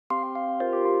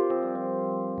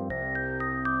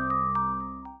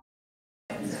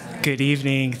Good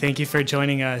evening. Thank you for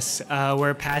joining us.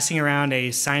 We're passing around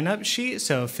a sign-up sheet,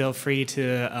 so feel free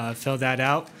to fill that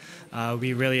out.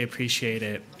 We really appreciate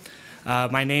it.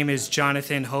 My name is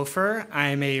Jonathan Hofer.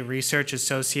 I'm a research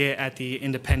associate at the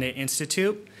Independent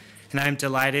Institute, and I'm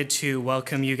delighted to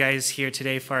welcome you guys here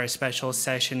today for our special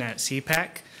session at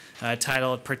CPAC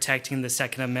titled Protecting the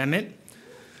Second Amendment.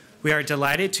 We are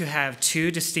delighted to have two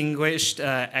distinguished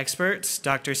experts,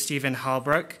 Dr. Stephen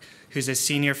Halbrook, who's a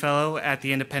senior fellow at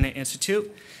the Independent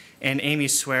Institute, and Amy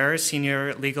Swearer,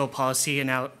 senior legal policy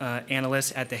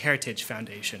analyst at the Heritage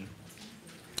Foundation.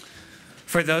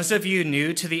 For those of you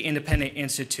new to the Independent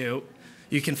Institute,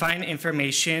 you can find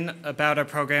information about our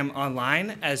program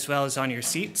online as well as on your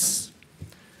seats.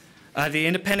 The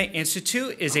Independent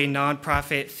Institute is a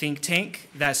nonprofit think tank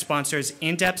that sponsors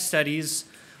in-depth studies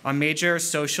on major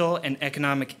social and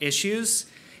economic issues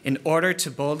in order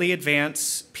to boldly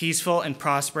advance peaceful and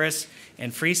prosperous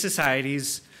and free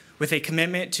societies with a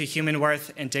commitment to human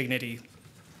worth and dignity.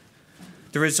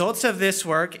 The results of this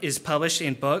work is published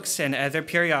in books and other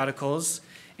periodicals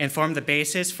and form the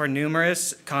basis for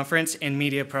numerous conference and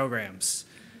media programs.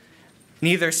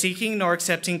 Neither seeking nor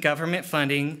accepting government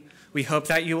funding, we hope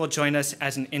that you will join us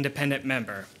as an independent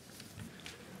member.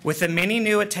 With the many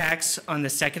new attacks on the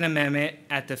Second Amendment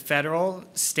at the federal,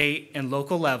 state, and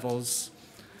local levels,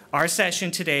 our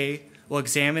session today will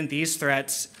examine these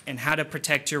threats and how to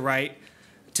protect your right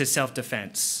to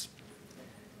self-defense.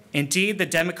 Indeed, the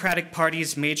Democratic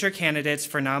Party's major candidates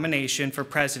for nomination for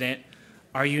president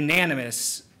are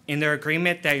unanimous in their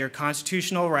agreement that your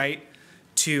constitutional right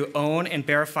to own and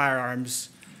bear firearms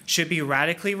should be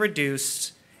radically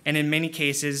reduced and in many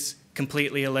cases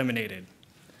completely eliminated.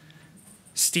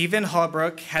 Stephen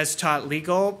Halbrook has taught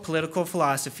legal political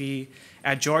philosophy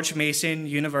at George Mason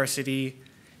University,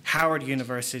 Howard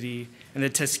University, and the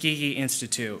Tuskegee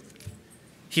Institute.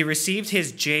 He received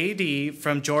his JD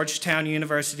from Georgetown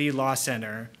University Law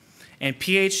Center and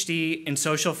PhD in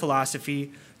social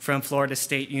philosophy from Florida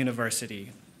State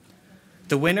University.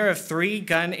 The winner of 3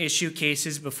 gun issue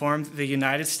cases before the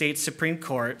United States Supreme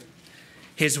Court,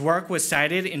 his work was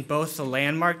cited in both the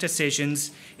landmark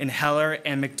decisions in Heller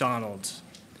and McDonald.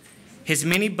 His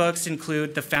many books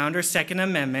include The Founder's Second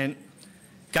Amendment,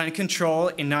 Gun Control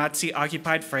in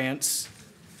Nazi-Occupied France,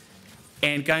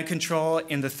 and Gun Control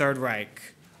in the Third Reich,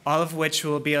 all of which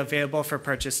will be available for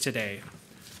purchase today.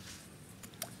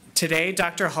 Today,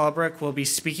 Dr. Halbrook will be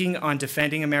speaking on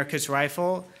defending America's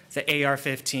rifle, the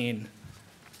AR-15.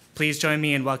 Please join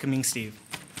me in welcoming Steve.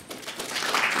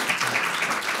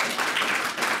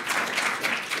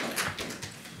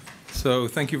 So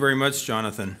thank you very much,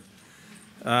 Jonathan.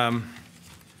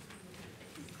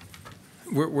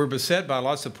 We're beset by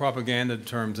lots of propaganda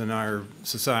terms in our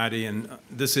society, and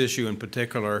this issue in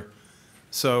particular.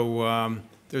 So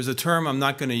there's a term I'm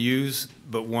not going to use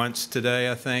but once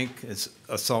today, I think. It's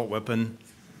assault weapon.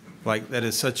 Like, that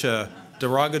is such a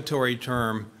derogatory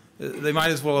term. They might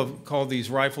as well have called these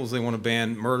rifles they want to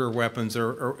ban murder weapons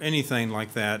or anything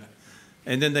like that.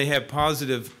 And then they have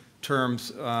positive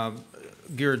terms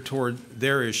geared toward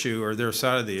their issue or their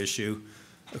side of the issue.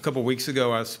 A couple weeks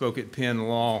ago, I spoke at Penn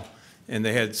Law, and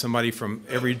they had somebody from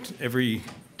every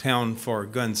town for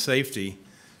gun safety.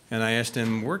 And I asked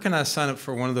him, where can I sign up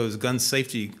for one of those gun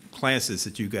safety classes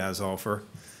that you guys offer?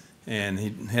 And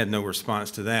he had no response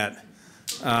to that.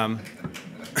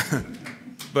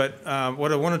 But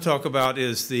what I want to talk about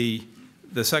is the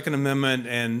Second Amendment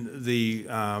and the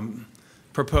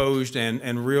proposed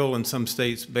and real in some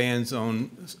states bans on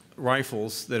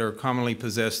rifles that are commonly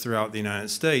possessed throughout the United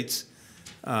States.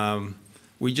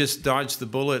 We just dodged the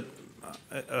bullet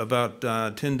about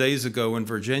 10 days ago in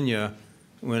Virginia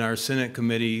when our Senate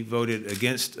committee voted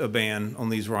against a ban on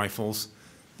these rifles.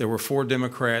 There were 4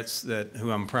 Democrats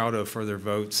who I'm proud of for their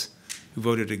votes who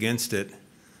voted against it.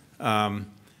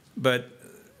 But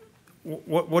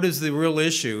what is the real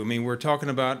issue? I mean, we're talking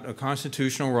about a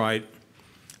constitutional right.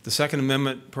 The Second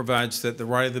Amendment provides that the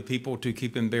right of the people to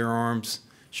keep and bear arms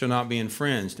shall not be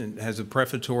infringed, and has a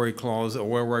prefatory clause, a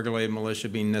well-regulated militia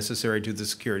being necessary to the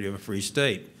security of a free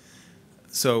state.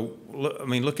 So, I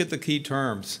mean, look at the key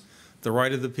terms. The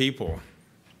right of the people,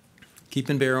 keep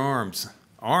and bear arms.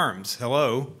 Arms,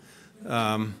 hello.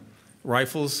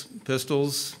 Rifles,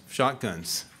 pistols,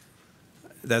 shotguns.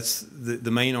 That's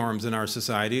the main arms in our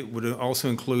society. It would also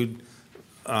include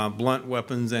blunt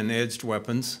weapons and edged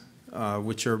weapons,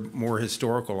 which are more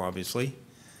historical, obviously.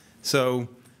 So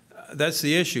that's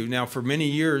the issue. Now, for many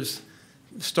years,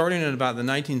 starting in about the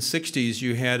 1960s,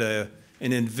 you had an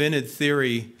invented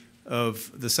theory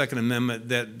of the Second Amendment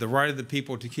that the right of the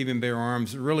people to keep and bear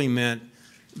arms really meant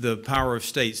the power of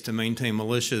states to maintain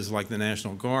militias like the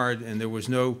National Guard, and there was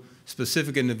no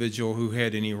specific individual who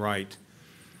had any right.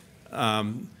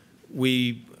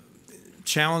 We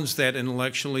challenged that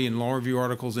intellectually in law review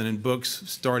articles and in books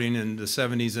starting in the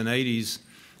 70s and 80s,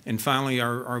 and finally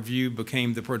our view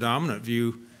became the predominant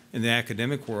view in the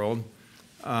academic world,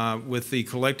 with the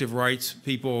collective rights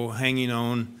people hanging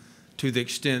on to the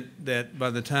extent that by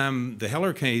the time the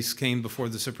Heller case came before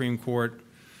the Supreme Court,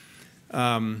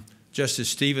 Justice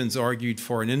Stevens argued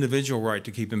for an individual right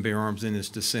to keep and bear arms in his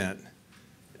dissent,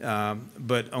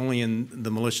 but only in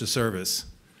the militia service,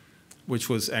 which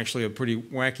was actually a pretty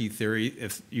wacky theory.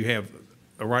 If you have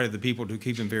a right of the people to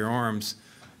keep and bear arms,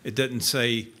 it doesn't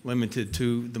say limited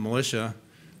to the militia,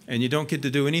 and you don't get to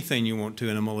do anything you want to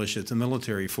in a militia. It's a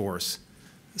military force,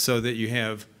 so that you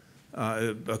have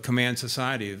a command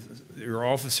society. Your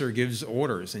officer gives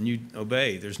orders and you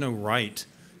obey. There's no right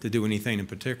to do anything in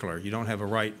particular. You don't have a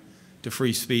right to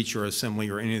free speech or assembly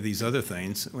or any of these other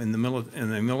things in the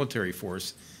military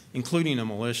force, including a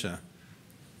militia.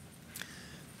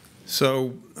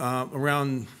 So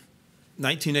around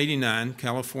 1989,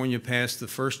 California passed the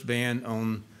first ban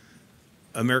on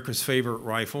America's favorite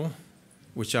rifle,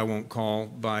 which I won't call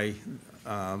by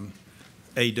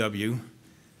AW.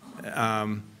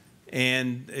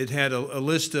 And it had a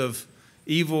list of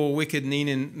evil, wicked, mean,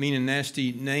 and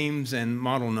nasty names and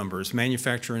model numbers,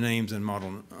 manufacturer names and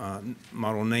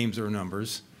model names or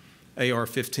numbers.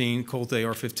 AR-15, Colt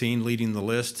AR-15 leading the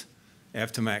list,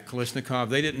 Avtomat Kalashnikov.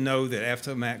 They didn't know that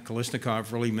Avtomat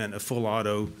Kalashnikov really meant a full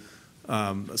auto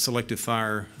selective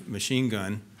fire machine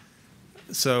gun.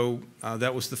 So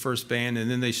that was the first ban, and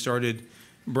then they started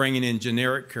bringing in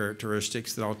generic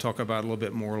characteristics that I'll talk about a little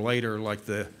bit more later, like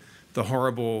the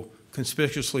horrible,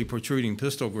 conspicuously protruding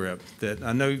pistol grip. That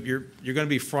I know you're going to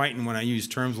be frightened when I use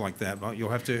terms like that, but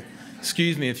you'll have to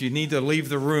excuse me. If you need to leave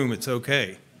the room, it's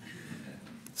okay.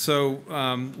 So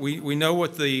we know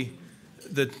what the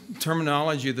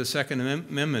terminology of the Second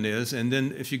Amendment is, and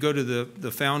then if you go to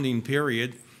the founding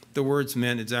period, the words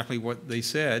meant exactly what they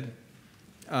said,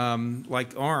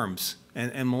 like arms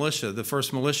and militia. The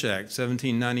first Militia Act,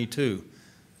 1792,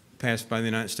 passed by the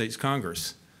United States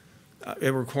Congress.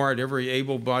 It required every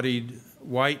able-bodied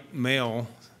white male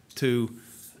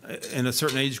in a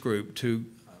certain age group to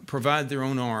provide their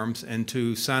own arms and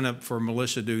to sign up for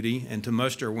militia duty and to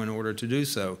muster when ordered to do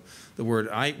so. The word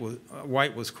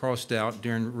white was crossed out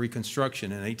during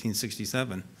Reconstruction in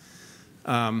 1867.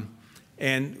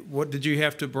 And what did you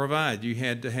have to provide? You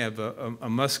had to have a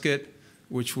musket,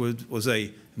 which was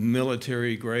a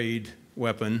military-grade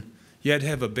weapon. You had to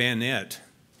have a bayonet.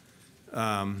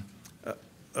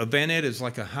 A bayonet is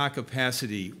like a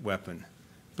high-capacity weapon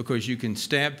because you can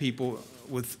stab people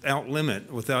without limit,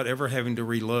 without ever having to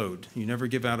reload. You never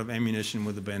give out of ammunition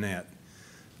with a bayonet.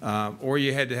 Or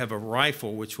you had to have a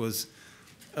rifle, which was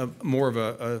more of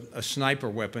a sniper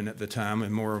weapon at the time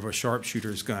and more of a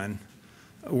sharpshooter's gun.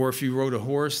 Or if you rode a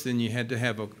horse, then you had to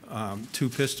have 2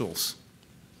 pistols.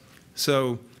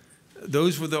 So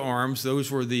those were the arms.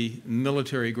 Those were the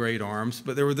military-grade arms.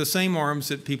 But they were the same arms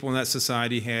that people in that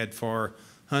society had for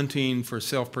hunting, for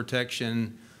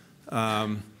self-protection.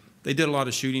 They did a lot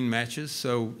of shooting matches,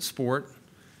 so sport.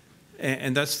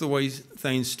 And that's the way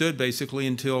things stood, basically,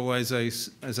 until, as I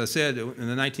said, in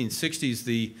the 1960s,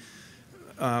 the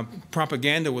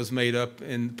propaganda was made up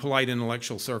in polite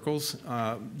intellectual circles,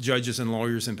 judges and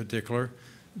lawyers in particular,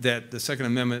 that the Second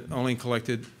Amendment only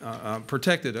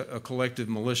protected a collective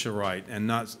militia right and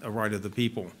not a right of the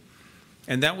people.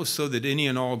 And that was so that any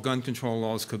and all gun control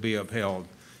laws could be upheld.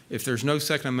 If there's no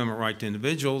Second Amendment right to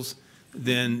individuals,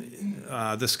 then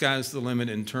the sky's the limit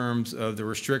in terms of the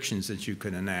restrictions that you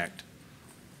could enact.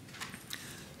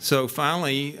 So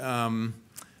finally,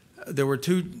 there were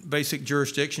 2 basic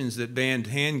jurisdictions that banned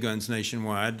handguns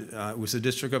nationwide. It was the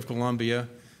District of Columbia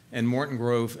and Morton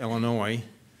Grove, Illinois.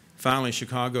 Finally,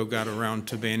 Chicago got around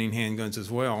to banning handguns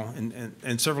as well,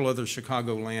 and several other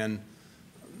Chicagoland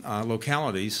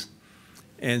localities.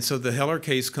 And so the Heller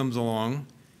case comes along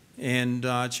and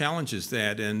challenges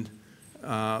that. And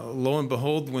lo and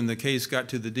behold, when the case got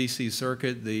to the D.C.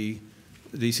 Circuit, the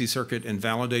D.C. Circuit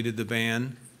invalidated the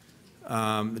ban.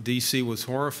 D.C. was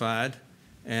horrified,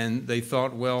 and they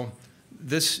thought, well,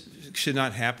 this should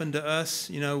not happen to us.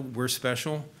 You know, we're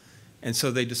special. And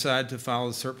so they decided to file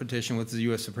a cert petition with the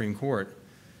U.S. Supreme Court.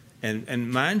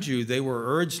 And mind you, they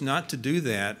were urged not to do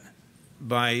that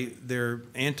by their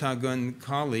anti-gun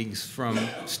colleagues from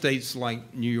states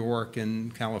like New York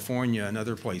and California and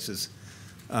other places.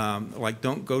 Like,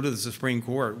 don't go to the Supreme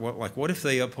Court. What if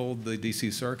they uphold the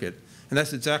D.C. Circuit? And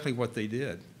that's exactly what they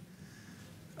did.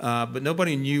 But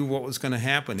nobody knew what was going to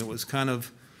happen. It was kind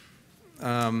of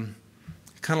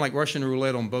like Russian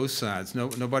roulette on both sides.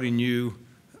 Nobody knew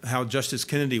how Justice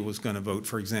Kennedy was going to vote,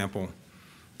 for example.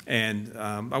 And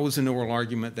I was in oral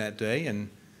argument that day, and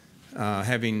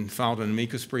having filed an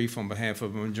amicus brief on behalf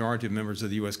of a majority of members of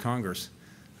the U.S. Congress.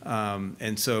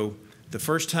 And so the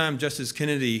first time Justice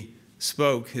Kennedy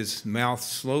spoke, his mouth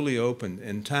slowly opened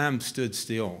and time stood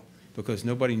still because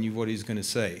nobody knew what he was going to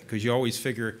say. Because you always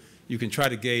figure you can try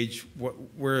to gauge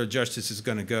where a justice is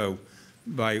going to go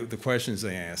by the questions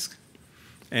they ask.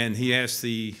 And he asked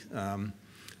the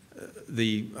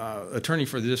attorney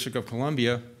for the District of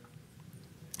Columbia,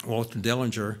 Walter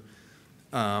Dellinger,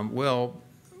 well,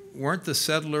 weren't the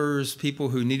settlers people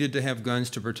who needed to have guns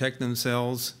to protect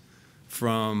themselves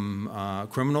from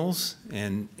criminals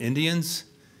and Indians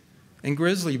and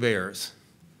grizzly bears?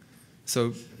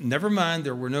 So never mind,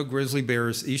 there were no grizzly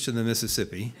bears east of the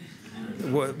Mississippi.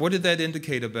 What did that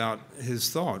indicate about his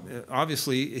thought?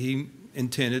 Obviously, he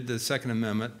intended the Second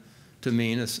Amendment to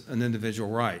mean an individual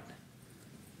right.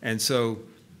 And so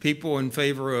people in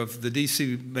favor of the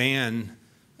D.C. ban,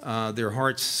 their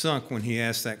hearts sunk when he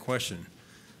asked that question.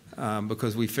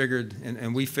 Because we figured,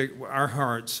 our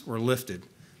hearts were lifted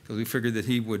because we figured that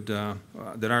he would,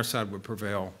 that our side would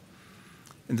prevail.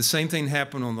 And the same thing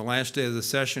happened on the last day of the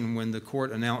session when the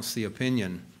court announced the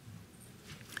opinion.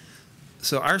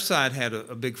 So our side had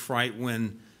a big fright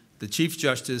when the Chief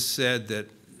Justice said that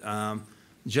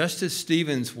Justice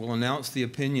Stevens will announce the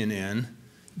opinion in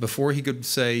before he could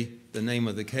say the name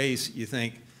of the case. You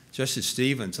think, Justice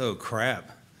Stevens, oh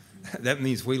crap, that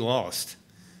means we lost.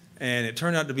 And it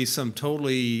turned out to be some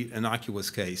totally innocuous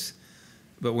case.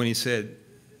 But when he said,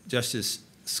 Justice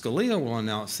Scalia will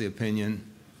announce the opinion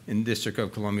in District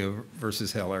of Columbia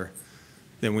versus Heller,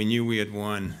 then we knew we had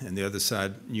won, and the other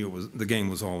side knew the game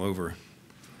was all over.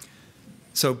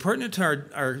 So pertinent to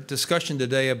our discussion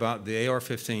today about the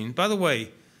AR-15, by the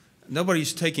way,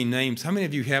 nobody's taking names. How many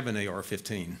of you have an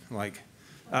AR-15? Like,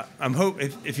 I'm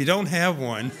hoping if you don't have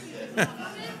one,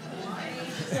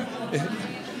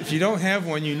 if you don't have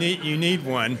one, you need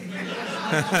one.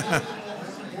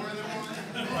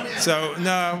 So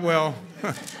no, well,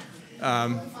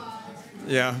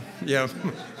 yeah,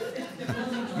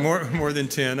 more than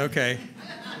 10. Okay.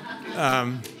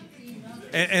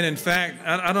 And in fact,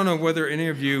 I don't know whether any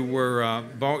of you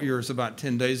bought yours about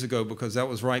 10 days ago because that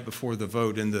was right before the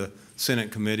vote in the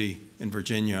Senate committee in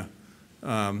Virginia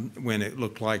when it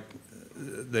looked like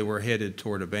they were headed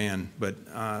toward a ban, but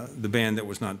the ban that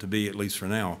was not to be, at least for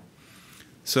now.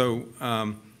 So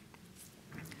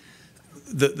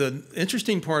the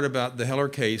interesting part about the Heller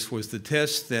case was the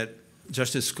test that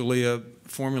Justice Scalia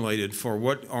formulated for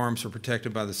what arms are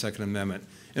protected by the Second Amendment.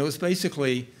 And it was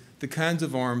basically the kinds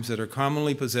of arms that are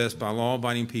commonly possessed by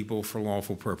law-abiding people for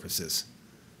lawful purposes.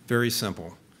 Very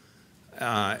simple.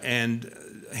 And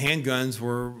handguns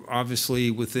were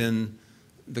obviously within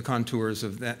the contours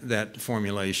of that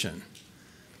formulation.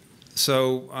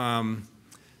 So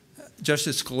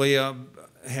Justice Scalia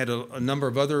had a number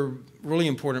of other really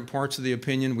important parts of the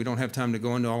opinion. We don't have time to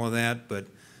go into all of that, but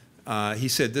he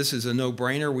said this is a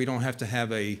no-brainer. We don't have to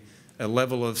have a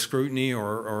level of scrutiny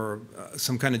or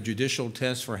some kind of judicial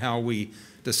test for how we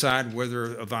decide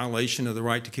whether a violation of the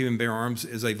right to keep and bear arms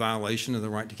is a violation of the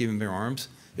right to keep and bear arms.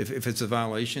 If it's a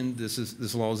violation,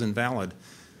 this law is invalid.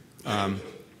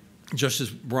 Justice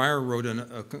Breyer wrote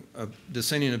a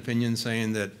dissenting opinion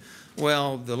saying that,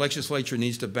 well, the legislature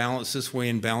needs to balance this way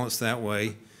and balance that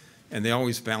way, and they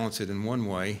always balance it in one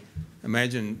way.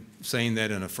 Imagine saying that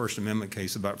in a First Amendment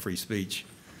case about free speech.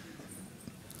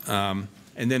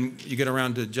 And then you get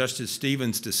around to Justice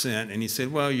Stevens' dissent, and he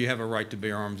said, well, you have a right to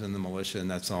bear arms in the militia,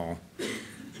 and that's all.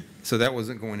 So that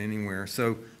wasn't going anywhere.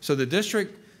 So the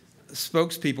district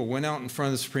spokespeople went out in front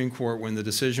of the Supreme Court when the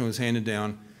decision was handed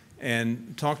down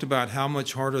and talked about how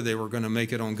much harder they were going to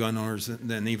make it on gun owners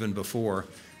than even before.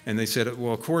 And they said,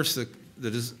 well, of course, the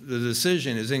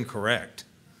decision is incorrect.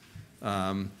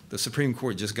 The Supreme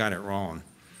Court just got it wrong.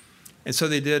 And so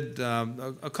they did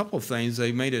a couple of things.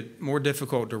 They made it more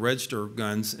difficult to register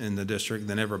guns in the district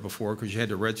than ever before because you had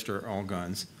to register all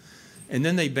guns. And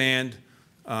then they banned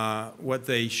what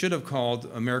they should have called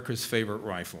America's favorite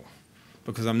rifle,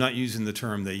 because I'm not using the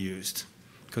term they used,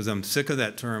 because I'm sick of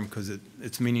that term because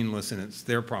it's meaningless and it's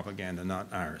their propaganda, not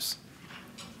ours.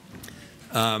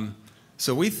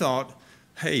 So we thought,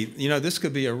 hey, you know, this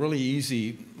could be a really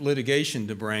easy litigation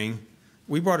to bring.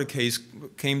 We brought a case,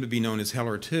 came to be known as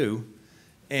Heller 2,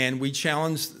 and we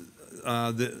challenged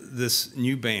this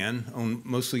new ban,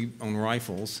 mostly on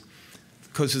rifles,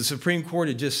 because the Supreme Court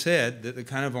had just said that the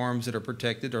kind of arms that are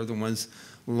protected are the ones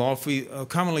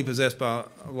commonly possessed by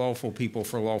lawful people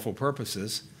for lawful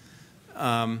purposes.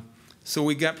 So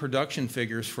we got production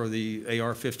figures for the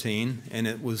AR-15, and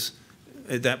it was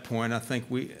at that point, I think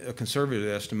a conservative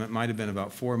estimate might have been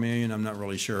about 4 million. I'm not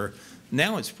really sure.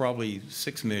 Now it's probably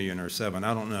 6 million or 7.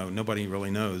 I don't know. Nobody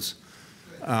really knows.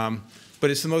 But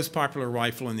it's the most popular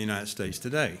rifle in the United States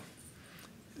today.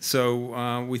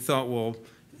 So we thought, well,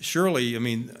 surely, I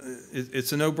mean,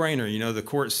 it's a no-brainer. You know, the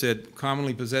court said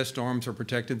commonly possessed arms are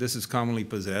protected. This is commonly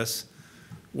possessed.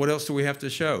 What else do we have to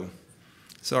show?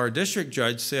 So our district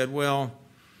judge said, well,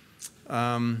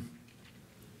 the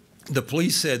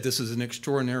police said this is an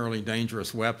extraordinarily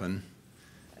dangerous weapon.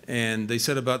 And they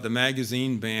said about the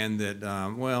magazine ban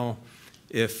that, well,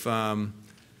 if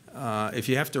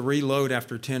you have to reload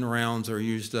after 10 rounds are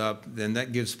used up, then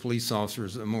that gives police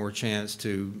officers a more chance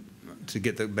to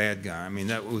get the bad guy. I mean,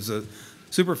 that was a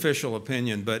superficial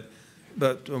opinion, but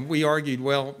we argued,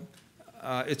 well,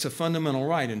 it's a fundamental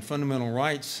right, and fundamental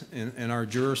rights in our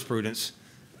jurisprudence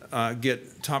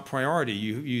get top priority.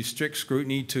 You use strict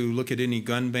scrutiny to look at any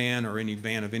gun ban or any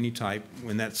ban of any type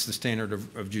when that's the standard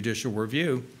of judicial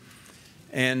review.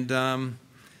 And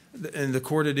the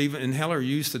court had even, and Heller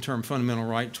used the term fundamental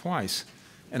right twice.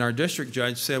 And our district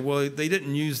judge said, well, they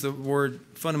didn't use the word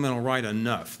fundamental right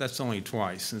enough. That's only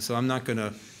twice. And so I'm not going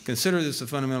to consider this a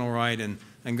fundamental right, and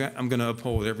I'm going to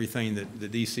uphold everything that the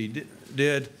D.C.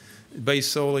 did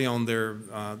based solely on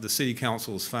the city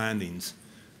council's findings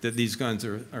that these guns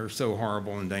are so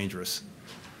horrible and dangerous.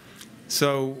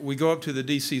 So we go up to the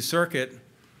D.C. Circuit,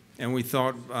 and we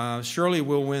thought, surely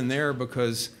we'll win there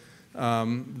because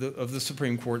of the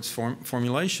Supreme Court's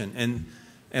formulation.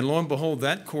 And lo and behold,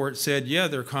 that court said, yeah,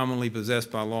 they're commonly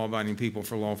possessed by law-abiding people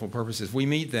for lawful purposes. We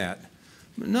meet that.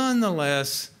 But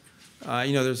nonetheless,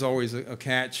 you know, there's always a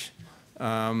catch.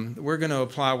 We're going to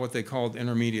apply what they called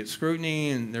intermediate scrutiny,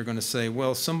 and they're going to say,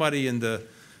 well, somebody in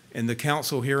the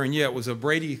council hearing, yeah, it was a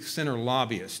Brady Center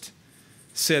lobbyist,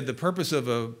 said the purpose of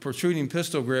a protruding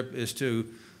pistol grip is to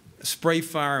spray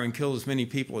fire and kill as many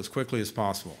people as quickly as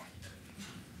possible.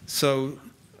 So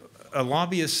a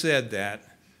lobbyist said that.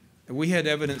 We had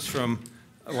evidence from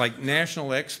like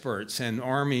national experts and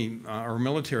Army or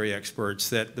military experts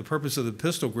that the purpose of the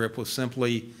pistol grip was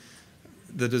simply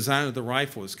the design of the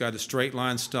rifle. It's got a straight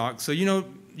line stock. So you know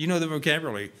the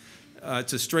vocabulary.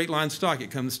 It's a straight line stock.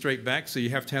 It comes straight back, so you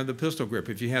have to have the pistol grip.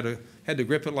 If you had to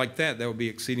grip it like that, that would be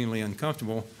exceedingly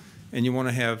uncomfortable. And you want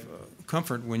to have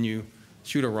comfort when you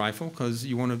shoot a rifle because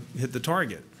you want to hit the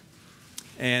target.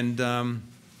 And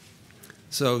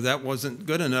so that wasn't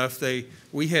good enough.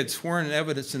 We had sworn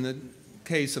evidence in the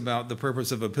case about the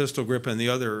purpose of a pistol grip and the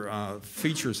other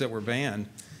features that were banned.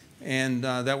 And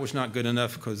that was not good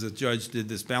enough because the judge did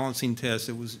this balancing test.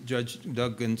 It was Judge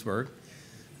Doug Ginsburg.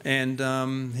 And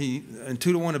he, in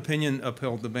 2-to-1 opinion,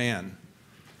 upheld the ban.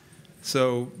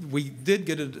 So we did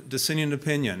get a dissenting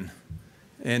opinion.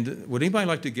 And would anybody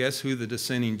like to guess who the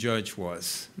dissenting judge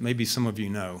was? Maybe some of you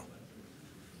know.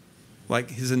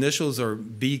 Like his initials are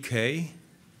BK,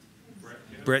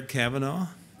 Brett Kavanaugh.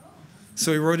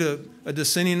 So he wrote a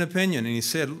dissenting opinion, and he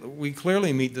said, we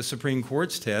clearly meet the Supreme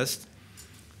Court's test.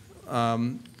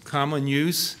 Common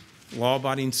use,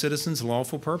 law-abiding citizens,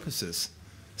 lawful purposes.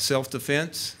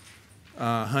 Self-defense,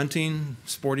 hunting,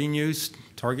 sporting use,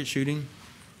 target shooting.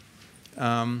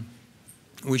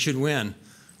 We should win.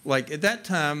 Like at that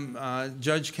time,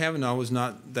 Judge Kavanaugh was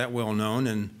not that well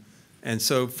known, and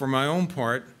so for my own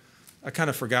part, I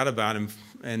kind of forgot about him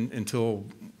until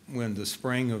when, the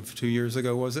spring of 2 years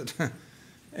ago, was it?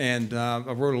 And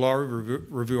I wrote a law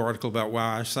review article about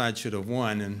why our side should have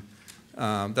won, and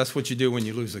that's what you do when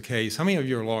you lose a case. How many of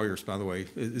you are lawyers, by the way?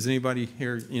 Is anybody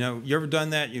here, you ever done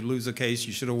that? You lose a case,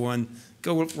 you should have won.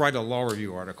 Go write a law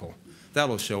review article.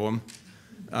 That'll show them.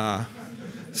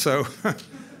 So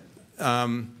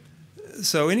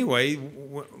anyway,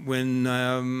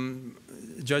 when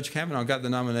Judge Kavanaugh got the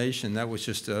nomination, that was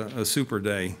just a super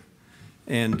day.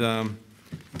 And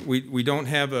we don't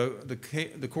have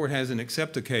the court hasn't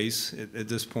accepted a case at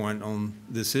this point on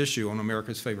this issue on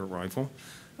America's favorite rifle,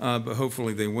 but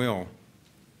hopefully they will.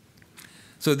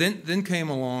 So then came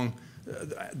along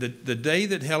the day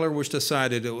that Heller was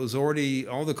decided. It was already,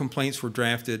 all the complaints were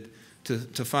drafted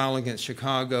to file against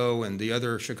Chicago and the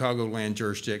other Chicagoland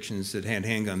jurisdictions that had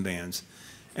handgun bans.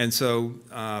 And so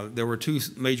there were two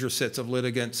major sets of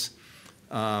litigants,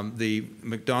 the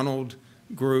McDonald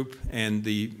group and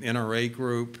the NRA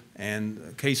group,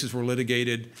 and cases were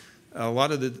litigated. A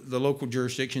lot of the local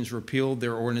jurisdictions repealed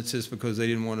their ordinances because they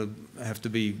didn't want to have to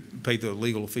pay the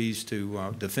legal fees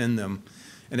to defend them.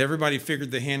 And everybody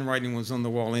figured the handwriting was on the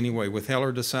wall anyway. With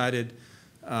Heller decided,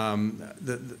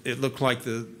 it looked like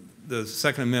the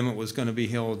Second Amendment was going to be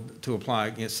held to apply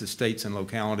against the states and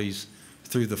localities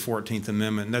through the 14th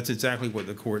Amendment. And that's exactly what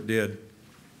the court did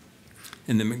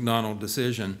in the McDonald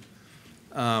decision.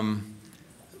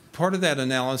 Part of that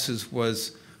analysis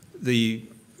was the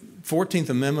 14th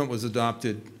Amendment was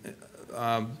adopted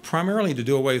primarily to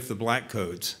do away with the black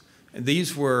codes. And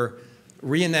these were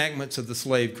reenactments of the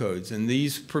slave codes. And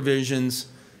these provisions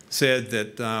said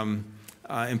that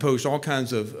imposed all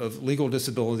kinds of legal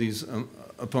disabilities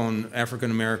upon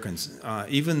African Americans,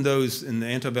 even those in the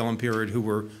antebellum period who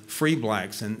were free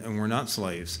blacks and were not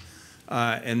slaves.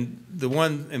 And the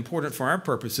one important for our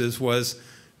purposes was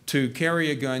to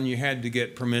carry a gun, you had to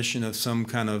get permission of some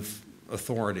kind of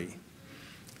authority.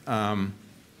 The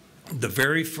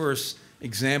very first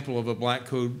example of a black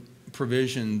code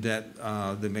provision that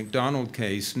the McDonald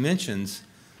case mentions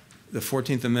the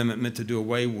 14th Amendment meant to do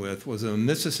away with was a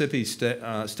Mississippi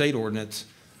state ordinance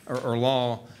or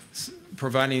law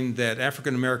providing that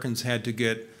African Americans had to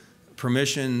get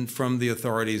permission from the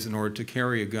authorities in order to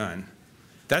carry a gun.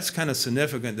 That's kind of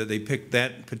significant that they picked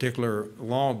that particular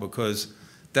law because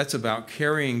that's about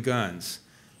carrying guns.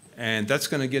 And that's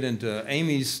going to get into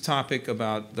Amy's topic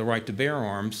about the right to bear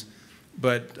arms.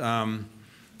 But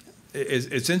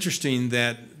it's interesting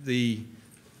that the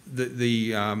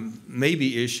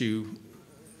maybe issue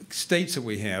states that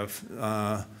we have,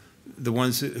 the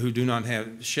ones who do not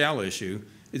have shall issue,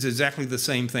 is exactly the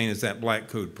same thing as that black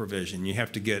code provision. You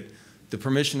have to get the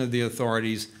permission of the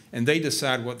authorities, and they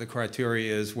decide what the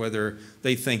criteria is, whether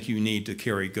they think you need to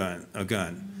carry a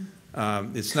gun.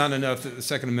 It's not enough that the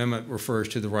Second Amendment refers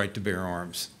to the right to bear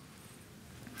arms.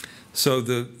 So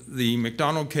the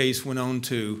McDonald case went on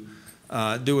to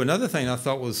do another thing I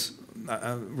thought was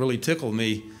really tickled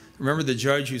me. Remember the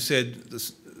judge who said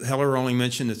Heller only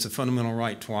mentioned it's a fundamental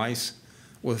right twice?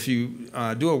 Well, if you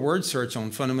do a word search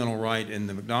on fundamental right in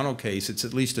the McDonald case, it's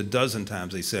at least a dozen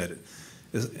times they said it.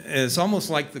 It's almost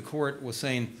like the court was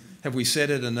saying, have we said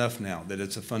it enough now that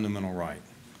it's a fundamental right?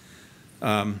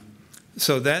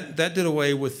 So that did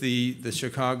away with the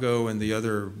Chicago and the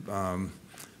other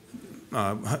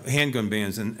handgun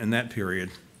bans in that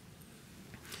period.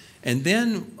 And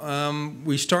then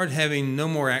we started having no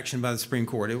more action by the Supreme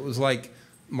Court. It was like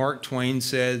Mark Twain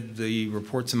said, the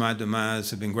reports of my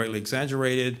demise have been greatly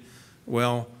exaggerated.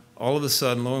 Well, all of a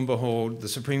sudden, lo and behold, the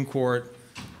Supreme Court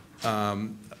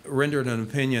rendered an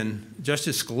opinion.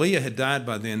 Justice Scalia had died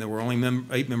by then. There were only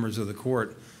 8 members of the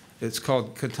court. It's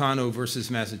called Catano versus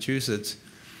Massachusetts.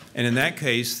 And in that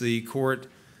case, the court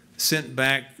sent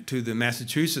back to the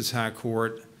Massachusetts High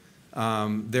Court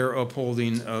their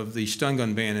upholding of the stun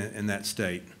gun ban in that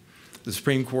state. The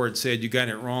Supreme Court said, you got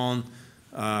it wrong.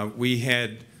 We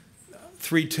had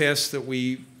 3 tests that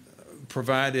we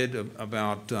provided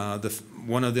about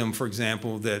one of them, for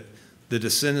example, that the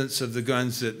descendants of the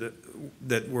guns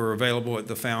that were available at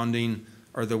the founding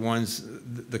are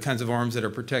the kinds of arms that are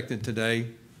protected today.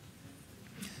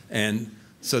 And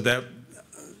so that,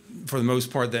 for the most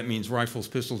part, that means rifles,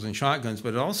 pistols, and shotguns,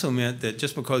 but it also meant that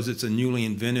just because it's a newly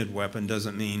invented weapon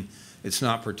doesn't mean it's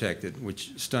not protected,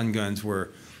 which stun guns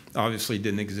obviously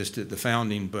didn't exist at the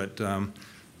founding, but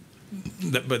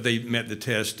they met the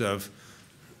test of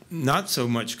not so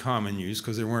much common use,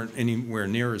 because there weren't anywhere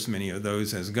near as many of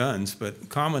those as guns, but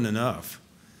common enough.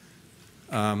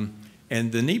 And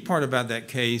the neat part about that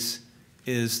case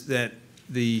is that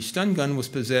the stun gun was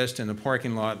possessed in a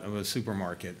parking lot of a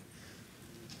supermarket.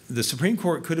 The Supreme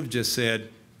Court could have just said,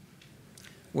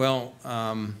 well,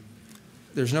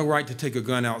 there's no right to take a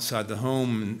gun outside the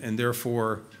home, and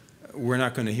therefore we're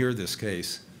not going to hear this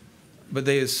case. But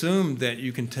they assumed that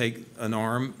you can take an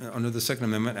arm under the Second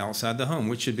Amendment outside the home,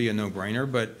 which should be a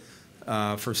no-brainer. But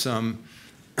for some,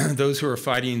 those who are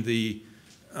fighting the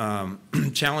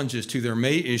challenges to their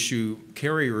may-issue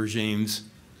carry regimes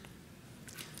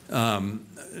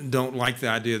don't like the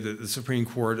idea that the Supreme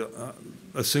Court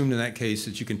assumed in that case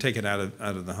that you can take it out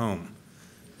of the home.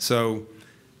 So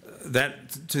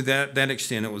to that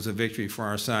extent, it was a victory for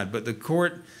our side. But the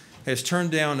court has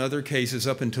turned down other cases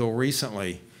up until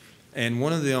recently. And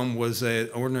one of them was an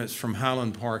ordinance from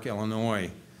Highland Park, Illinois,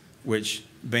 which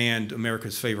banned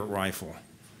America's favorite rifle.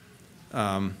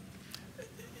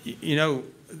 You know,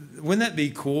 wouldn't that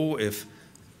be cool if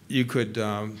you could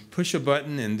push a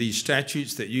button and these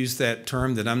statutes that use that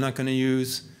term that I'm not going to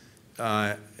use,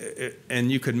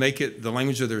 and you could make it the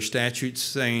language of their statutes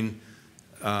saying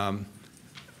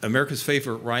America's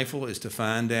favorite rifle is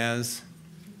defined as,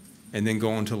 and then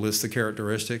go on to list the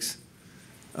characteristics.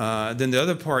 Then the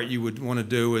other part you would want to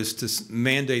do is to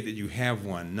mandate that you have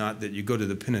one, not that you go to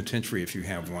the penitentiary if you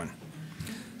have one.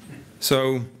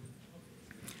 So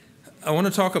I want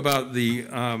to talk about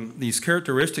these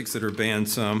characteristics that are banned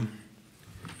some.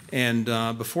 And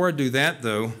before I do that,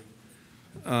 though,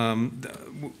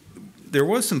 there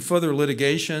was some further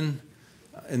litigation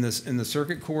in the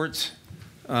circuit courts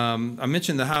I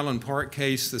mentioned the Highland Park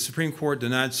case. The Supreme Court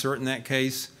denied cert in that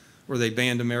case where they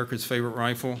banned America's favorite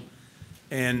rifle.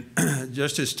 And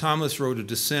Justice Thomas wrote a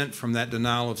dissent from that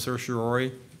denial of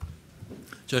certiorari.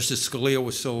 Justice Scalia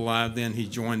was still alive then. He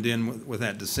joined in with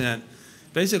that dissent.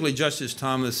 Basically, Justice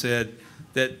Thomas said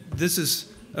that this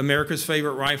is America's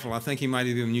favorite rifle. I think he might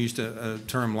have even used a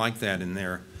term like that in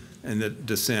there in the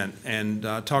dissent, and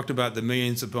talked about the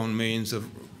millions upon millions of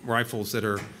rifles that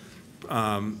are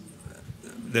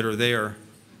there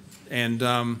and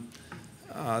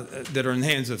that are in the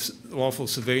hands of lawful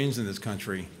civilians in this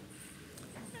country.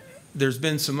 There's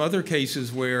been some other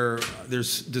cases where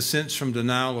there's dissents from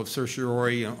denial of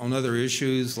certiorari on other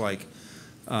issues, like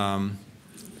the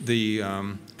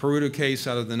Peruta case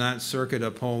out of the Ninth Circuit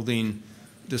upholding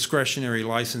discretionary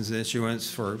license issuance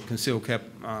for concealed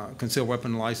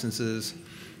weapon licenses.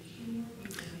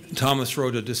 Thomas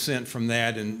wrote a dissent from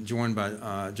that and joined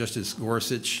by Justice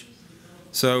Gorsuch.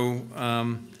 So,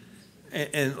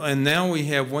 and now we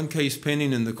have one case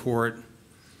pending in the court.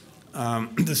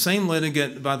 The same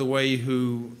litigant, by the way,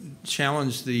 who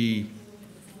challenged the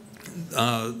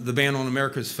ban on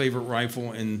America's favorite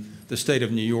rifle in the state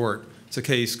of New York. It's a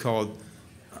case called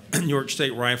New York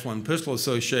State Rifle and Pistol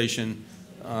Association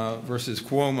versus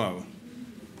Cuomo.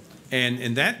 And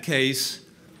in that case,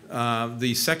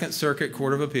 the Second Circuit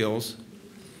Court of Appeals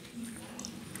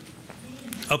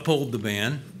upheld the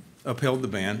ban.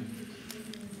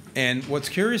 And what's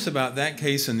curious about that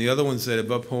case and the other ones that have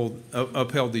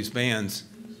upheld these bans,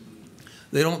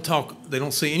 they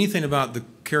don't say anything about the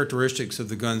characteristics of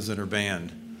the guns that are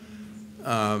banned.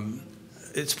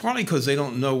 It's probably because they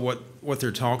don't know what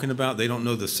they're talking about. They don't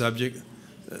know the subject.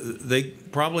 They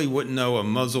probably wouldn't know a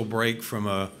muzzle brake from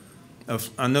I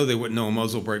know they wouldn't know a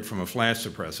muzzle brake from a flash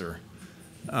suppressor.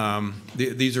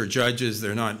 These are judges.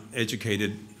 They're not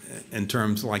educated in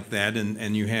terms like that,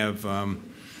 and you have, you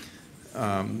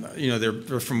know,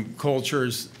 they're from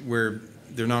cultures where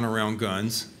they're not around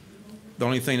guns. The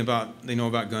only thing they know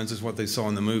about guns is what they saw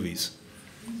in the movies.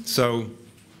 So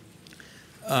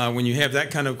when you have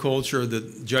that kind of culture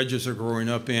that judges are growing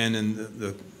up in, and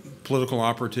the political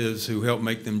operatives who help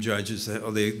make them judges,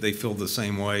 they feel the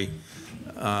same way.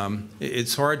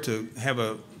 It's hard to have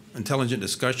an intelligent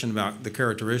discussion about the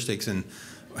characteristics and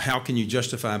how can you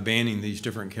justify banning these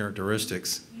different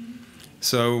characteristics.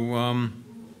 So,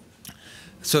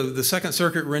 so the Second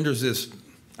Circuit renders this,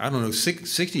 I don't know,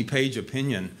 60-page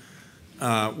opinion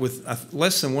with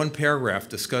less than one paragraph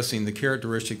discussing the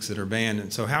characteristics that are banned.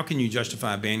 And so how can you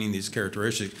justify banning these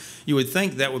characteristics? You would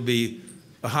think that would be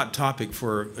a hot topic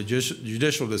for a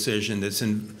judicial decision that's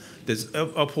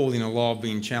upholding a law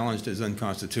being challenged as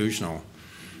unconstitutional,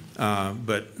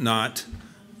 but not.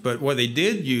 But what they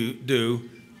did do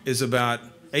is about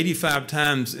 85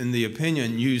 times in the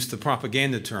opinion used the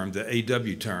propaganda term, the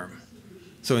AW term.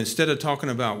 So instead of talking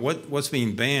about what's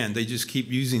being banned, they just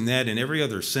keep using that in every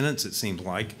other sentence, it seems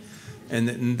like.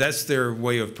 And that's their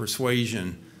way of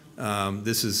persuasion.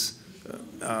 This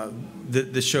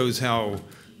shows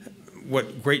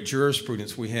what great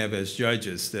jurisprudence we have as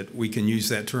judges, that we can use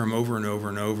that term over and over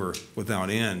and over without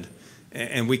end.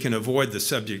 And we can avoid the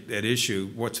subject at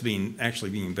issue, what's actually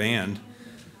being banned.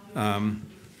 And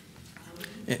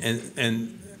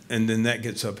then that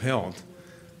gets upheld.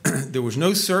 There was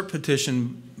no cert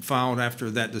petition filed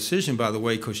after that decision, by the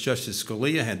way, because Justice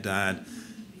Scalia had died,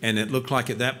 and it looked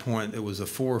like at that point it was a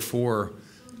 4-4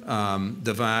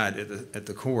 divide at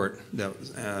the court. That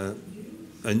was,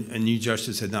 a new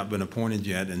justice had not been appointed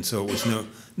yet, and so it was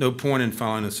no point in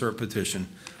filing a cert petition,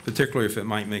 particularly if it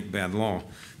might make bad law.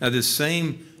 Now, this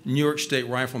same New York State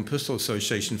Rifle and Pistol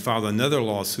Association filed another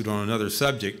lawsuit on another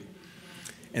subject,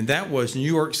 and that was New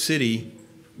York City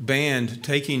banned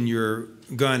taking your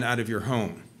gun out of your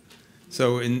home.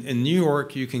 So in New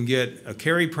York, you can get a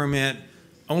carry permit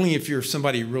only if you're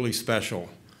somebody really special.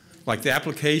 Like the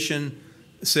application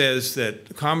says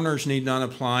that commoners need not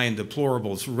apply and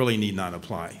deplorables really need not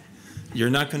apply. You're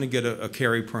not going to get a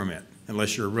carry permit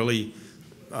unless you're really,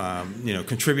 you know,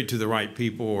 contribute to the right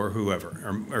people or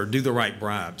whoever, or do the right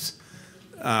bribes.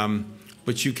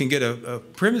 But you can get a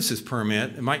premises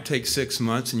permit. It might take 6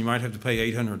 months, and you might have to pay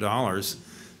 $800.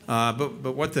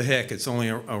 But what the heck? It's only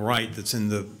a right that's in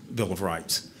the Bill of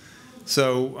Rights.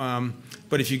 So,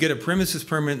 but if you get a premises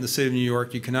permit in the city of New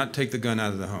York, you cannot take the gun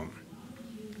out of the home.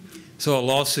 So a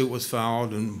lawsuit was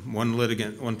filed, and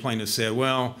one plaintiff said,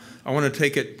 well, I want to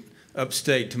take it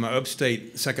upstate to my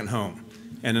upstate second home.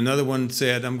 And another one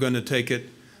said, I'm going to take it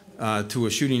to a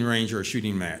shooting range or a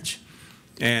shooting match.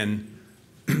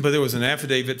 But there was an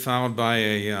affidavit filed by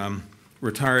a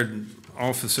retired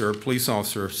officer, police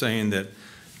officer, saying that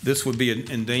This would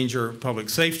endanger public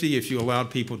safety if you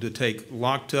allowed people to take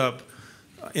locked up,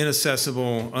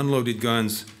 inaccessible, unloaded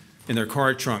guns in their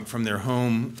car trunk from their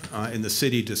home in the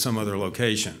city to some other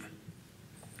location.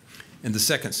 And the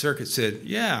Second Circuit said,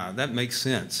 yeah, that makes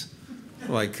sense.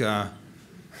 Like, you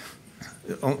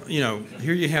know,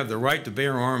 here you have the right to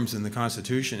bear arms in the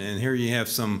Constitution, and here you have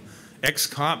some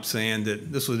ex-cop saying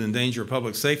that this would endanger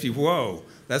public safety. Whoa,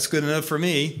 that's good enough for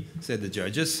me, said the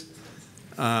judges.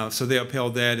 So they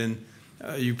upheld that, and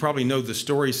you probably know the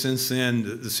story since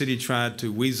then. The city tried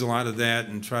to weasel out of that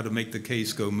and try to make the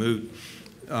case go moot.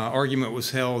 Argument was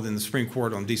held in the Supreme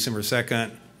Court on December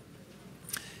 2nd,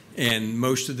 and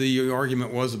most of the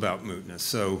argument was about mootness.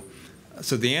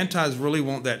 So the antis really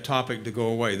want that topic to go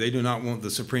away. They do not want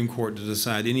the Supreme Court to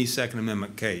decide any Second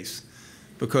Amendment case,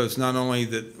 because not only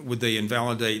would they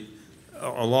invalidate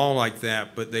a law like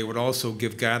that, but they would also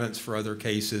give guidance for other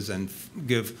cases and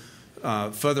give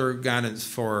further guidance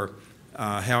for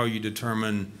how you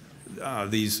determine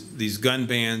these gun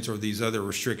bans or these other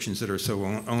restrictions that are so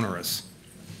onerous.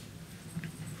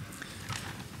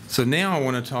 So now I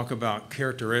want to talk about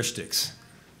characteristics.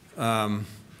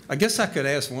 I guess I could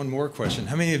ask one more question.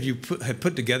 How many of you have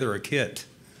put together a kit,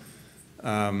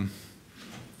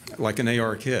 like an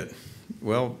AR kit?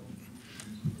 Well,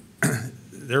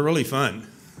 they're really fun.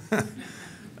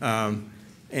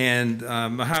 And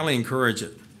I highly encourage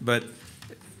it. But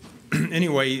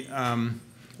anyway,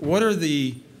 what are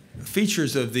the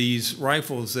features of these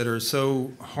rifles that are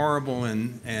so horrible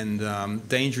and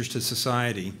dangerous to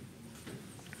society?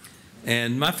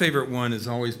 And my favorite one has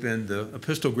always been a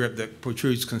pistol grip that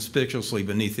protrudes conspicuously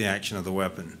beneath the action of the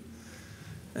weapon.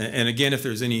 And again, if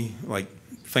there's any like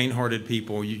faint-hearted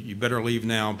people, you better leave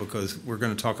now, because we're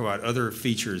going to talk about other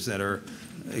features that are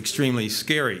extremely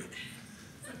scary.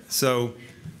 So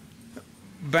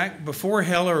back before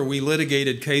Heller, we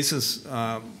litigated cases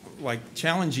like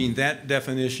challenging that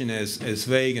definition as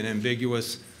vague and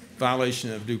ambiguous,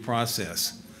 violation of due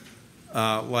process,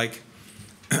 like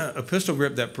a pistol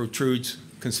grip that protrudes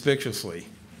conspicuously.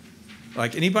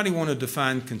 Like, anybody want to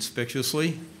define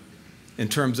conspicuously in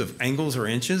terms of angles or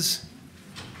inches?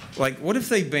 Like, what if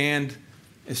they banned,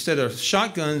 instead of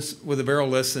shotguns with a barrel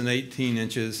less than 18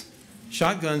 inches,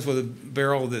 shotguns with a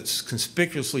barrel that's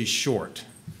conspicuously short?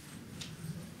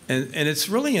 And it's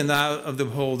really in the eye of the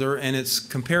beholder, and it's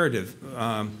comparative,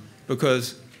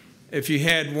 because if you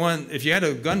had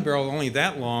a gun barrel only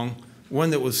that long,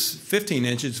 one that was 15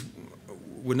 inches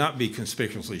would not be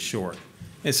conspicuously short.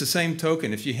 It's the same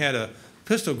token. If you had a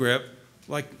pistol grip,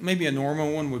 like maybe a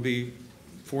normal one would be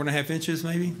 4.5 inches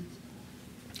maybe.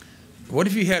 What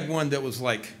if you had one that was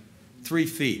like 3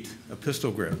 feet, a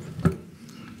pistol grip?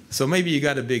 So maybe you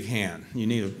got a big hand. You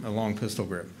need a long pistol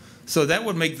grip. So that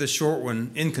would make the short one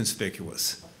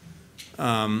inconspicuous.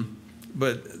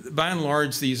 But by and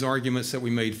large, these arguments that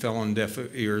we made fell on deaf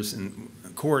ears in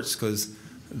courts, because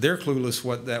they're clueless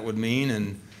what that would mean,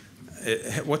 and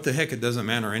what the heck, it doesn't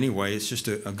matter anyway. It's just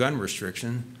a gun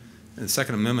restriction. And the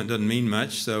Second Amendment doesn't mean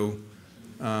much. So,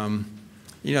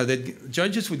 you know,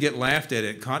 judges would get laughed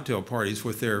at cocktail parties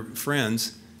with their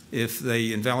friends if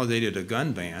they invalidated a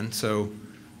gun ban. So,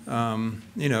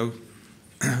 you know,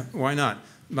 why not?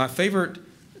 My favorite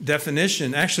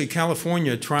definition, actually,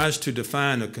 California tries to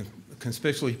define a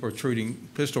conspicuously protruding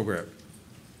pistol grip.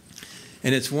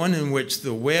 And it's one in which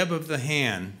the web of the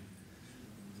hand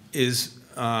is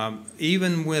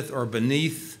even with or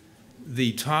beneath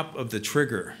the top of the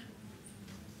trigger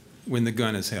when the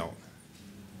gun is held.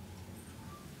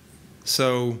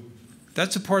 So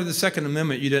that's a part of the Second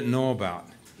Amendment you didn't know about.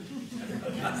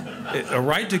 A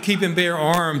right to keep and bear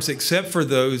arms except for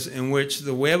those in which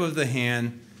the web of the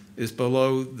hand is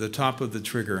below the top of the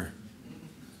trigger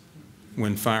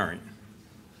when firing.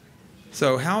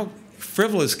 So how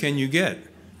frivolous can you get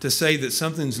to say that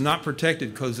something's not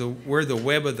protected because of where the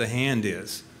web of the hand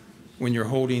is when you're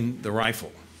holding the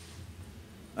rifle?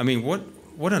 I mean,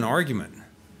 what an argument.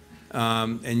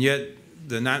 And yet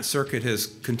the Ninth Circuit has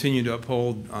continued to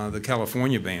uphold the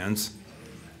California bans,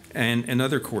 and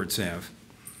other courts have.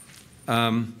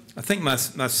 I think my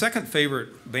second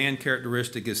favorite ban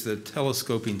characteristic is the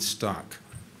telescoping stock.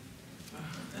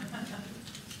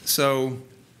 So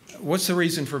what's the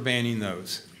reason for banning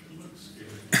those?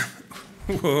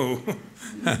 Whoa.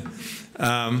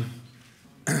 I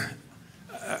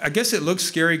guess it looks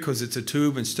scary because it's a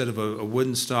tube instead of a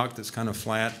wooden stock that's kind of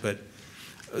flat, but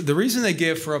the reason they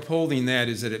give for upholding that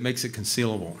is that it makes it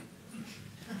concealable.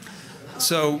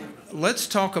 So let's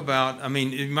talk about, I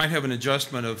mean, you might have an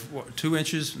adjustment of what, 2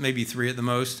 inches, maybe 3 at the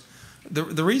most.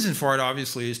 The reason for it,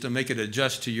 obviously, is to make it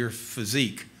adjust to your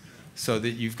physique. so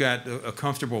that you've got a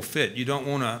comfortable fit. You don't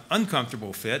want an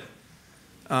uncomfortable fit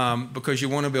because you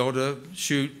want to be able to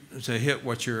shoot to hit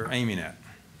what you're aiming at.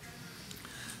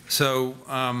 So,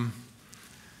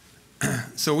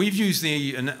 so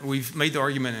we've made the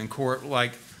argument in court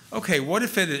like, okay, what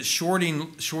if at its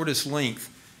shortest length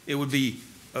it would be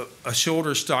a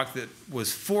shoulder stock that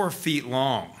was 4 feet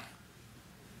long?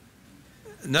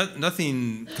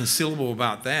 Nothing concealable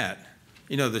about that.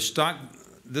 You know, the stock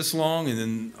this long and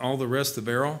then all the rest of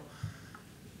the barrel.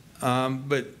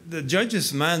 But the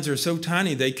judges' minds are so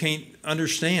tiny they can't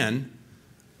understand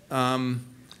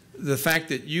the fact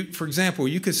that for example,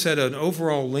 you could set an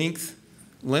overall length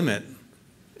limit.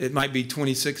 It might be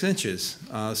 26 inches.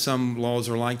 Some laws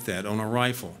are like that on a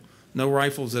rifle. No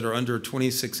rifles that are under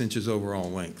 26 inches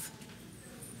overall length.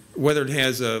 Whether it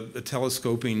has a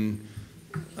telescoping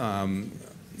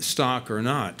stock or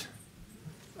not,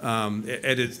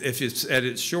 if it's at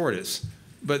its shortest.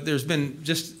 But there's been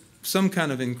just some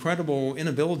kind of incredible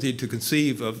inability to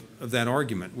conceive of that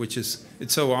argument, which is,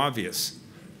 it's so obvious.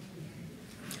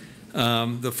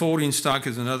 The folding stock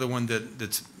is another one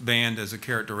that's banned as a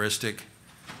characteristic.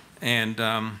 And,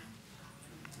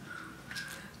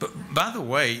 but by the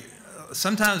way,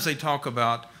 sometimes they talk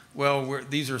about, well,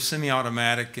 these are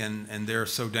semi-automatic and they're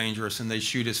so dangerous and they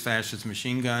shoot as fast as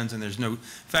machine guns and there's no, in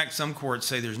fact, some courts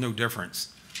say there's no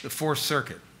difference. The Fourth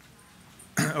Circuit,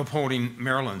 upholding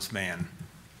Maryland's ban,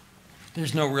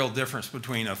 there's no real difference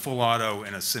between a full auto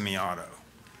and a semi-auto.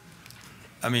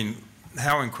 I mean,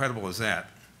 how incredible is that?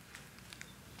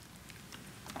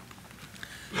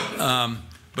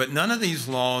 But none of these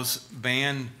laws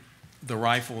ban the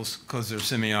rifles because they're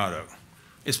semi-auto.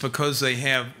 It's because they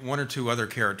have one or two other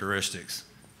characteristics.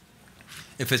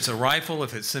 If it's a rifle,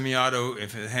 if it's semi-auto,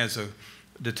 if it has a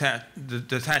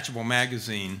detachable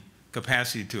magazine,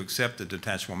 capacity to accept the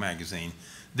detachable magazine,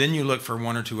 then you look for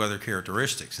one or two other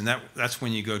characteristics, and that's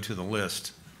when you go to the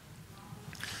list.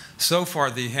 So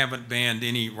far, they haven't banned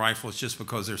any rifles just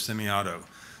because they're semi-auto.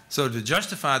 So to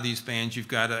justify these bans, you've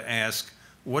got to ask,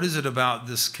 what is it about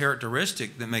this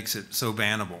characteristic that makes it so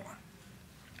bannable?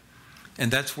 And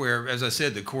that's where, as I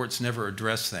said, the courts never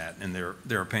address that in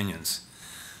their opinions.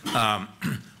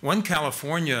 One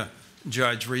California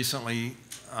judge recently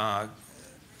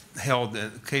held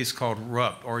a case called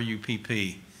RUP,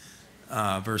 R-U-P-P,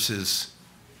 versus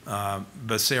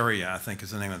Bessaria, I think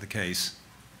is the name of the case.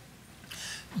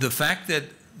 The fact that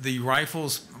the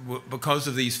rifles, because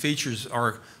of these features,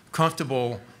 are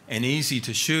comfortable and easy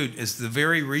to shoot is the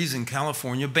very reason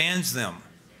California bans them.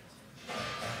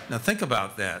 Now think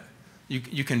about that.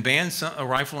 You can ban a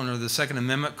rifle under the Second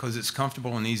Amendment because it's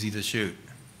comfortable and easy to shoot.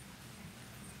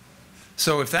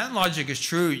 So if that logic is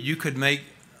true, you could make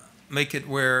it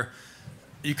where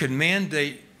you could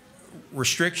mandate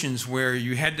restrictions where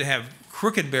you had to have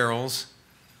crooked barrels,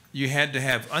 you had to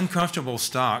have uncomfortable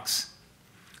stocks,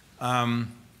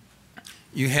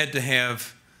 you had to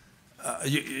have,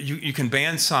 you can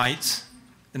ban sights.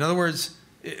 In other words,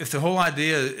 if the whole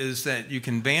idea is that you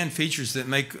can ban features that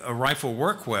make a rifle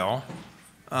work well,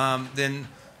 then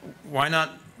why not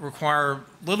require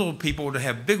little people to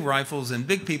have big rifles and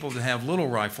big people to have little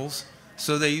rifles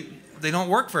so they don't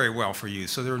work very well for you,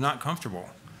 so they're not comfortable?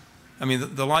 I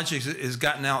mean, the logic has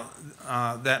gotten out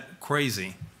that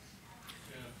crazy.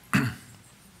 Yeah.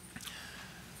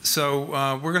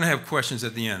 So we're going to have questions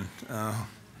at the end.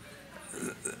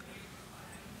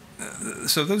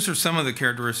 So those are some of the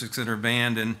characteristics that are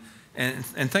banned, and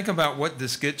think about what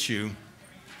this gets you.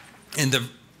 In the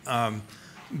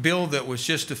bill that was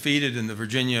just defeated in the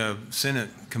Virginia Senate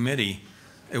committee,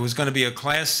 it was going to be a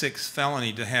Class 6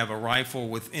 felony to have a rifle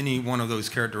with any one of those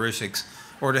characteristics,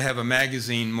 or to have a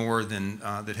magazine more than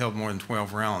that held more than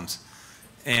 12 rounds,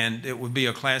 and it would be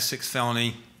a Class 6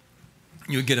 felony.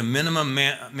 You would get a minimum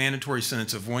mandatory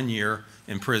sentence of 1 year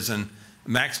in prison, a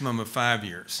maximum of 5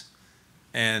 years.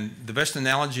 And the best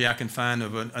analogy I can find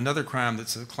of another crime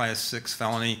that's a Class 6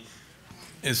 felony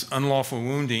is unlawful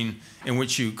wounding, in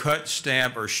which you cut,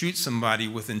 stab, or shoot somebody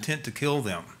with intent to kill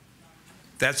them.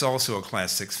 That's also a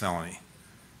Class 6 felony.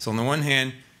 So on the one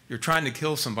hand, you're trying to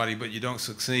kill somebody, but you don't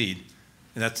succeed.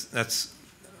 And that's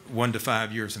 1 to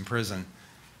 5 years in prison.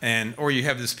 Or you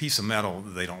have this piece of metal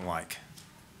that they don't like,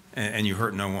 and you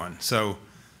hurt no one. So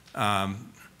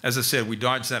as I said, we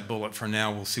dodged that bullet for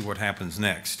now. We'll see what happens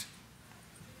next.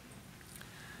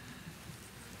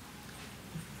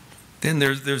 Then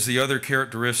there's the other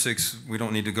characteristics. We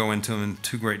don't need to go into them in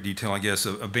too great detail, I guess.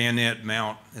 A bayonet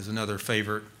mount is another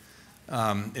favorite.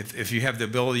 If you have the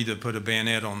ability to put a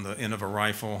bayonet on the end of a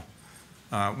rifle,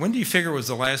 when do you figure was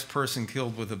the last person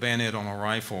killed with a bayonet on a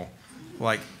rifle?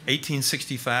 Like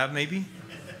 1865, maybe?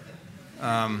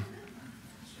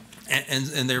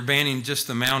 and they're banning just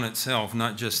the mount itself,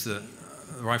 not just the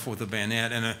rifle with the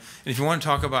bayonet. And if you want to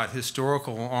talk about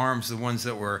historical arms, the ones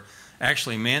that were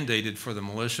actually mandated for the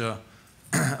militia,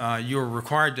 you were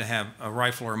required to have a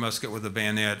rifle or a musket with a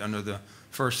bayonet under the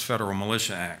first Federal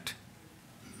Militia Act.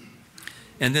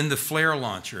 And then the flare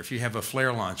launcher, if you have a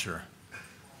flare launcher.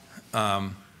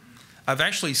 I've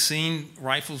actually seen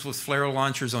rifles with flare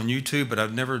launchers on YouTube, but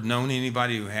I've never known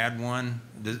anybody who had one.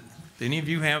 Do any of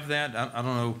you have that? I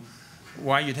don't know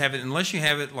why you'd have it, unless you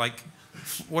have it like,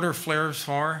 what are flares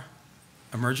for?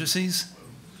 Emergencies?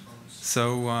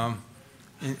 So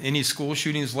any school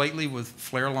shootings lately with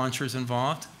flare launchers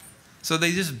involved? So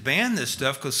they just banned this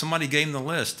stuff because somebody gave them the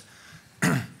list.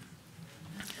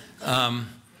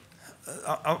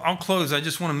 I'll close. I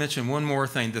just want to mention one more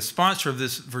thing. The sponsor of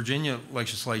this Virginia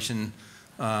legislation,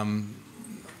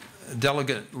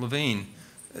 Delegate Levine,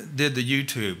 did the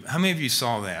YouTube. How many of you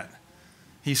saw that?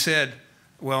 He said,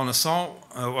 well, an assault,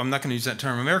 I'm not going to use that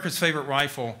term, America's favorite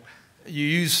rifle, you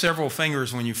use several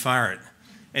fingers when you fire it.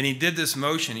 And he did this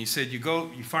motion. He said, you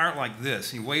fire it like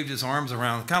this. He waved his arms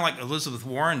around, kind of like Elizabeth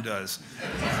Warren does.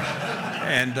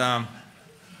 And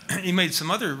he made some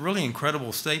other really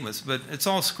incredible statements, but it's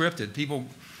all scripted. People,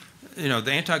 you know,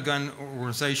 the anti-gun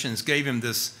organizations gave him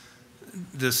this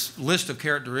list of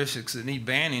characteristics that need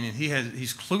banning, and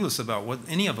he's clueless about what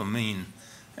any of them mean.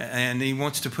 And he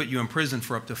wants to put you in prison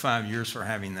for up to 5 years for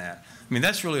having that. I mean,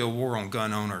 that's really a war on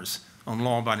gun owners, on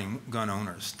law-abiding gun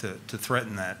owners, to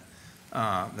threaten that,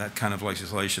 that kind of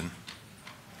legislation.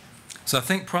 So I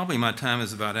think probably my time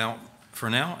is about out for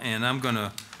now, and I'm going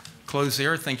to close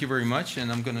there. Thank you very much,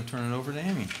 and I'm going to turn it over to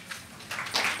Amy.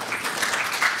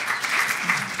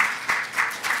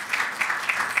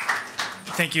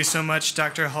 Thank you so much,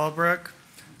 Dr. Halbrook.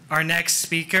 Our next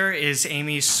speaker is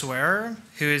Amy Swearer,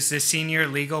 who is the Senior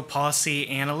Legal Policy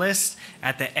Analyst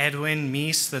at the Edwin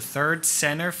Meese III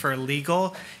Center for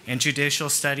Legal and Judicial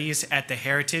Studies at the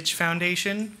Heritage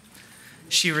Foundation.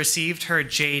 She received her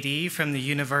JD from the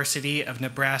University of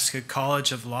Nebraska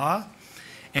College of Law,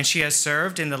 and she has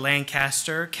served in the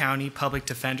Lancaster County Public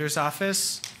Defender's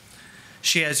Office.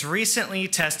 She has recently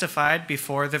testified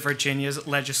before the Virginia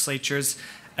legislature's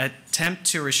attempt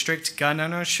to restrict gun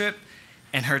ownership,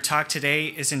 and her talk today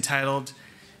is entitled,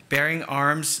 Bearing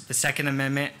Arms, the Second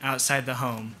Amendment Outside the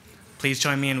Home. Please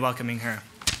join me in welcoming her.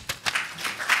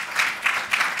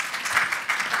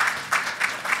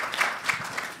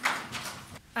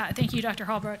 Thank you, Dr.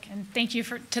 Halbrook, and thank you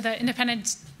to the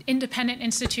Independent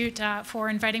Institute for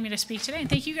inviting me to speak today, and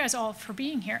thank you guys all for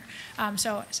being here.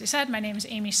 So, as I said, my name is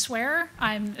Amy Swearer.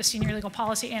 I'm a Senior Legal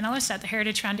Policy Analyst at the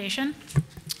Heritage Foundation.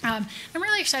 I'm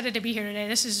really excited to be here today.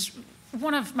 This is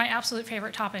one of my absolute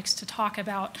favorite topics to talk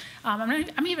about.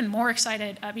 I'm even more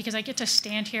excited because I get to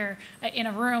stand here in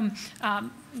a room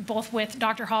both with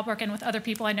Dr. Halbrook and with other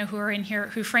people I know who are in here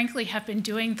who frankly have been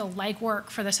doing the legwork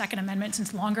for the Second Amendment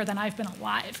since longer than I've been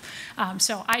alive.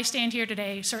 So I stand here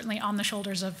today certainly on the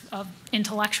shoulders of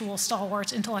intellectual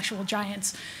stalwarts, intellectual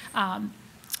giants.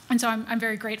 And so I'm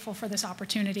very grateful for this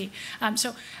opportunity.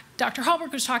 So Dr.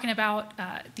 Halbrook was talking about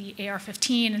the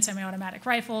AR-15 and semi-automatic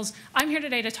rifles. I'm here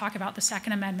today to talk about the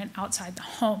Second Amendment outside the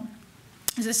home.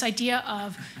 Is this idea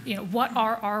of, what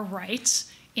are our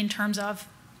rights in terms of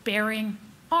bearing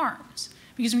arms?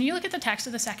 Because when you look at the text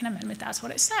of the Second Amendment, that's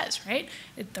what it says, right?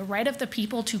 The right of the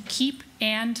people to keep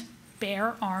and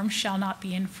bear arms shall not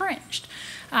be infringed.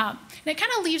 And it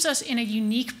kind of leaves us in a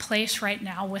unique place right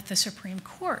now with the Supreme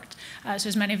Court. So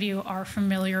as many of you are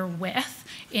familiar with,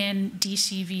 in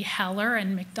DC v. Heller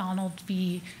and McDonald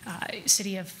v.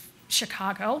 City of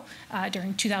Chicago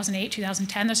during 2008,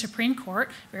 2010, the Supreme Court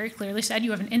very clearly said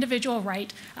you have an individual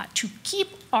right to keep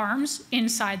arms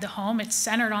inside the home. It's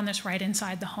centered on this right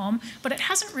inside the home, but it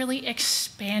hasn't really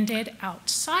expanded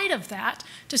outside of that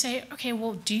to say, okay,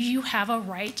 well, do you have a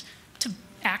right to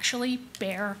actually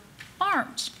bear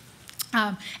arms?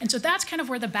 And so that's kind of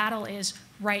where the battle is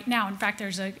right now. In fact,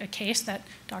 there's a case that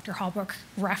Dr. Halbrook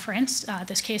referenced,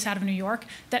 this case out of New York,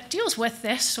 that deals with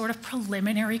this sort of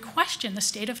preliminary question. The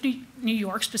state of New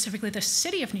York, specifically the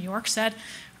city of New York, said,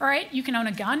 all right, you can own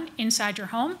a gun inside your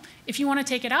home. If you want to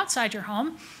take it outside your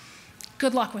home,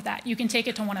 good luck with that. You can take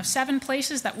it to one of 7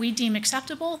 places that we deem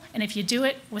acceptable, and if you do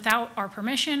it without our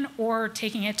permission or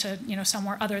taking it to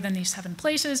somewhere other than these 7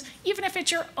 places, even if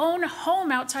it's your own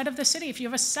home outside of the city, if you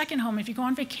have a second home, if you go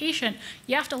on vacation,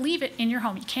 you have to leave it in your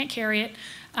home. You can't carry it.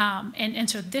 And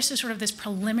so this is sort of this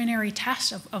preliminary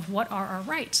test of what are our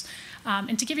rights.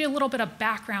 And to give you a little bit of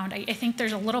background, I think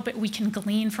there's a little bit we can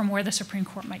glean from where the Supreme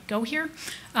Court might go here.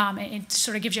 It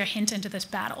sort of gives you a hint into this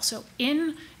battle. So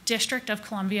in District of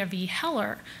Columbia v.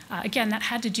 Heller, again, that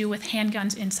had to do with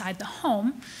handguns inside the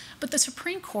home. But the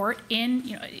Supreme Court,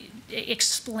 in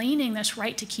explaining this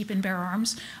right to keep and bear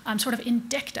arms, sort of in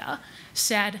dicta,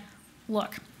 said,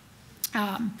 look,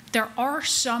 there are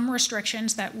some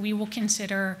restrictions that we will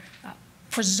consider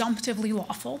presumptively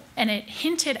lawful, and it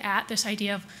hinted at this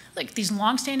idea of like these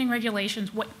longstanding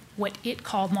regulations, what it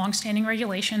called longstanding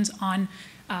regulations on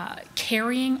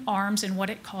carrying arms in what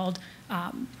it called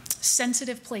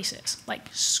sensitive places like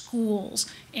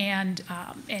schools and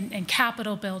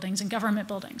Capitol buildings and government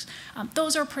buildings.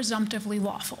 Those are presumptively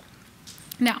lawful.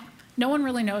 Now, no one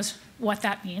really knows what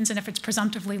that means, and if it's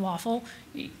presumptively lawful,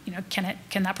 can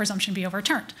that presumption be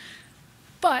overturned?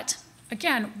 But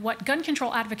again, what gun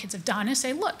control advocates have done is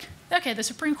say, look, okay, the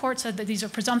Supreme Court said that these are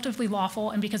presumptively lawful,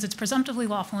 and because it's presumptively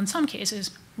lawful in some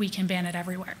cases, we can ban it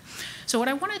everywhere. So what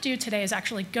I want to do today is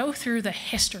actually go through the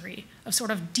history of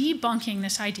sort of debunking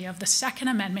this idea of the Second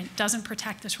Amendment doesn't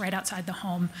protect this right outside the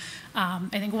home. I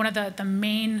think one of the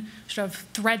main sort of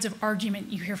threads of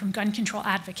argument you hear from gun control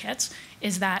advocates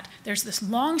is that there's this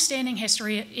long-standing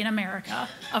history in America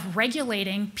of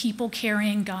regulating people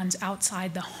carrying guns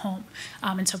outside the home.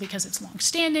 And so because it's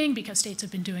long-standing, because states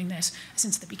have been doing this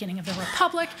since the beginning of the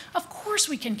Republic, of course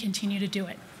we can continue to do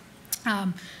it.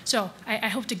 So I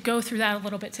hope to go through that a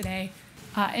little bit today.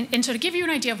 And so to give you an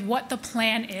idea of what the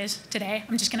plan is today,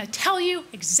 I'm just going to tell you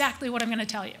exactly what I'm going to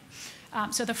tell you.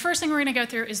 So the first thing we're going to go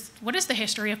through is what is the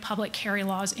history of public carry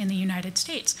laws in the United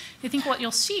States. I think what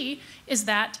you'll see is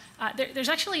that there's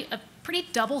actually a pretty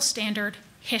double standard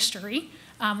history.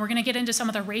 We're going to get into some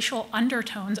of the racial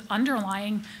undertones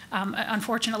underlying,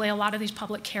 unfortunately, a lot of these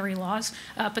public carry laws.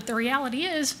 But the reality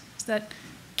is that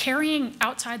carrying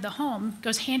outside the home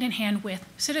goes hand in hand with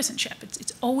citizenship.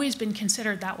 It's always been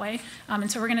considered that way. And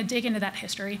so we're going to dig into that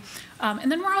history.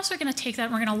 And then we're also going to take that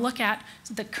and we're going to look at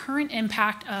the current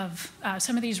impact of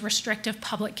some of these restrictive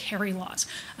public carry laws.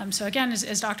 So again,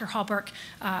 as Dr. Halbrook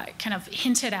kind of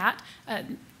hinted at,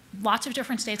 lots of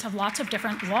different states have lots of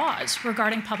different laws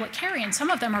regarding public carry, and some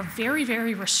of them are very,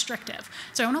 very restrictive.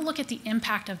 So I want to look at the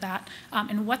impact of that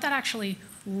and what that actually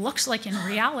looks like in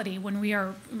reality when we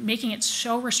are making it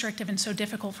so restrictive and so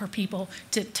difficult for people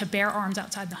to bear arms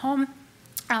outside the home.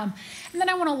 And then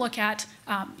I want to look at,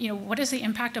 what is the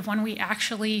impact of when we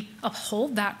actually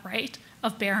uphold that right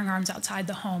of bearing arms outside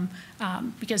the home?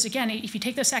 Because again, if you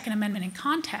take the Second Amendment in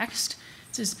context,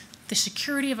 it says the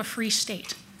security of a free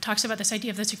state. It talks about this idea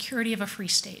of the security of a free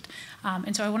state.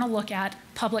 And so I want to look at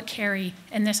public carry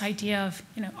and this idea of,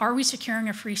 are we securing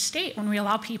a free state when we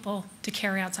allow people to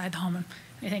carry outside the home? And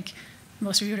I think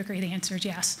most of you would agree the answer is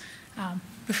yes.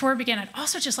 Before we begin, I'd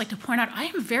also just like to point out I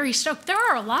am very stoked. There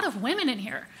are a lot of women in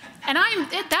here, and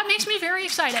that makes me very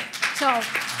excited. So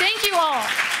thank you all.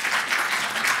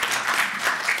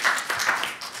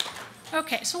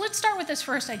 Okay, so let's start with this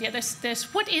first idea,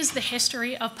 what is the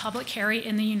history of public carry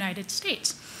in the United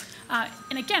States?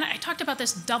 And again, I talked about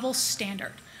this double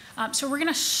standard. So we're going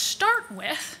to start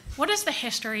with what is the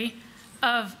history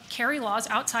of carry laws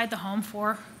outside the home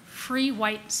for free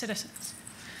white citizens.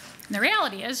 And the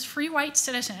reality is free white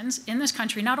citizens in this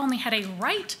country not only had a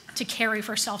right to carry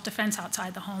for self-defense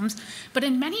outside the homes, but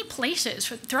in many places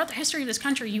throughout the history of this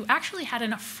country, you actually had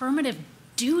an affirmative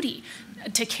duty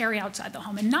to carry outside the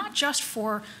home, and not just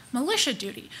for militia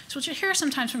duty. So what you hear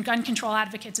sometimes from gun control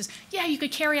advocates is, yeah, you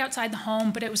could carry outside the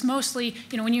home, but it was mostly,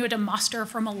 when you had to muster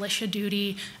for militia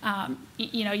duty,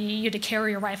 you had to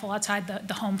carry a rifle outside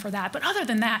the home for that. But other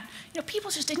than that,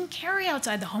 people just didn't carry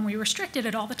outside the home. We restricted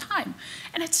it all the time.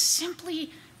 And it's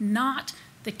simply not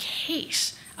the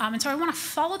case. And so I want to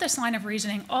follow this line of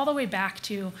reasoning all the way back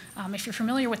to, if you're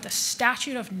familiar with the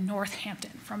Statute of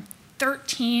Northampton from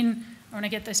I want to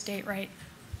get this date right.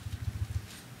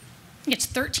 It's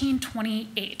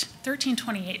 1328.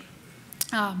 1328.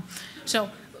 So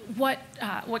what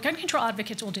gun control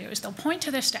advocates will do is they'll point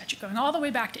to this statute going all the way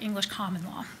back to English common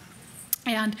law.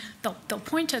 And they'll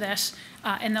point to this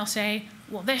and they'll say,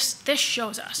 well, this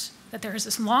shows us that there is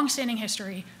this long-standing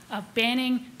history of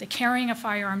banning the carrying of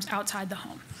firearms outside the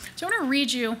home. So I want to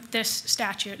read you this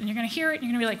statute, and you're going to hear it, and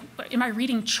you're going to be like, am I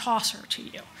reading Chaucer to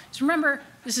you? So remember,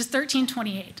 this is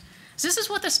 1328. So this is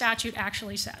what the statute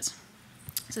actually says.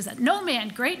 It says that no man,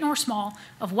 great nor small,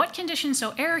 of what condition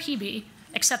soe'er he be,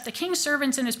 except the king's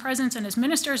servants in his presence and his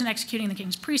ministers in executing the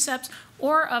king's precepts,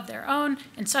 or of their own,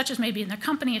 and such as may be in their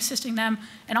company assisting them,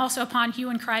 and also upon hue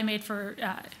and cry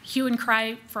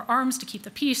for arms to keep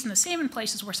the peace, and the same in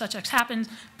places where such acts happen,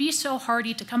 be so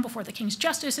hardy to come before the king's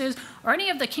justices, or any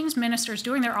of the king's ministers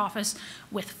doing their office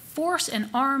with force and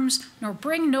arms, nor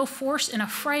bring no force in a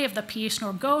fray of the peace,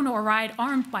 nor go nor ride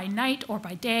armed by night or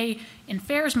by day in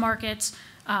fairs, markets,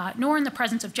 nor in the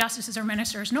presence of justices or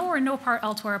ministers, nor in no part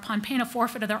elsewhere, upon pain of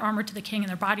forfeit of their armor to the king and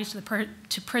their bodies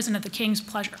to prison of the king's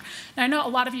pleasure. Now, I know a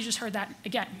lot of you just heard that,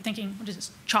 again, thinking, what is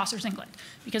this, Chaucer's England,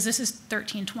 because this is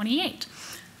 1328.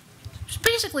 So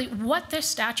basically, what this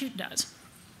statute does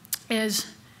is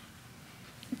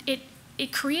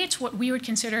it creates what we would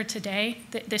consider today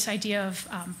this idea of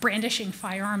brandishing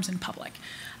firearms in public.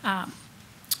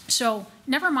 So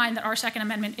never mind that our Second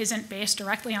Amendment isn't based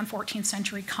directly on 14th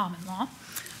century common law,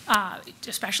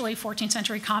 especially 14th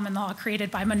century common law created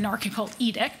by monarchical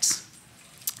edicts.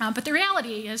 But the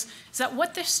reality is that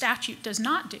what this statute does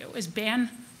not do is ban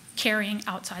carrying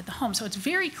outside the home. So it's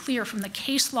very clear from the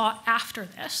case law after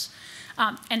this,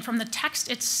 and from the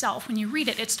text itself, when you read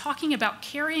it, it's talking about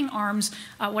carrying arms,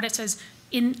 what it says,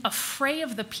 in a fray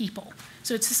of the people.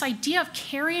 So it's this idea of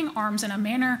carrying arms in a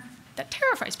manner that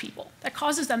terrifies people, that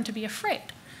causes them to be afraid.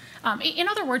 In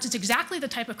other words, it's exactly the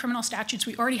type of criminal statutes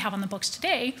we already have on the books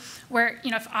today, where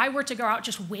if I were to go out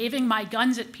just waving my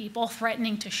guns at people,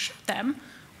 threatening to shoot them,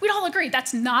 we'd all agree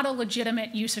that's not a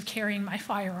legitimate use of carrying my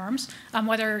firearms,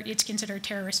 whether it's considered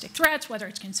terroristic threats, whether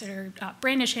it's considered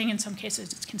brandishing, in some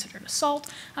cases it's considered assault,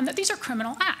 that these are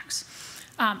criminal acts.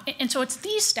 And so it's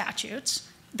these statutes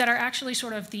that are actually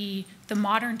sort of the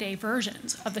modern day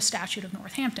versions of the Statute of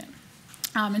Northampton.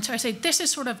 And so I say this is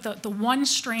sort of the one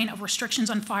strain of restrictions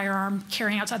on firearm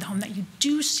carrying outside the home that you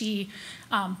do see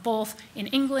both in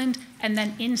England and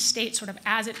then in states sort of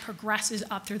as it progresses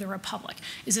up through the Republic,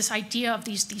 is this idea of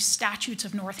these statutes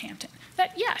of Northampton.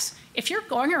 That yes, if you're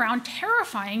going around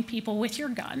terrifying people with your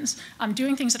guns,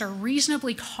 doing things that are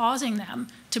reasonably causing them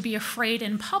to be afraid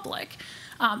in public,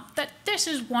 that this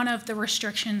is one of the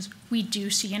restrictions we do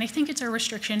see, and I think it's a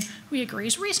restriction we agree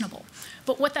is reasonable.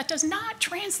 But what that does not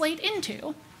translate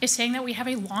into is saying that we have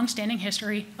a long-standing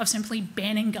history of simply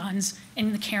banning guns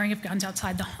and the carrying of guns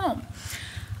outside the home.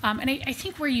 And I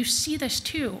think where you see this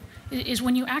too is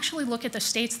when you actually look at the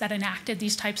states that enacted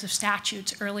these types of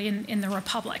statutes early in the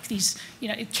Republic, these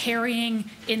carrying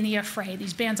in the affray,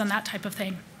 these bans on that type of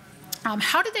thing.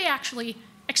 How did they actually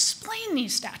explain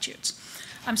these statutes?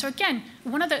 So again,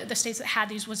 one of the states that had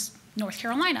these was North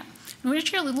Carolina. And we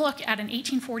actually look at an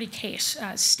 1840 case,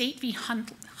 State v.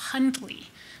 Hundley,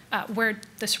 where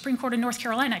the Supreme Court of North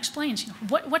Carolina explains,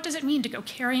 what does it mean to go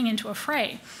carrying into a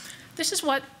fray? This is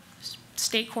what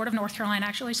State Court of North Carolina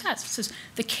actually says. It says,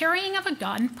 the carrying of a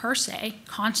gun per se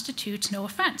constitutes no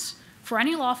offense. For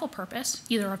any lawful purpose,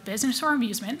 either of business or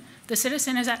amusement, the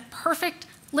citizen is at perfect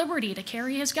liberty to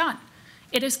carry his gun.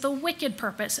 It is the wicked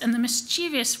purpose and the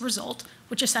mischievous result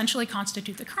which essentially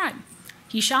constitute the crime.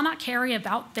 He shall not carry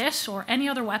about this or any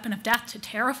other weapon of death to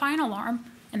terrify and alarm,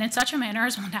 and in such a manner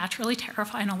as will naturally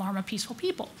terrify and alarm a peaceful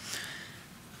people.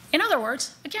 In other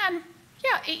words, again,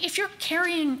 yeah, if you're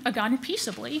carrying a gun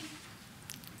peaceably,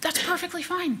 that's perfectly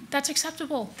fine. That's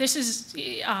acceptable. This is,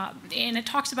 and it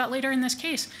talks about later in this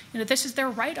case, this is their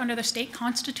right under the state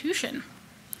constitution,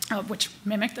 which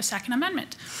mimic the Second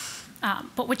Amendment.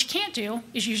 But what you can't do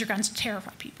is use your guns to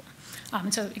terrify people.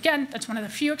 And so again, that's one of the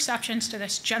few exceptions to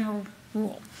this general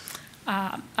rule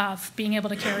of being able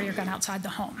to carry your gun outside the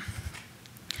home.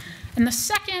 And the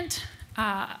second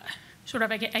sort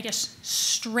of, I guess,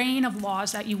 strain of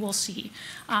laws that you will see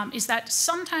is that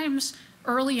sometimes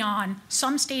early on,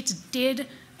 some states did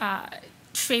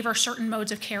favor certain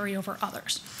modes of carry over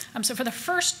others. So for the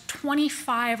first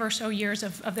 25 or so years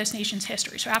of this nation's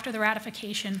history, so after the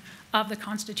ratification of the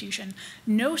Constitution,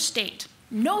 no state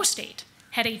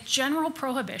had a general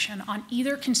prohibition on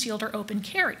either concealed or open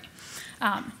carry.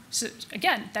 So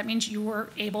again, that means you were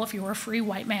able, if you were a free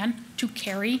white man, to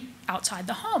carry outside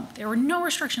the home. There were no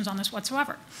restrictions on this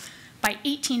whatsoever. By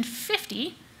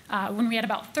 1850, when we had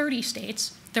about 30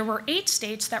 states, there were 8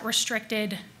 states that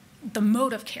restricted the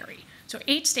mode of carry. So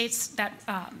 8 states that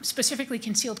specifically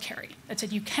concealed carry, that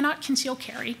said you cannot conceal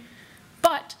carry,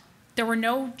 but there were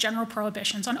no general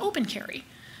prohibitions on open carry.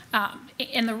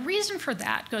 And the reason for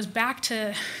that goes back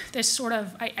to this sort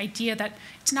of idea that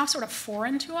it's now sort of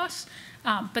foreign to us,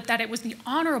 but that it was the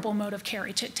honorable mode of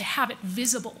carry to have it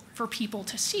visible for people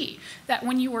to see. That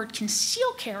when you were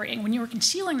concealed carrying, when you were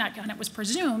concealing that gun, it was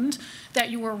presumed that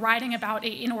you were riding about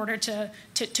in order to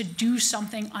do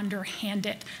something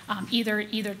underhanded,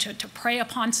 either to prey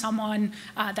upon someone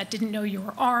that didn't know you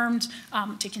were armed,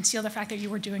 to conceal the fact that you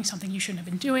were doing something you shouldn't have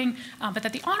been doing, but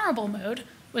that the honorable mode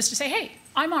was to say, hey,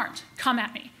 I'm armed, come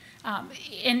at me.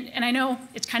 And I know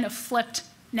it's kind of flipped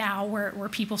now where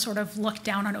people sort of look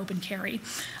down on open carry.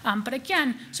 But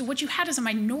again, so what you had is a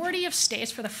minority of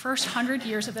states for the first 100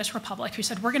 years of this republic who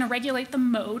said, we're going to regulate the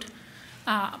mode.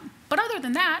 But other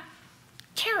than that,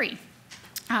 carry.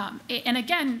 And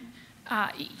again,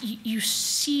 you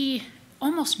see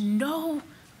almost no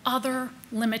other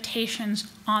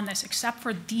limitations on this except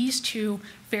for these two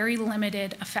very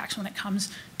limited effects when it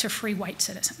comes to free white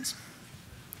citizens.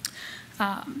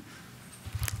 And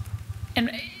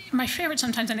my favorite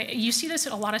sometimes, and you see this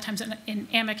a lot of times in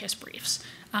amicus briefs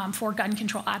for gun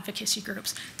control advocacy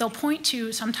groups, they'll point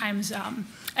to sometimes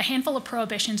a handful of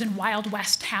prohibitions in Wild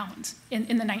West towns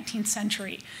in the 19th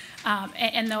century.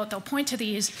 And they'll point to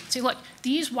these, say, look,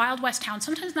 these Wild West towns,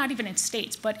 sometimes not even in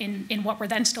states, but in what were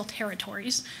then still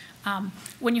territories,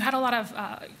 when you had a lot of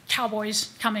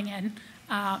cowboys coming in,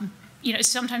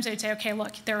 sometimes they'd say, okay,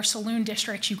 look, there are saloon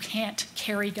districts you can't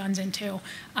carry guns into.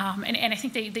 And I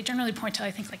think they generally point to,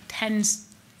 I think, like 10,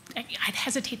 I'd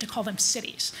hesitate to call them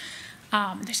cities.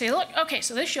 They say, look, okay,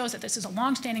 so this shows that this is a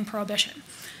longstanding prohibition.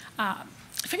 I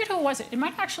forget who it was. It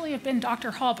might actually have been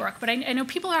Dr. Halbrook, but I know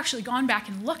people have actually gone back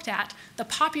and looked at the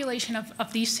population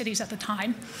of these cities at the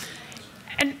time,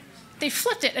 and they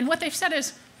flipped it, and what they've said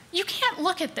is, you can't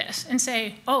look at this and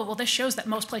say, oh, well, this shows that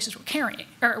most places were carrying,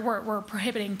 or were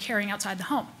prohibiting carrying outside the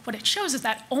home. What it shows is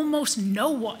that almost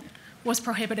no one was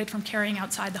prohibited from carrying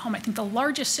outside the home. I think the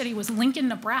largest city was Lincoln,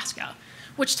 Nebraska,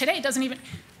 which today doesn't even,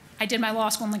 I did my law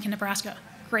school in Lincoln, Nebraska,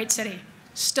 great city,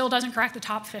 still doesn't crack the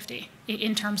top 50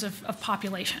 in terms of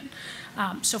population.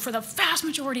 So for the vast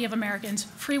majority of Americans,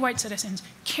 free white citizens,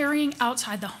 carrying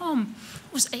outside the home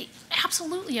was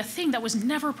absolutely a thing that was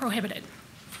never prohibited.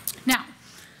 Now,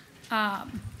 I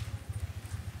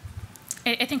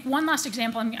think one last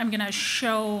example I'm going to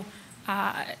show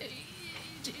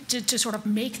to sort of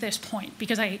make this point,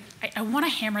 because I want to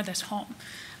hammer this home.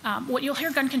 What you'll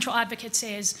hear gun control advocates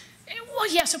say is,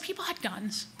 well, yeah, so people had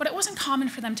guns, but it wasn't common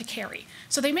for them to carry.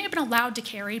 So they may have been allowed to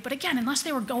carry, but again, unless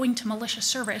they were going to malicious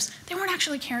service, they weren't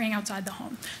actually carrying outside the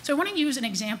home. So I want to use an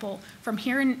example from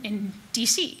here in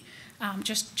DC,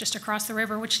 just across the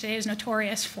river, which today is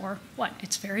notorious for what?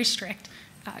 It's very strict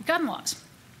gun laws.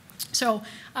 So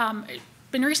I've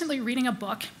been recently reading a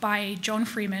book by Joan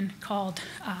Freeman called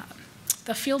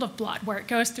The Field of Blood, where it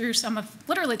goes through some of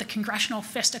literally the congressional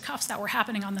fisticuffs that were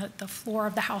happening on the floor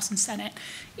of the House and Senate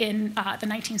in the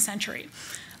 19th century.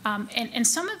 And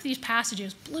some of these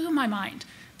passages blew my mind,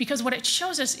 because what it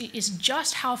shows us is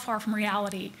just how far from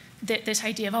reality that this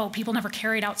idea of, oh, people never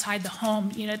carried outside the home.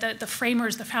 The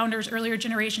framers, the founders, earlier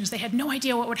generations, they had no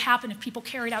idea what would happen if people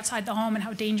carried outside the home and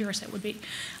how dangerous it would be.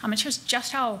 It shows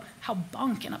just how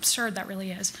bunk and absurd that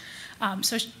really is.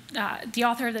 So the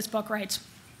author of this book writes,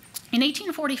 in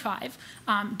 1845,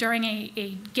 during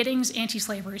a Giddings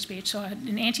anti-slavery speech, so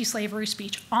an anti-slavery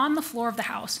speech on the floor of the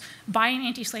House by an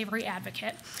anti-slavery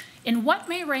advocate, in what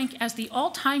may rank as the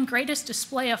all-time greatest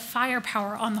display of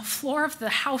firepower on the floor of the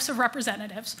House of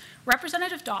Representatives,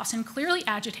 Representative Dawson, clearly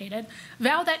agitated,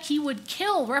 vowed that he would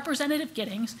kill Representative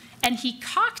Giddings, and he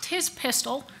cocked his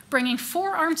pistol, bringing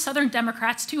 4 armed Southern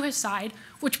Democrats to his side,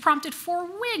 which prompted 4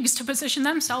 Whigs to position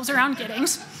themselves around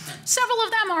Giddings, several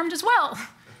of them armed as well.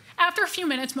 After a few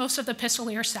minutes, most of the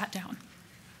pistoliers sat down.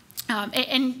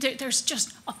 And there's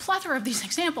just a plethora of these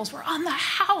examples where on the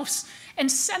House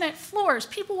and Senate floors,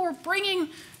 people were bringing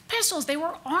pistols. They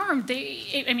were armed.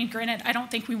 Granted, I don't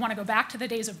think we want to go back to the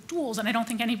days of duels, and I don't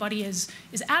think anybody is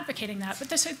advocating that. But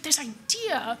this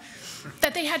idea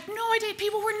that they had no idea,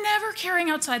 people were never carrying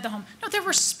outside the home. No, their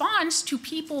response to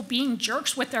people being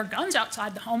jerks with their guns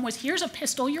outside the home was, here's a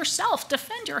pistol yourself,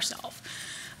 defend yourself.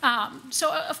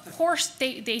 So of course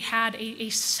they had a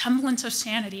semblance of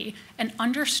sanity and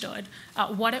understood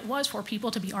what it was for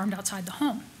people to be armed outside the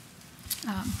home.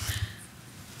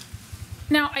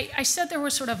 Now, I said there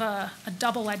was sort of a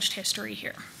double-edged history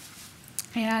here,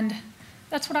 and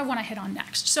that's what I want to hit on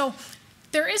next. So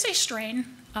there is a strain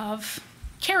of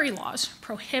carry laws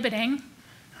prohibiting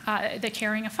the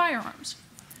carrying of firearms.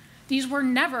 These were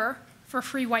never for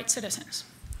free white citizens.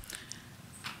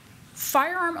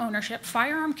 Firearm ownership,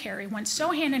 firearm carry went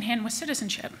so hand in hand with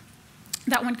citizenship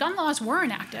that when gun laws were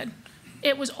enacted,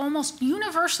 it was almost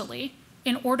universally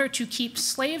in order to keep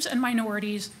slaves and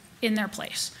minorities in their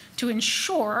place, to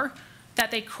ensure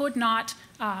that they could not,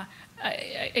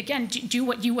 again, do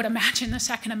what you would imagine the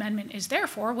Second Amendment is there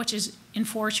for, which is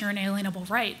enforce your inalienable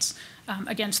rights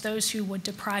against those who would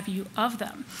deprive you of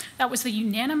them. That was the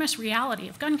unanimous reality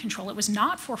of gun control. It was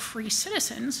not for free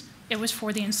citizens, it was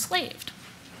for the enslaved.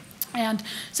 And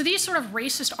so these sort of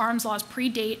racist arms laws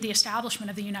predate the establishment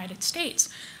of the United States.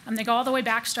 They go all the way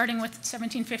back, starting with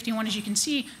 1751, as you can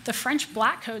see, the French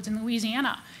black codes in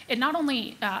Louisiana. It not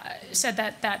only said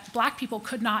that black people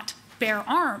could not bear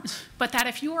arms, but that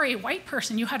if you were a white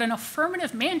person, you had an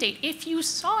affirmative mandate. If you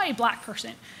saw a black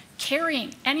person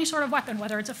carrying any sort of weapon,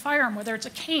 whether it's a firearm, whether it's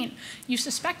a cane, you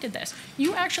suspected this,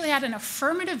 you actually had an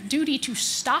affirmative duty to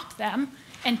stop them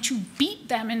and to beat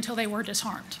them until they were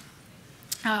disarmed.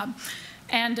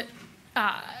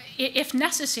 If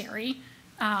necessary,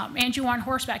 and you were on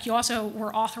horseback, you also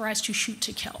were authorized to shoot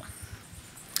to kill.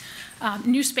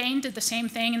 New Spain did the same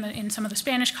thing in some of the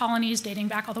Spanish colonies, dating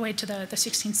back all the way to the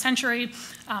 16th century,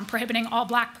 prohibiting all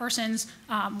black persons,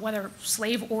 whether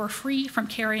slave or free, from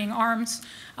carrying arms.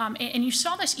 And you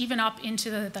saw this even up into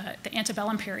the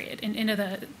antebellum period, and into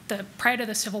the prior to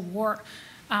the Civil War,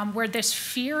 where this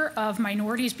fear of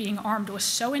minorities being armed was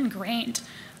so ingrained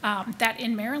that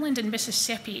in Maryland and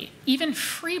Mississippi, even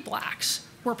free blacks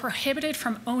were prohibited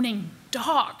from owning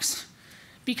dogs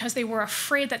because they were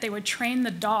afraid that they would train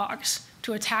the dogs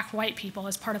to attack white people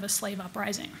as part of a slave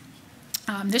uprising.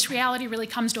 This reality really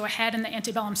comes to a head in the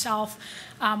antebellum South,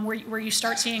 where you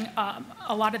start seeing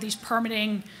a lot of these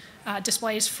permitting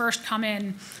displays first come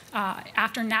in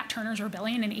after Nat Turner's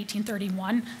rebellion in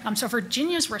 1831. So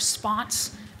Virginia's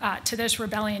response to this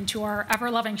rebellion, to our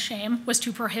ever-loving shame, was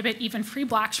to prohibit even free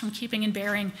blacks from keeping and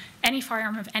bearing any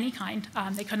firearm of any kind.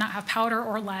 They could not have powder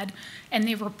or lead, and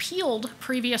they repealed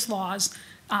previous laws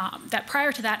that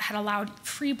prior to that had allowed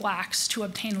free blacks to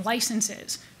obtain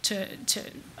licenses so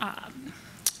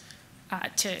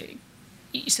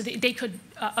they could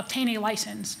obtain a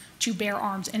license to bear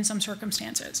arms in some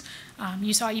circumstances.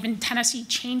 You saw even Tennessee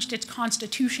changed its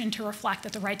constitution to reflect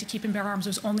that the right to keep and bear arms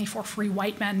was only for free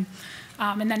white men.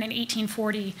 And then in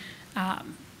 1840,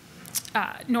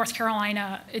 North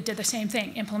Carolina did the same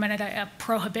thing, implemented a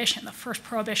prohibition. The first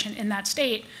prohibition in that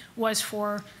state was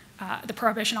for the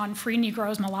prohibition on free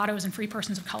Negroes, mulattoes, and free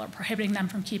persons of color, prohibiting them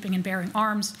from keeping and bearing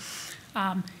arms.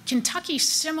 Kentucky,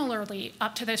 similarly,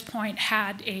 up to this point,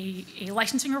 had a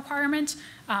licensing requirement,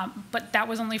 but that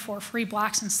was only for free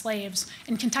blacks and slaves.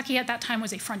 And Kentucky at that time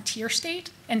was a frontier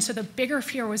state, and so the bigger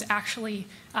fear was actually,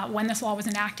 when this law was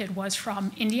enacted, was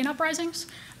from Indian uprisings.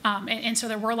 And so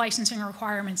there were licensing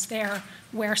requirements there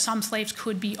where some slaves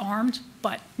could be armed,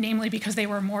 but namely because they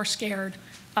were more scared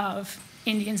of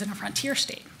Indians in a frontier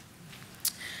state.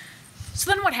 So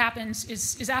then what happens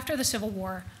is after the Civil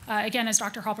War, again, as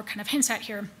Dr. Halbrook kind of hints at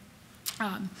here,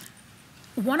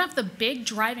 one of the big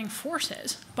driving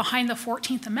forces behind the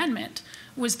 14th Amendment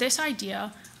was this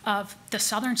idea of the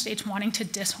southern states wanting to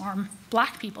disarm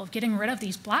black people, getting rid of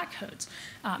these black codes.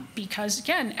 Because,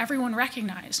 again, everyone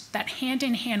recognized that hand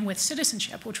in hand with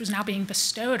citizenship, which was now being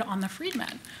bestowed on the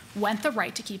freedmen, went the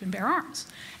right to keep and bear arms.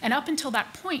 And up until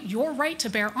that point, your right to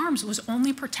bear arms was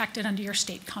only protected under your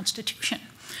state constitution.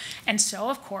 And so,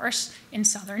 of course, in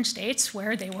southern states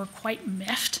where they were quite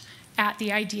miffed at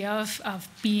the idea of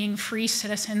being free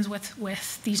citizens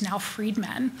with these now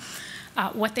freedmen,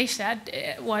 what they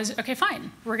said was, okay,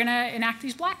 fine, we're going to enact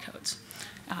these black codes.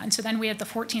 And so then we had the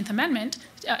 14th Amendment,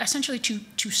 essentially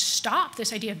to stop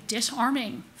this idea of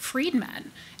disarming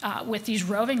freedmen with these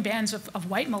roving bands of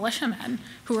white militiamen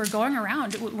who are going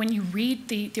around, when you read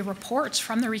the reports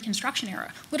from the Reconstruction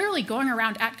era, literally going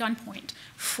around at gunpoint,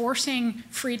 forcing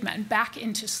freedmen back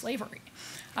into slavery.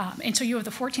 And so you have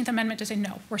the 14th Amendment to say,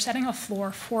 no, we're setting a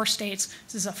floor for states.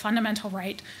 This is a fundamental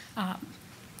right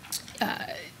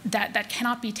that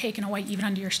cannot be taken away even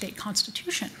under your state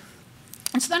constitution.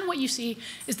 And so then what you see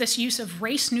is this use of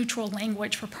race-neutral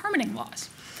language for permitting laws.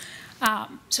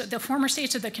 So the former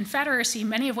states of the Confederacy,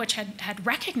 many of which had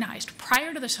recognized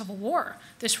prior to the Civil War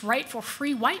this right for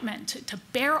free white men to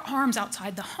bear arms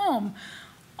outside the home,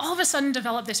 all of a sudden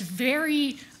developed this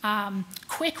very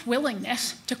quick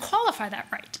willingness to qualify that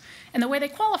right. And the way they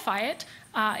qualify it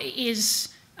is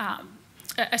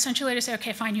essentially to say,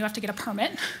 okay, fine, you have to get a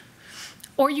permit,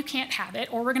 or you can't have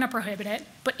it, or we're going to prohibit it.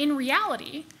 But in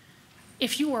reality,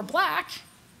 if you were black,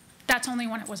 that's only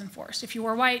when it was enforced. If you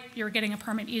were white, you're getting a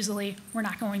permit easily. We're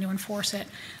not going to enforce it.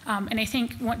 And I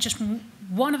think just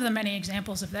one of the many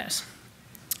examples of this,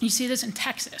 you see this in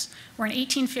Texas, where in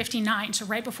 1859, so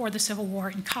right before the Civil War,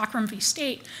 in Cochran v.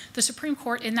 State, the Supreme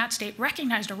Court in that state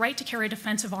recognized a right to carry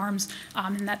defensive arms,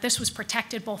 and that this was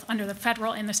protected both under the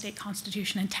federal and the state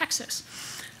constitution in Texas.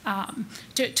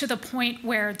 to the point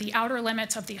where the outer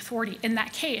limits of the authority in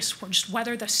that case were just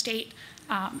whether the state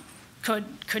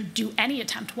could do any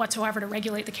attempt whatsoever to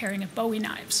regulate the carrying of Bowie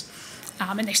knives.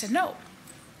 And they said no.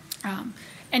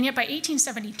 And yet by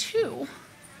 1872,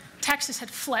 Texas had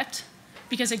flipped,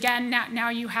 because again, now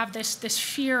you have this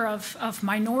fear of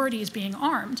minorities being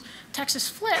armed. Texas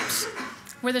flips,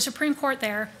 where the Supreme Court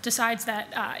there decides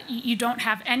that you don't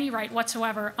have any right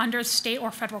whatsoever under the state or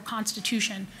federal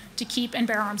constitution to keep and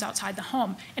bear arms outside the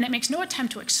home. And it makes no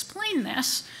attempt to explain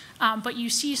this, but you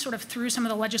see sort of through some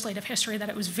of the legislative history that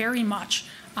it was very much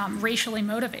racially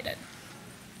motivated.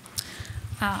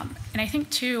 And I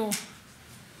think to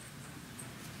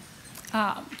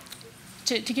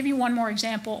give you one more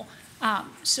example,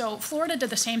 so Florida did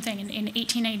the same thing in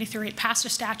 1893. It passed a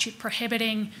statute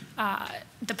prohibiting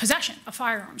the possession of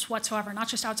firearms whatsoever, not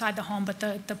just outside the home, but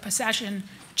the possession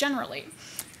generally.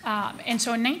 And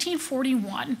so in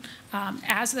 1941,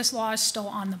 as this law is still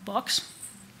on the books,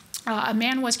 a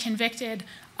man was convicted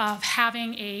of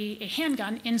having a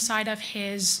handgun inside of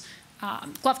his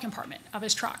glove compartment of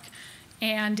his truck.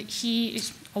 And he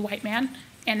is a white man.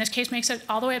 And this case makes it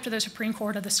all the way up to the Supreme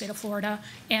Court of the state of Florida,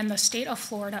 and the state of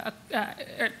Florida,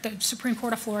 the Supreme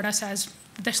Court of Florida says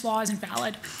this law is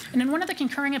invalid. And in one of the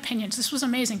concurring opinions, this was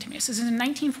amazing to me. This is in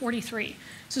 1943.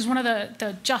 This is one of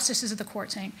the justices of the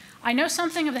court saying, I know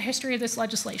something of the history of this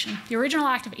legislation. The original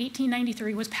act of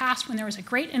 1893 was passed when there was a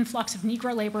great influx of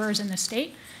Negro laborers in the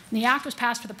state, and the act was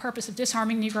passed for the purpose of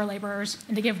disarming Negro laborers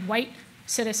and to give white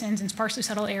citizens in sparsely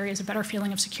settled areas a better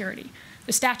feeling of security.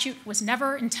 The statute was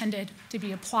never intended to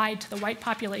be applied to the white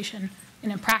population,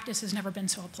 and in practice has never been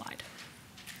so applied.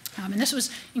 And this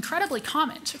was incredibly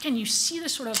common. So again, you see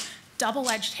this sort of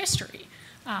double-edged history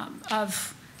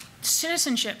of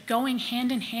citizenship going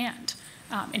hand in hand,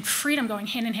 and freedom going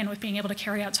hand in hand with being able to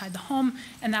carry outside the home,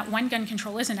 and that when gun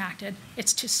control is enacted,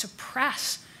 it's to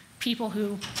suppress people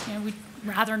who we'd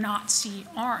rather not see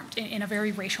armed in a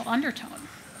very racial undertone.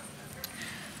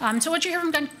 So what you hear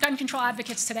from gun control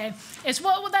advocates today is,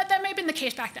 well, that may have been the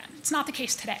case back then. It's not the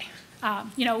case today.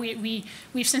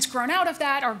 We've since grown out of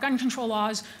that. Our gun control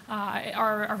laws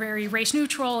are very race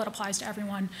neutral. It applies to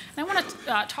everyone. And I want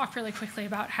to talk really quickly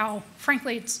about how,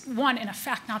 frankly, it's one, in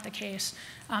effect, not the case,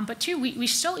 but two, we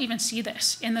still even see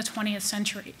this in the 20th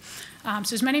century.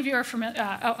 So as many of you are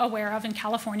aware of, in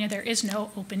California, there is no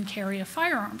open carry of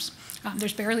firearms.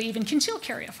 There's barely even concealed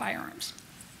carry of firearms.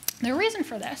 The reason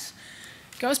for this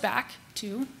goes back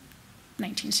to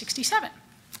 1967.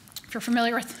 If you're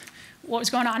familiar with what was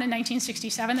going on in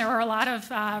 1967, there were a lot of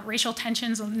racial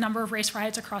tensions, a number of race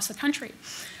riots across the country.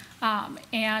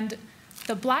 And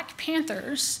the Black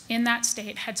Panthers in that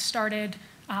state had started,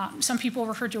 some people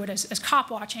refer to it as cop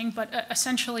watching, but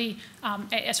essentially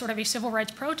as sort of a civil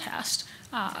rights protest,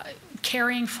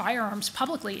 carrying firearms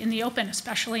publicly in the open,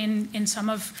 especially in some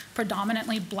of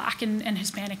predominantly Black and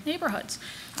Hispanic neighborhoods.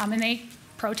 And they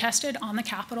protested on the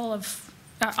Capitol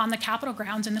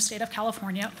grounds in the state of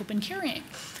California, open carrying.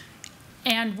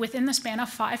 And within the span of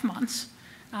 5 months,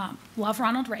 love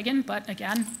Ronald Reagan, but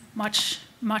again, much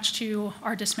to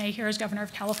our dismay here as governor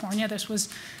of California, this was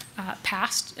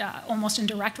passed almost in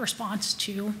direct response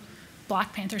to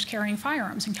Black Panthers carrying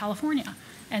firearms in California.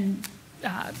 And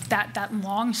that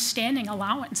long-standing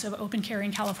allowance of open carry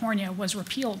in California was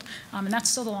repealed, and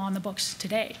that's still the law in the books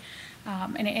today.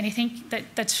 And I think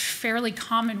that's fairly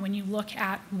common when you look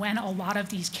at when a lot of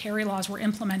these carry laws were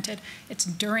implemented. It's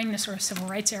during the sort of civil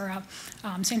rights era.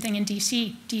 Same thing in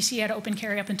DC. DC had open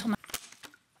carry up until now.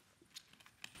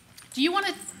 Do you want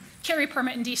a carry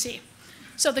permit in DC?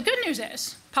 So the good news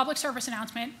is, public service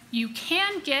announcement, you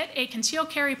can get a concealed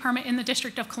carry permit in the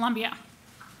District of Columbia.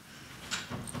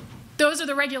 Those are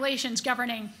the regulations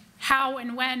governing how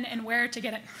and when and where to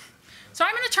get it. So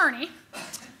I'm an attorney.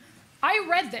 I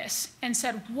read this and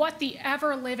said, what the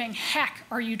ever-living heck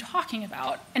are you talking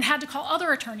about? And had to call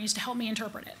other attorneys to help me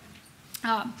interpret it.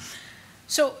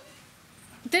 So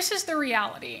this is the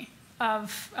reality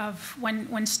of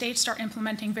when states start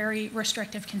implementing very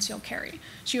restrictive concealed carry.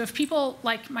 So you have people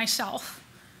like myself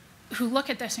who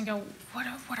look at this and go,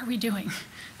 what are we doing?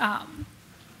 I'm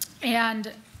going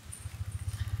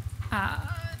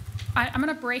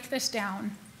to break this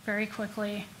down very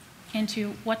quickly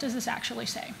into what does this actually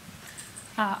say.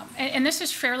 And this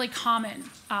is fairly common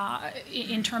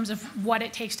in terms of what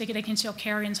it takes to get a concealed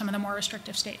carry in some of the more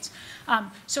restrictive states.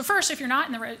 So first, if you're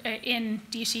not in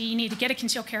DC, you need to get a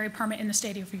concealed carry permit in the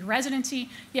state of your residency.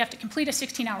 You have to complete a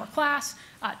 16-hour class,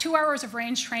 2 hours of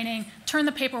range training, turn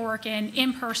the paperwork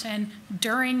in person,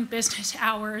 during business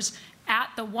hours, at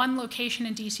the one location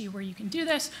in DC where you can do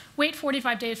this, wait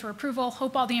 45 days for approval,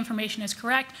 hope all the information is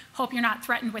correct, hope you're not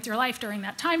threatened with your life during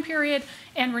that time period,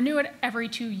 and renew it every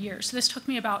 2 years. So this took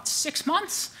me about 6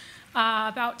 months,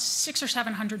 about $600 or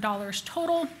 $700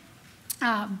 total.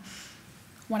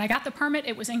 When I got the permit,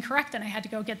 it was incorrect, and I had to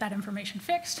go get that information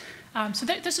fixed. So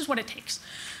this is what it takes.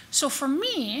 So for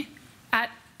me, at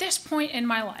this point in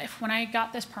my life, when I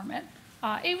got this permit,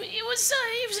 it was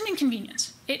an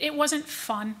inconvenience. It wasn't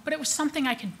fun, but it was something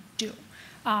I could do.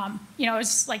 It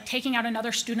was like taking out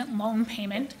another student loan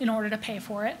payment in order to pay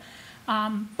for it.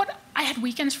 But I had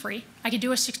weekends free. I could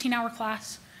do a 16-hour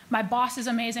class. My boss is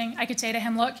amazing. I could say to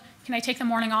him, look, can I take the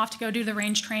morning off to go do the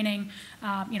range training?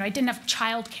 I didn't have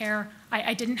childcare.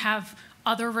 I didn't have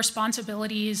other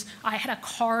responsibilities. I had a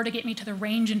car to get me to the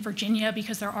range in Virginia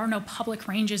because there are no public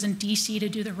ranges in DC to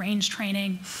do the range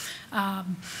training.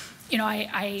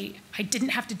 I didn't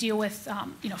have to deal with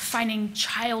finding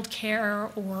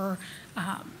childcare or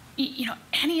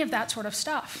any of that sort of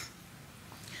stuff.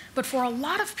 But for a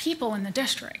lot of people in the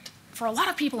district, for a lot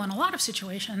of people in a lot of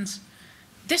situations,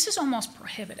 this is almost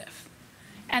prohibitive.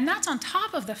 And that's on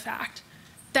top of the fact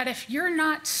that if you're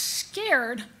not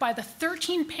scared by the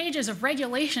 13 pages of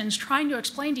regulations trying to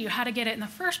explain to you how to get it in the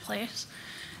first place,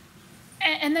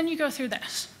 and then you go through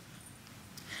this.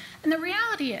 And the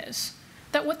reality is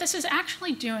that what this is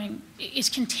actually doing is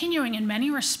continuing in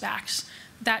many respects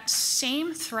that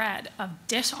same thread of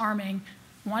disarming,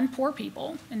 one, poor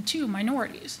people, and two,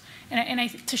 minorities. And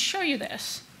to show you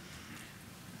this,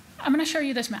 I'm going to show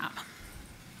you this map.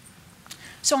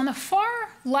 So on the far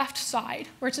left side,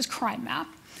 where it says crime map,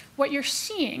 what you're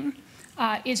seeing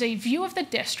is a view of the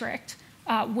district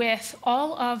with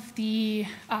all of the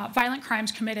violent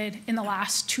crimes committed in the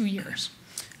last 2 years.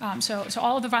 So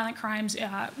all of the violent crimes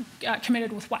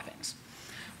committed with weapons.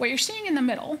 What you're seeing in the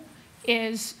middle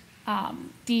is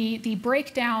the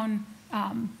breakdown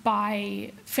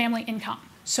by family income.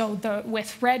 So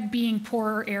with red being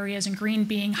poorer areas and green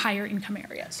being higher income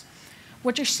areas.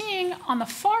 What you're seeing on the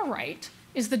far right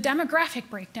is the demographic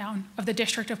breakdown of the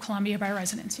District of Columbia by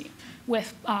residency,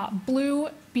 with blue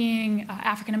being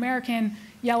African American,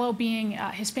 yellow being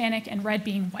Hispanic, and red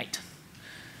being white.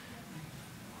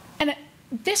 And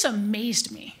this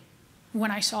amazed me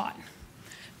when I saw it,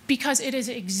 because it is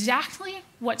exactly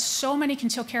what so many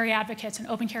concealed carry advocates and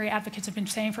open carry advocates have been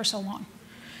saying for so long,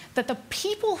 that the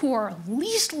people who are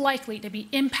least likely to be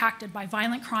impacted by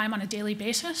violent crime on a daily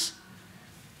basis,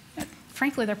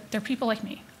 frankly, they're people like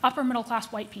me, upper middle class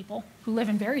white people who live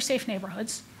in very safe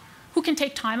neighborhoods, who can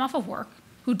take time off of work,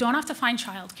 who don't have to find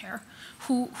childcare,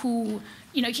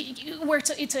 where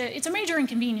it's a major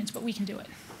inconvenience, but we can do it.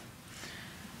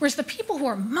 Whereas the people who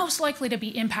are most likely to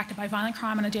be impacted by violent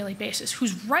crime on a daily basis,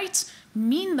 whose rights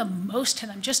mean the most to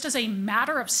them just as a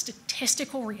matter of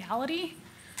statistical reality,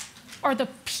 are the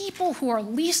people who are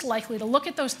least likely to look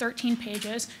at those 13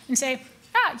 pages and say,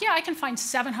 yeah, I can find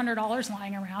 $700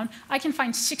 lying around. I can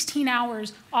find 16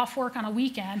 hours off work on a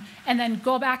weekend and then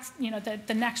go back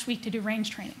the next week to do range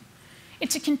training.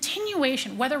 It's a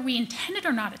continuation, whether we intend it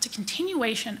or not, it's a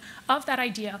continuation of that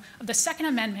idea of the Second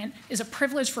Amendment is a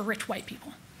privilege for rich white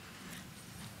people.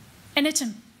 And it's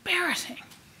embarrassing.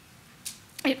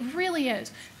 It really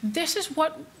is. This is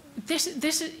what this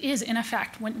is in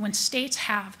effect when states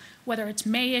have, whether it's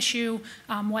May issue,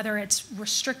 whether it's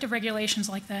restrictive regulations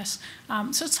like this.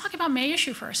 So let's talk about May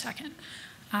issue for a second.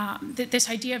 This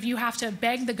idea of you have to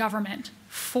beg the government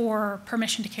for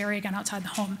permission to carry a gun outside the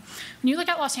home. When you look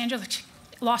at Los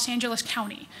Angeles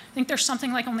County, I think there's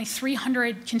something like only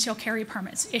 300 concealed carry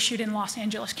permits issued in Los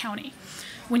Angeles County.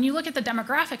 When you look at the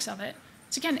demographics of it,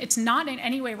 it's not in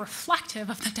any way reflective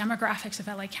of the demographics of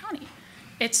LA County.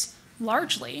 It's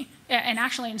largely, and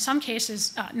actually in some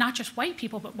cases, not just white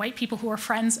people, but white people who are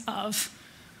friends of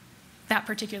that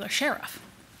particular sheriff.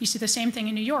 You see the same thing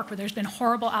in New York, where there's been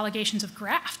horrible allegations of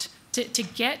graft. To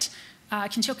get a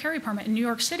concealed carry permit in New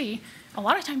York City, a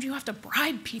lot of times you have to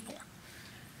bribe people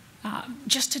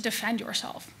just to defend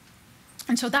yourself.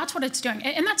 And so that's what it's doing.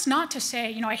 And that's not to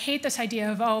say, I hate this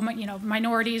idea of,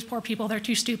 minorities, poor people, they're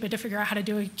too stupid to figure out how to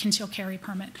do a concealed carry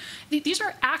permit. These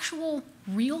are actual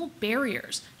real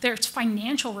barriers. There's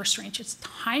financial restraints, it's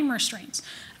time restraints.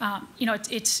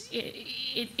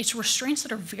 It's restraints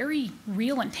that are very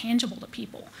real and tangible to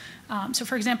people. So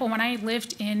for example, when I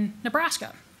lived in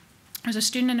Nebraska, I was a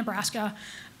student in Nebraska,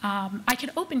 I could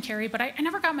open carry, but I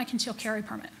never got my concealed carry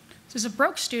permit. So as a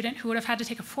broke student who would have had to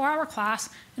take a 4-hour class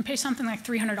and pay something like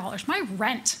 $300. My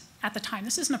rent at the time,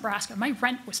 this is Nebraska, my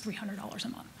rent was $300 a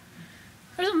month.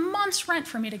 There's a month's rent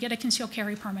for me to get a concealed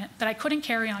carry permit that I couldn't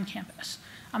carry on campus.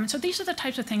 And so these are the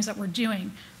types of things that we're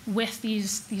doing with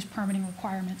these permitting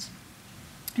requirements.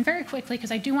 And very quickly,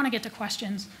 because I do want to get to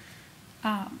questions,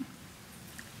 I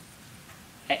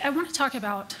want to talk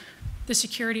about the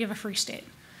security of a free state,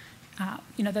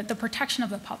 the protection of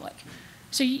the public.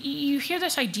 So you hear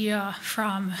this idea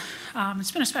from,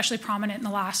 it's been especially prominent in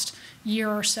the last year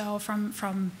or so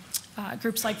from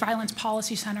groups like Violence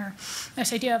Policy Center,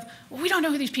 this idea of, well, we don't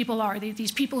know who these people are,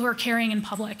 these people who are carrying in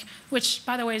public, which,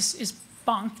 by the way, is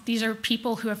bunk. These are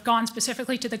people who have gone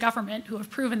specifically to the government, who have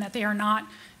proven that they are not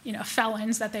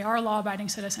felons, that they are law-abiding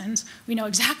citizens. We know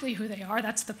exactly who they are.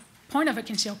 That's the point of a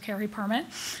concealed carry permit.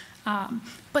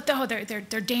 But though they're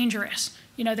dangerous,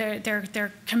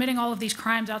 they're committing all of these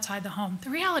crimes outside the home. The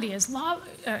reality is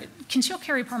concealed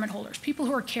carry permit holders, people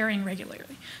who are carrying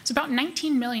regularly, it's about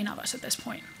 19 million of us at this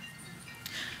point.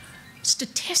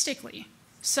 Statistically,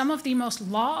 some of the most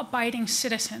law-abiding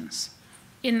citizens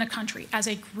in the country as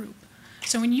a group.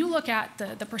 So when you look at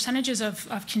the percentages of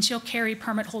concealed carry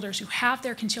permit holders who have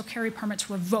their concealed carry permits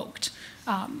revoked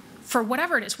for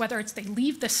whatever it is, whether it's they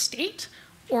leave the state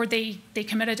or they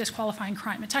commit a disqualifying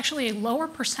crime, it's actually a lower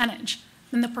percentage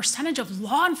than the percentage of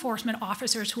law enforcement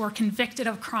officers who are convicted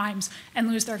of crimes and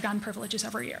lose their gun privileges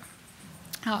every year.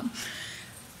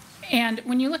 And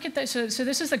when you look at this, so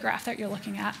this is the graph that you're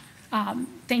looking at.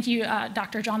 Thank you,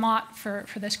 Dr. John Lott, for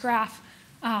this graph.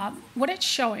 What it's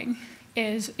showing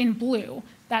is in blue,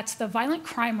 that's the violent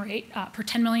crime rate per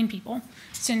 10 million people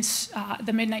since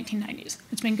the mid-1990s.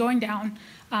 It's been going down,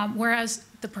 whereas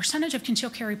the percentage of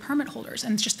concealed carry permit holders,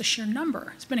 and just the sheer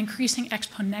number, has been increasing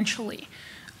exponentially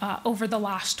over the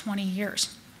last 20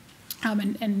 years.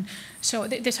 And so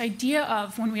this idea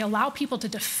of when we allow people to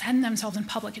defend themselves in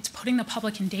public, it's putting the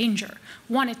public in danger.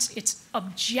 One, it's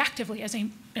objectively, as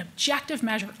an objective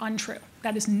measure, untrue.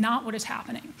 That is not what is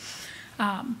happening.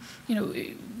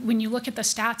 When you look at the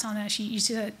stats on this, you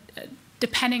see that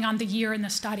depending on the year in the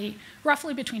study,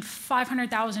 roughly between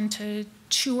 500,000 to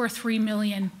 2 or 3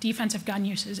 million defensive gun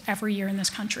uses every year in this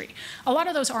country. A lot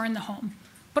of those are in the home,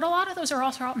 but a lot of those are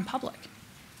also out in public.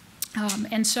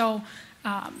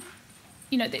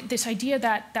 This idea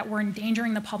that we're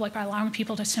endangering the public by allowing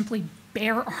people to simply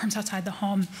bear arms outside the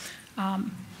home,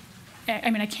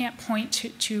 I can't point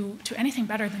to anything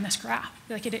better than this graph.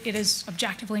 Like it is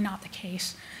objectively not the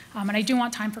case. And I do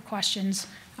want time for questions,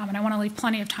 and I want to leave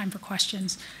plenty of time for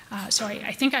questions. So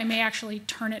I think I may actually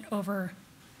turn it over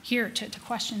here to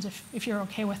questions if you're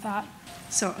okay with that.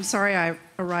 So I'm sorry I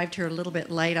arrived here a little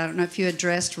bit late. I don't know if you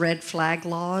addressed red flag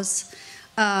laws.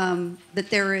 But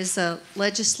there is a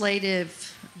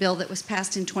legislative bill that was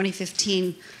passed in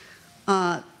 2015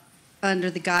 under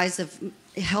the guise of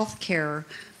health care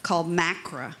called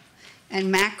MACRA.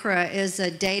 And MACRA is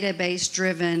a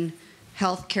database-driven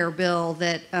health care bill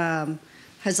that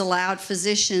has allowed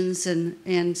physicians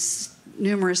in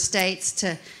numerous states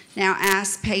to now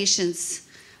ask patients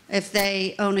if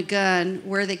they own a gun,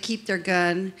 where they keep their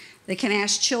gun. They can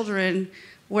ask children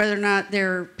whether or not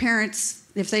their parents,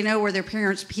 if they know where their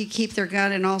parents keep their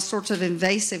gun, and all sorts of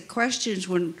invasive questions.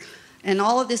 And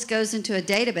all of this goes into a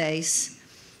database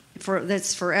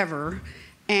that's forever.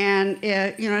 And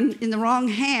in the wrong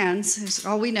hands,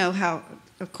 we know how.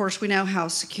 Of course, we know how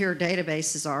secure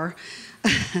databases are.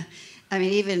 I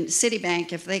mean, even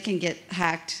Citibank, if they can get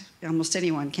hacked, almost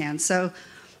anyone can. So,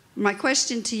 my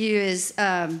question to you is.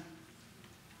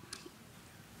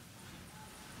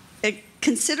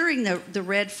 Considering the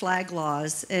red flag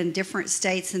laws in different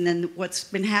states, and then what's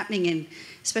been happening in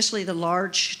especially the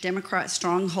large Democrat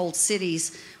stronghold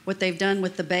cities, what they've done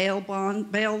with the bail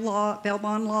bond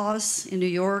laws in New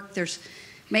York. There's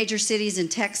major cities in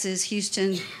Texas,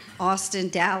 Houston, Austin,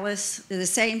 Dallas. The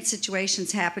same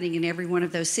situations happening in every one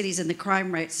of those cities, and the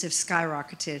crime rates have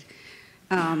skyrocketed.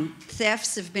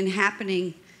 Thefts have been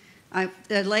happening. A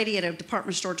lady at a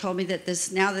department store told me that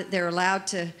now that they're allowed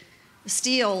to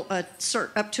steal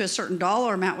up to a certain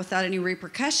dollar amount without any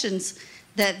repercussions,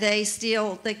 that they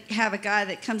have a guy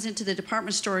that comes into the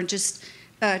department store and just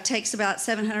takes about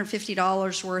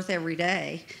 $750 worth every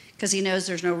day because he knows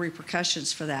there's no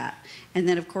repercussions for that. And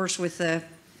then, of course, with the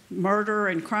murder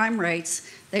and crime rates,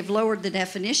 they've lowered the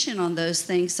definition on those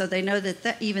things, so they know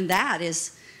that even that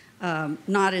is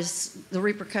not as, the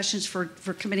repercussions for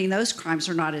committing those crimes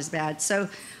are not as bad. So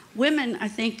women, I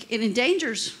think, it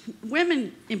endangers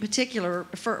women in particular,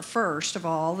 first of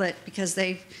all, that because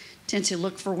they tend to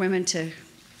look for women to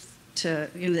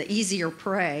the easier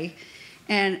prey,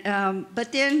 and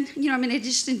but then it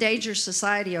just endangers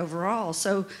society overall.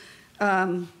 So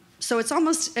so it's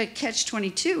almost a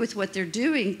catch-22 with what they're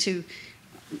doing to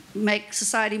make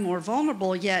society more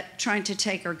vulnerable, yet trying to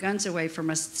take our guns away from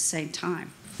us at the same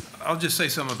time. I'll just say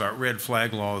something about red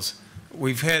flag laws.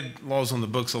 we've had laws on the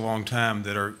books a long time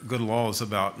that are good laws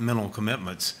about mental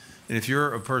commitments. And if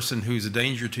you're a person who's a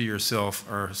danger to yourself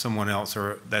or someone else,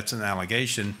 or that's an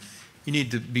allegation, you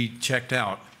need to be checked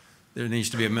out. There needs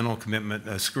to be a mental commitment,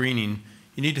 a screening.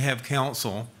 You need to have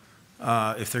counsel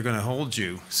if they're going to hold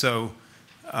you. So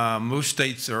most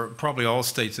states, or probably all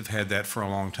states, have had that for a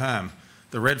long time.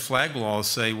 The red flag laws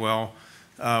say, well,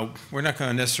 we're not going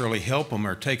to necessarily help them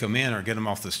or take them in or get them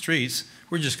off the streets.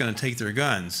 We're just going to take their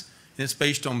guns. And it's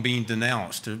based on being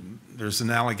denounced. There's an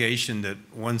allegation that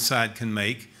one side can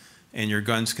make, and your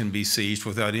guns can be seized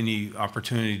without any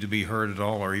opportunity to be heard at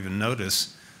all or even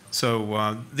noticed.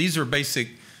 So these are basic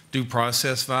due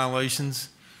process violations.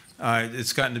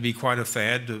 It's gotten to be quite a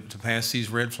fad to pass these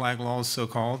red flag laws,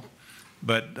 so-called.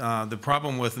 But the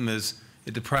problem with them is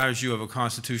it deprives you of a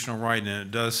constitutional right, and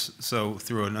it does so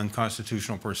through an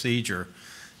unconstitutional procedure.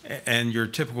 And your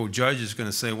typical judge is going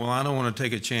to say, well, I don't want to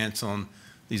take a chance on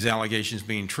these allegations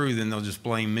being true, then they'll just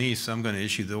blame me, so I'm going to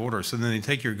issue the order. So then they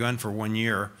take your gun for 1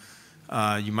 year.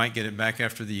 You might get it back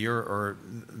after the year, or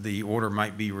the order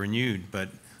might be renewed. But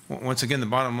once again, the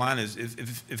bottom line is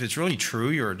if it's really true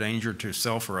you're a danger to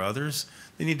yourself or others,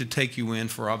 they need to take you in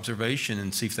for observation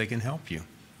and see if they can help you.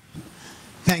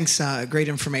 Thanks. Great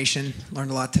information.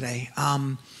 Learned a lot today.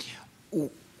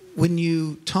 When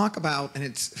you talk about, and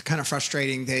it's kind of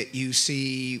frustrating that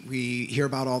we hear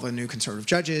about all the new conservative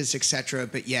judges, et cetera,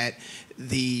 but yet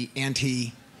the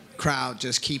anti-crowd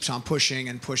just keeps on pushing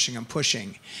and pushing and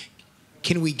pushing.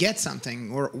 Can we get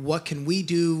something, or what can we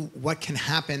do, what can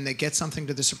happen that gets something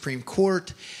to the Supreme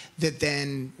Court that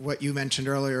then, what you mentioned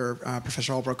earlier,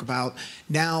 Professor Halbrook, about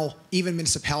now even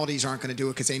municipalities aren't going to do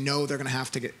it because they know they're going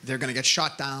to get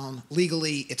shot down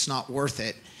legally, it's not worth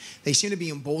it. They seem to be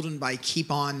emboldened by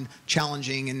keep on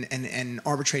challenging and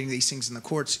arbitrating these things in the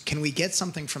courts. Can we get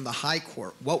something from the high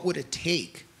court? What would it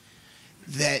take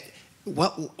that,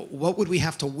 what would we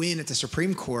have to win at the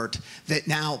Supreme Court that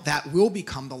now that will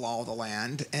become the law of the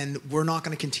land, and we're not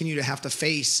going to continue to have to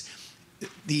face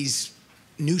these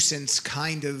nuisance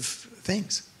kind of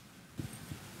things?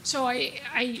 So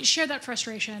I share that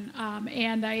frustration,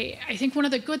 and I think one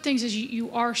of the good things is you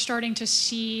are starting to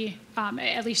see,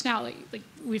 at least now, like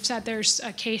we've said, there's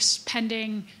a case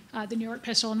pending, the New York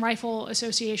Pistol and Rifle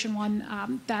Association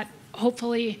one, that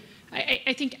hopefully,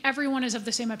 I think everyone is of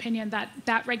the same opinion that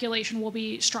that regulation will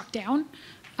be struck down.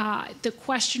 The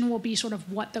question will be sort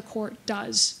of what the court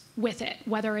does with it,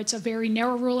 whether it's a very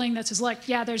narrow ruling that says, look,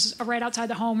 yeah, there's a right outside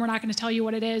the home, we're not going to tell you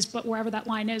what it is, but wherever that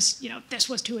line is, this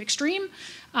was too extreme,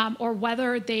 or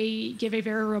whether they give a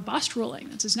very robust ruling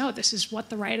that says, no, this is what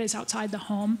the right is outside the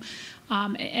home.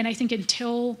 And I think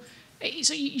so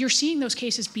you're seeing those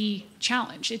cases be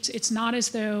challenged. It's not as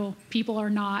though people are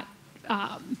not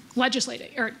legislating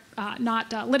or not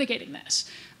litigating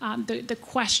this. The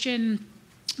question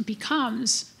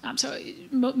becomes,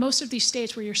 most of these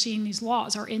states where you're seeing these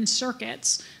laws are in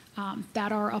circuits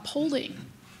that are upholding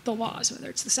the laws, whether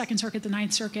it's the Second Circuit, the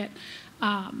Ninth Circuit,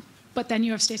 but then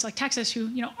you have states like Texas who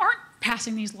aren't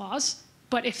passing these laws,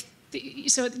 but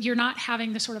so you're not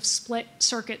having the sort of split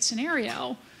circuit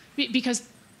scenario, because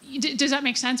does that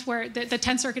make sense, where the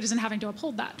 10th Circuit isn't having to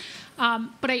uphold that?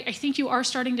 But I think you are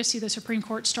starting to see the Supreme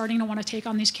Court starting to want to take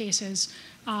on these cases.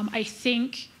 I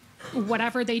think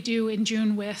whatever they do in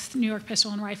June with New York Pistol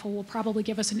and Rifle will probably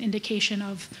give us an indication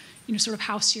of, sort of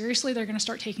how seriously they're going to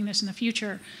start taking this in the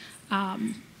future. Are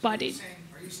you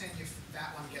saying if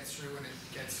that one gets through and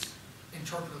it gets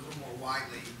interpreted a little more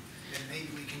widely, then maybe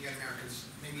we can get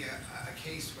maybe a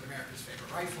case with America's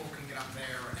favorite rifle can get up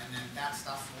there, and then that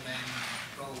stuff will then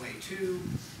go away too?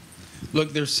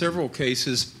 Look, there's several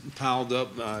cases piled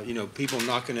up, people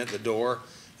knocking at the door,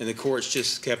 and the courts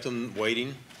just kept them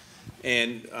waiting.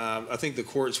 And I think the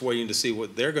court's waiting to see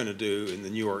what they're going to do in the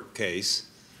New York case,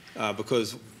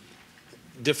 because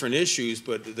different issues,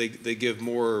 but they give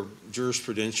more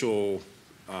jurisprudential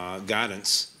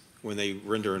guidance when they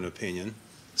render an opinion.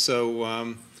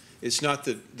 So it's not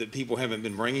that people haven't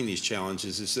been bringing these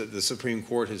challenges, it's that the Supreme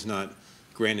Court has not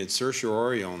granted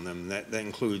certiorari on them. That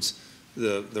includes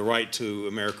the right to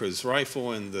America's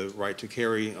rifle and the right to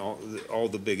carry, all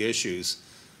the big issues.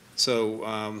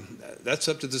 So that's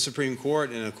up to the Supreme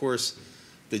Court, and of course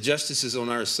the justices on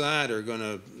our side are going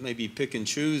to maybe pick and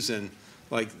choose, and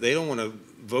they don't want to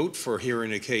vote for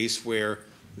hearing a case where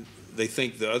they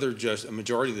think a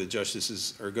majority of the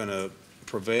justices are going to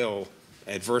prevail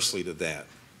adversely to that.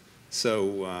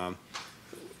 So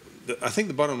I think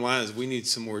the bottom line is we need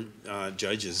some more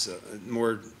judges,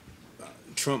 more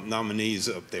Trump nominees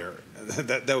up there.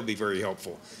 That would be very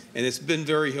helpful. And it's been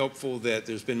very helpful that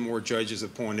there's been more judges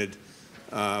appointed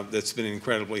that's been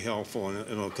incredibly helpful, and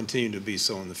it'll continue to be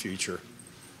so in the future.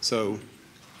 So.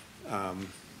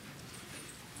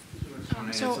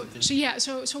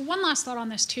 So one last thought on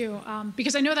this too,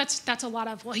 because I know that's a lot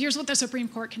of, well, here's what the Supreme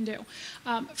Court can do.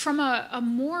 From a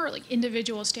more like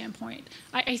individual standpoint,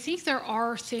 I think there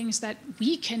are things that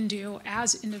we can do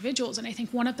as individuals, and I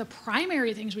think one of the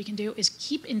primary things we can do is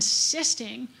keep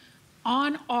insisting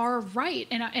on our right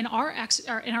and our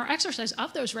exercise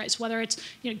of those rights, whether it's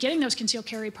getting those concealed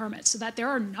carry permits, so that there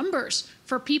are numbers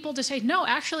for people to say, no,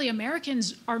 actually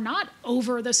Americans are not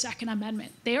over the Second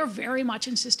Amendment. They are very much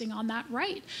insisting on that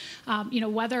right.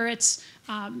 Whether it's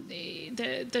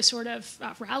the sort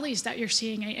of rallies that you're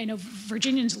seeing. I know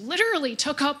Virginians literally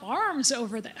took up arms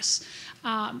over this.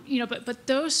 But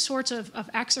those sorts of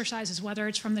exercises, whether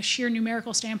it's from the sheer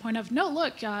numerical standpoint of, no,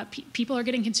 look, people are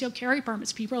getting concealed carry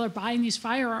permits, people are buying these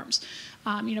firearms,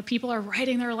 people are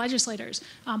writing their legislators,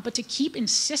 but to keep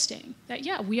insisting that,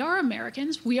 yeah, we are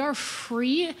Americans, we are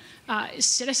free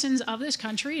citizens of this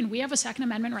country, and we have a Second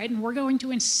Amendment right, and we're going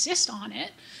to insist on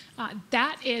it.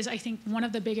 That is, I think, one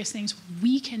of the biggest things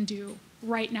we can do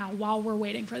right now while we're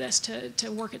waiting for this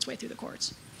to work its way through the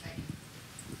courts.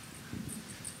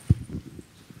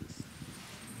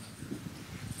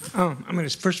 I'm going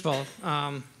to, first of all,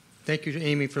 thank you to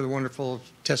Amy for the wonderful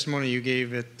testimony you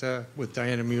gave with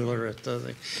Diana Mueller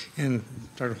and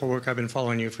Dr. Holbrook. I've been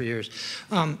following you for years.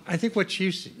 I think what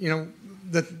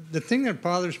the thing that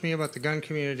bothers me about the gun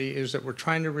community is that we're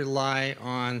trying to rely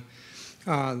on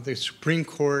the Supreme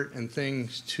Court and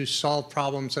things to solve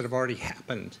problems that have already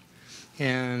happened.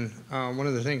 And one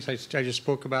of the things I just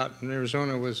spoke about in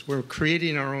Arizona was we're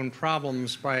creating our own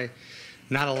problems by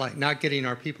not getting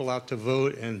our people out to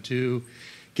vote and to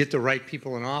get the right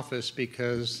people in office,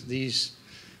 because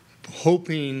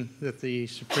hoping that the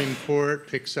Supreme Court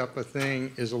picks up a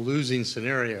thing is a losing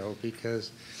scenario,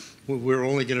 because we're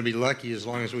only going to be lucky as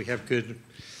long as we have good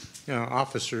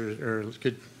officers or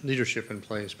good leadership in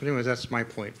place. But anyways, that's my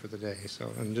point for the day.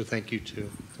 So, and to thank you too.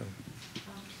 So.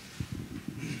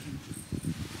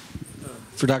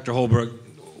 For Dr. Holbrook,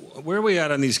 where are we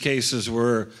at on these cases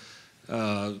where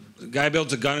a guy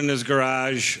builds a gun in his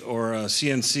garage, or a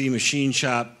CNC machine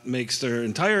shop makes their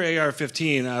entire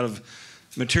AR-15 out of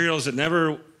materials that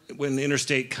never went into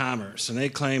interstate commerce, and they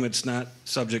claim it's not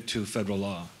subject to federal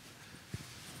law?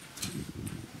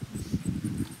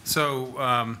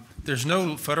 So there's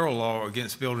no federal law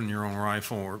against building your own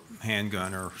rifle or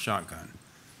handgun or shotgun.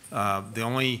 The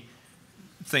only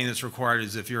thing that's required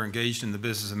is if you're engaged in the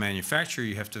business of manufacture,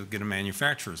 you have to get a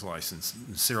manufacturer's license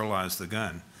and serialize the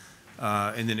gun.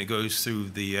 And then it goes through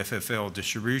the FFL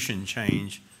distribution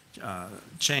chain,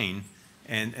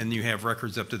 and you have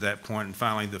records up to that point, and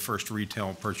finally the first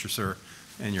retail purchaser,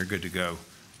 and you're good to go.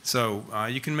 So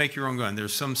you can make your own gun.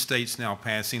 There's some states now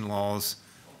passing laws.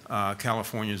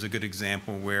 California is a good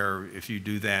example where if you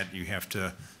do that, you have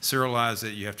to serialize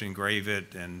it, you have to engrave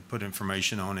it and put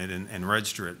information on it and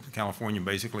register it. California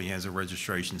basically has a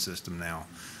registration system now.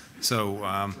 So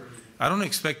I don't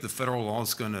expect the federal law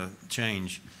is going to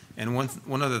change. And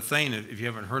one other thing, if you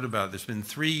haven't heard about it, there's been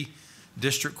 3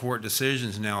 district court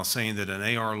decisions now saying that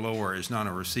an AR lower is not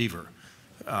a receiver,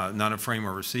 not a frame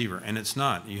or receiver, and it's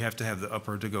not. You have to have the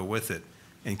upper to go with it.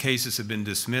 And cases have been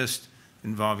dismissed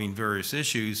involving various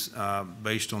issues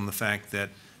based on the fact that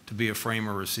to be a frame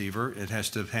or receiver, it has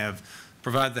to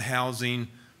provide the housing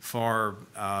for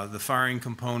the firing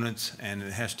components, and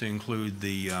it has to include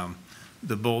the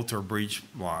bolt or breech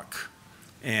block.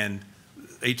 And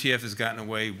ATF has gotten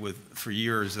away for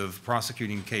years of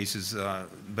prosecuting cases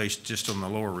based just on the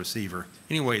lower receiver.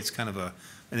 Anyway, it's kind of an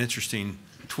interesting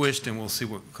twist, and we'll see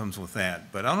what comes with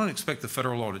that. But I don't expect the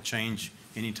federal law to change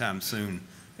anytime soon,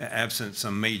 absent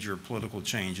some major political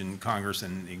change in Congress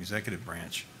and the executive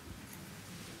branch.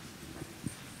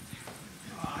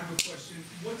 I have a question.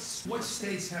 What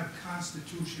states have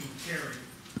constitutional carry?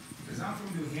 Because I'm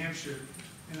from New Hampshire,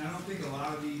 and I don't think a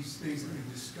lot of these things that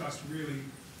we discussed really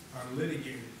are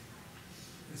litigated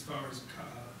as far as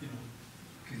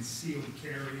concealed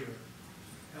carry or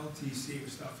LTC or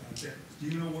stuff like that. Do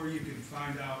you know where you can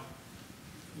find out,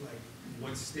 like,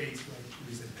 what states,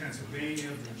 like, is it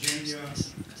Pennsylvania, Virginia,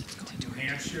 New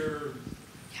Hampshire?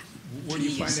 Where do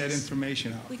you find that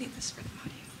information out? We need this for the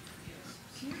audio.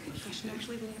 Can you repeat the question?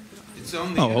 Actually, it's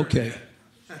on the internet. Okay.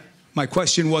 My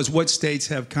question was, what states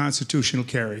have constitutional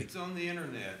carry? It's on the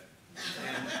internet.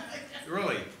 And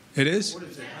really? It is? What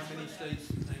is it? How many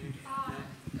states?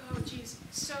 Oh, geez.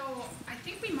 So I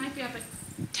think we might be up at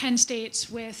 10 states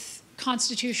with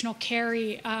constitutional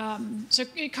carry. So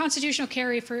constitutional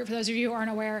carry, for those of you who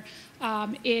aren't aware,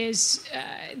 is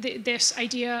this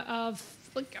idea of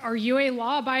look, are you a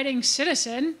law-abiding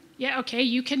citizen? Yeah, okay,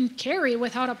 you can carry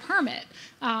without a permit.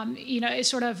 It's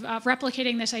sort of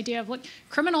replicating this idea of, look,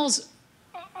 criminals,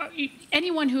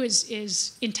 anyone who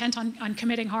is intent on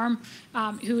committing harm,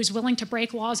 who is willing to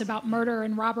break laws about murder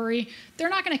and robbery, they're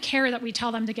not going to care that we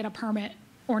tell them to get a permit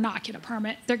or not get a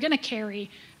permit. They're going to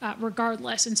carry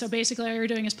regardless. And so basically all you're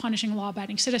doing is punishing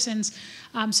law-abiding citizens.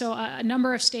 So a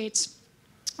number of states,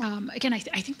 again, I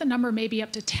think the number may be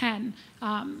up to 10.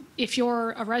 If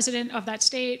you're a resident of that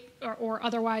state or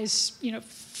otherwise,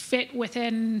 fit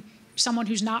within someone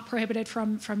who's not prohibited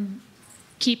from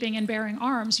keeping and bearing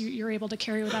arms, you're able to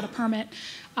carry without a permit.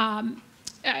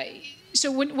 So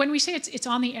when we say it's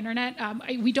on the internet,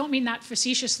 we don't mean that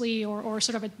facetiously or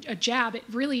sort of a jab. It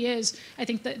really is, I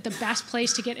think, the best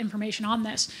place to get information on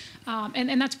this.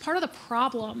 And that's part of the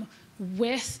problem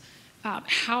with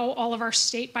how all of our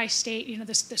state by state,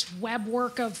 this web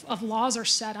work of laws are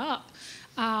set up.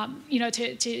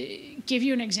 To give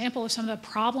you an example of some of the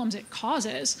problems it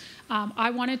causes, I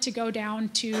wanted to go down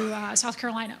to South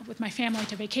Carolina with my family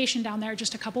to vacation down there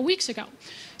just a couple weeks ago.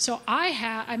 So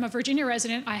I'm a Virginia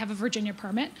resident. I have a Virginia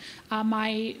permit.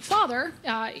 My father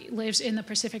lives in the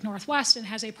Pacific Northwest and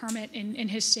has a permit in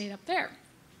his state up there.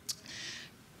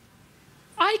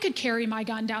 I could carry my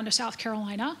gun down to South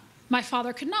Carolina. My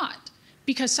father could not,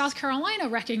 because South Carolina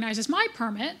recognizes my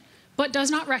permit, but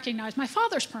does not recognize my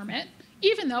father's permit,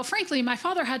 even though, frankly, my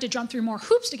father had to jump through more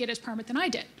hoops to get his permit than I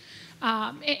did.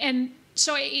 And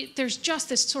so there's just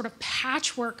this sort of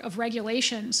patchwork of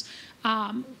regulations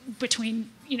between,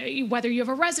 whether you have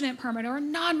a resident permit or a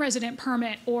non-resident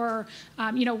permit, or,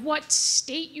 what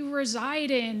state you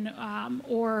reside in,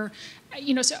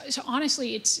 so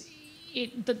honestly,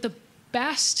 the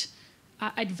best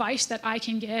advice that I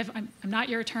can give, I'm not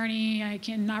your attorney,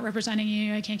 I'm not representing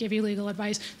you, I can't give you legal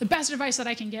advice. The best advice that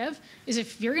I can give is,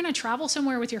 if you're going to travel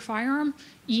somewhere with your firearm,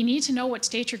 you need to know what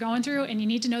state you're going through, and you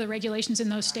need to know the regulations in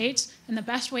those states. And the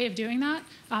best way of doing that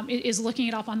is looking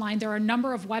it up online. There are a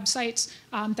number of websites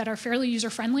that are fairly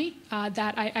user-friendly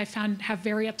that I found have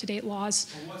very up-to-date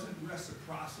laws. Well, wasn't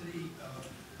reciprocity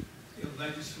a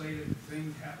legislative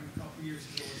thing that happened a couple years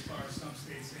ago, as far as some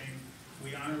states saying,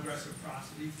 we honor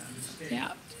reciprocity from the state?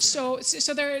 Yeah. So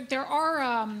there are,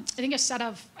 I think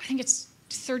it's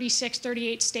 36,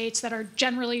 38 states that are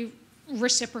generally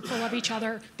reciprocal of each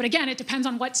other. But again, it depends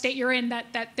on what state you're in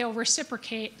that they'll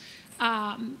reciprocate.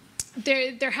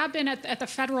 There have been at the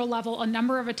federal level a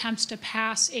number of attempts to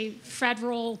pass either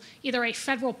a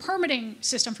federal permitting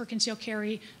system for concealed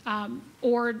carry,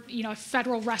 or a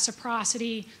federal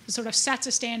reciprocity that sort of sets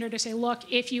a standard to say, look,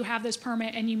 if you have this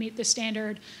permit and you meet this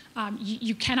standard,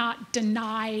 you cannot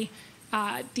deny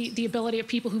the ability of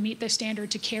people who meet this standard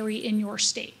to carry in your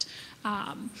state.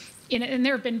 And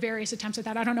there have been various attempts at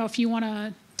that. I don't know if you want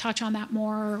to touch on that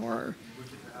more, or.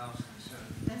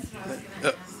 That's what I was going to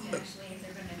ask, actually, if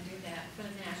they're going to do that for the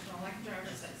national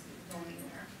driver's license going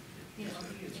anywhere.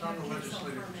 It's on the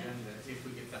legislative agenda if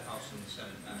we get the House and the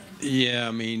Senate back. Yeah,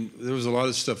 I mean, there was a lot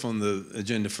of stuff on the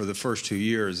agenda for the first 2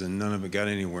 years, and none of it got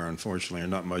anywhere, unfortunately, or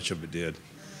not much of it did.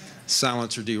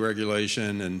 Silencer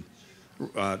deregulation and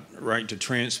right to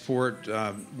transport.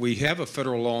 We have a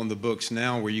federal law in the books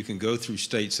now where you can go through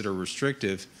states that are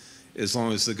restrictive as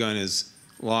long as the gun is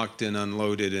locked and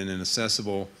unloaded and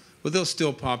inaccessible. But they'll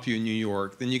still pop you in New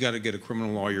York. Then you got to get a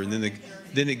criminal lawyer, and then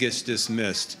it gets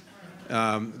dismissed.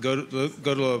 Go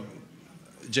to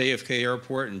JFK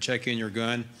Airport and check in your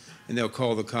gun, and they'll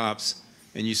call the cops,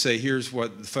 and you say, here's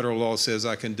what the federal law says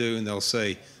I can do, and they'll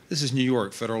say, this is New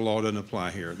York, federal law doesn't apply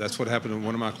here. That's what happened to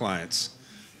one of my clients.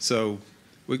 So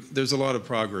there's a lot of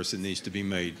progress that needs to be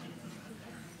made.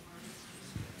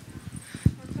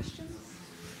 More questions?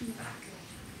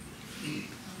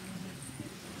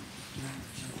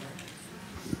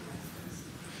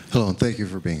 Hello, and thank you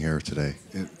for being here today.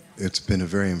 It's been a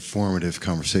very informative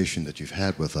conversation that you've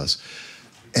had with us,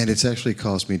 and it's actually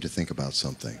caused me to think about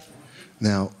something.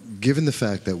 Now, given the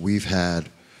fact that we have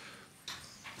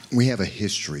a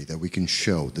history that we can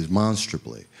show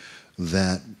demonstrably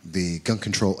that the gun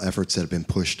control efforts that have been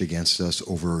pushed against us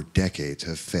over decades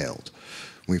have failed.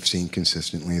 We've seen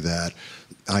consistently that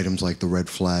items like the red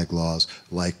flag laws,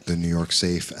 like the New York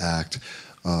SAFE Act,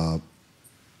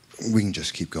 we can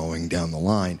just keep going down the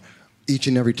line. Each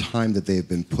and every time that they've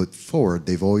been put forward,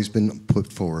 they've always been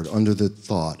put forward under the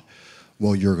thought,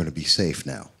 well, you're going to be safe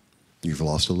now. You've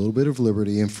lost a little bit of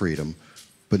liberty and freedom,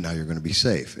 but now you're going to be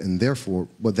safe. And therefore,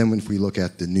 but then if we look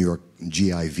at the New York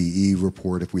GIVE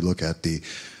report, if we look at the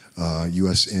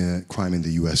crime in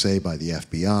the USA by the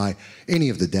FBI, any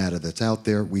of the data that's out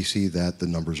there, we see that the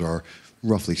numbers are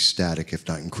roughly static, if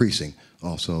not increasing.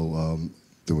 Also,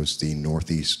 There was the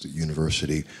Northeast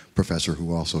University professor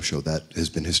who also showed that has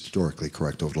been historically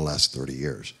correct over the last 30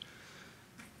 years.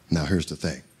 Now, here's the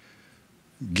thing.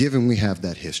 Given we have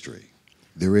that history,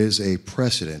 there is a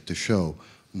precedent to show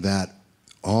that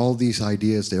all these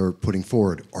ideas they were putting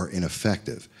forward are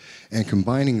ineffective. And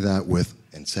combining that with,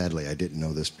 and sadly I didn't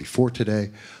know this before today,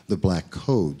 the black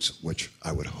codes, which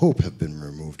I would hope have been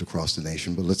removed across the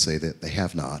nation, but let's say that they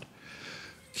have not.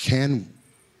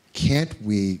 Can't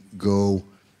we go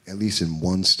at least in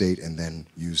one state and then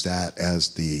use that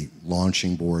as the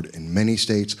launching board in many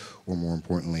states, or more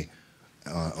importantly,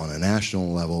 on a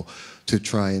national level, to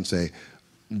try and say,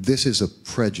 this is a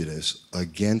prejudice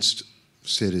against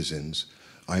citizens,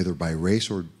 either by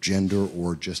race or gender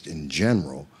or just in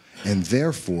general, and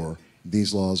therefore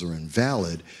these laws are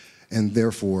invalid, and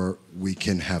therefore we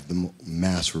can have them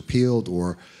mass repealed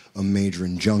or a major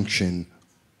injunction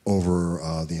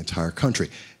over the entire country.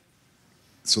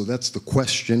 So that's the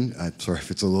question. I'm sorry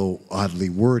if it's a little oddly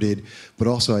worded, but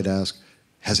also I'd ask,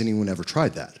 has anyone ever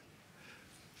tried that?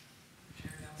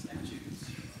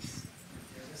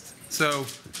 So,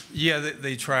 yeah,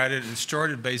 they tried it. It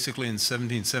started basically in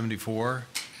 1774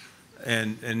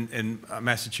 in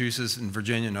Massachusetts and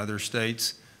Virginia and other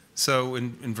states. So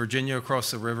in Virginia, across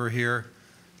the river here,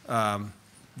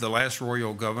 the last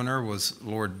royal governor was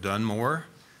Lord Dunmore,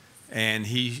 and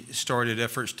he started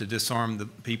efforts to disarm the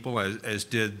people, as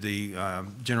did the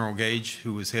General Gage,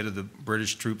 who was head of the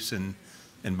British troops in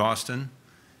Boston.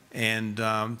 And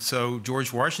so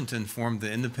George Washington formed the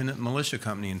Independent Militia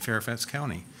Company in Fairfax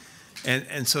County.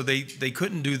 And so they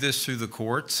couldn't do this through the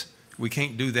courts. We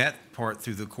can't do that part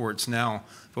through the courts now.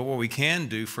 But what we can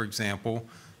do, for example,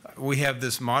 we have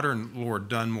this modern Lord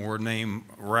Dunmore named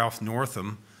Ralph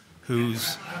Northam,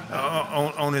 who's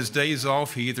on his days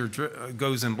off, he either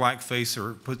goes in blackface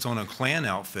or puts on a Klan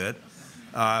outfit.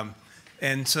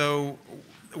 And so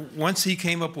once he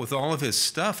came up with all of his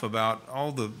stuff about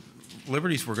all the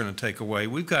liberties we're going to take away,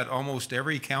 we've got almost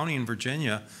every county in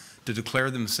Virginia to declare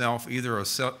themselves either a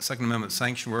Second Amendment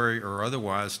sanctuary or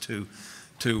otherwise to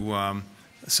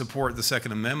support the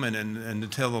Second Amendment and to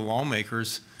tell the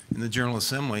lawmakers in the General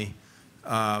Assembly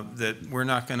that we're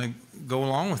not going to go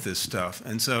along with this stuff.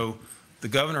 And so the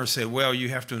governor said, well, you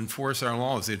have to enforce our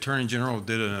laws. The Attorney General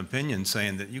did an opinion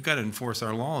saying that you've got to enforce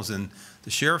our laws. And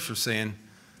the sheriffs are saying,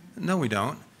 no, we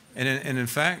don't. And in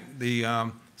fact,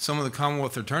 some of the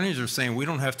Commonwealth attorneys are saying we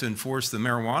don't have to enforce the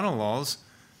marijuana laws.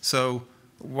 So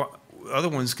other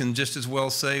ones can just as well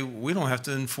say, we don't have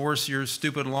to enforce your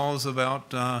stupid laws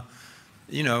about,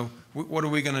 you know, what are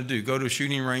we going to do? Go to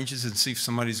shooting ranges and see if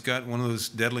somebody's got one of those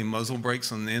deadly muzzle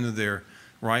brakes on the end of their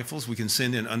rifles? We can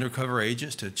send in undercover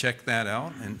agents to check that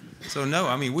out. And so, no,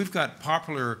 I mean, we've got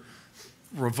popular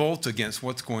revolt against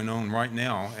what's going on right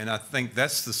now, and I think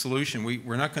that's the solution.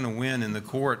 We're not going to win in the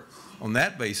court on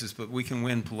that basis, but we can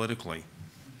win politically.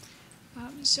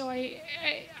 So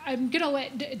I'm going to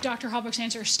let Dr. Halbrook's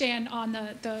answer stand on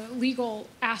the legal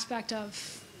aspect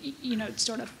of, you know,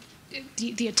 sort of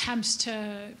the attempts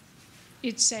to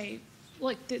say,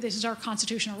 like, this is our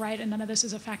constitutional right and none of this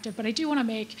is effective. But I do want to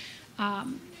make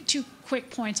two quick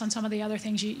points on some of the other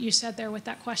things you said there with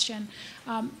that question.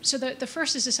 So the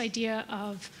first is this idea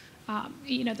of,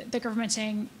 you know, the government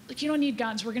saying, like, you don't need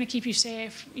guns, we're going to keep you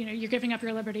safe, you know, you're giving up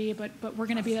your liberty, but we're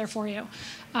going to be there for you.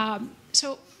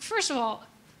 So first of all,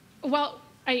 well,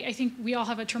 I think we all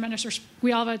have a tremendous, is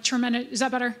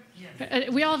that better? Yeah.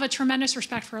 We all have a tremendous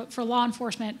respect for law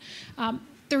enforcement.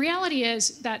 The reality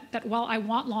is that while I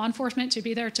want law enforcement to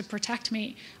be there to protect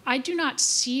me, I do not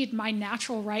cede my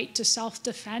natural right to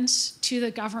self-defense to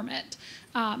the government.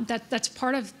 That's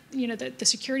part of, you know, the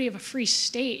security of a free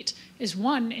state is,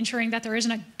 one, ensuring that there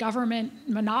isn't a government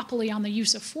monopoly on the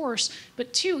use of force,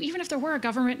 but two, even if there were a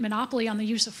government monopoly on the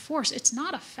use of force, it's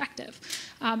not effective.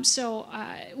 So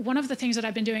one of the things that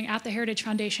I've been doing at the Heritage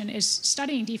Foundation is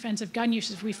studying defensive gun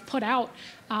uses. We've put out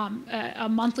a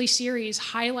monthly series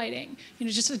highlighting, you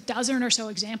know, just a dozen or so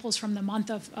examples from the month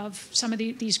of some of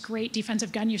these great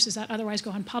defensive gun uses that otherwise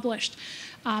go unpublished.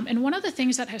 And one of the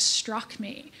things that has struck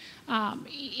me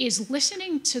is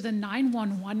listening to the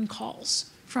 911 calls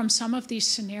from some of these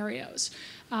scenarios.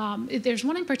 There's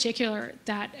one in particular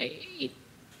that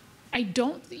I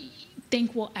don't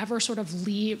think will ever sort of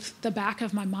leave the back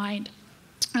of my mind.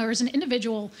 There's an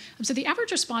individual, so the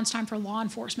average response time for law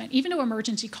enforcement, even to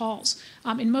emergency calls,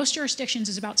 in most jurisdictions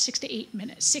is about 6 to 8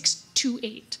 minutes, 6 to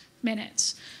 8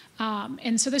 minutes.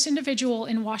 And so this individual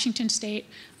in Washington State,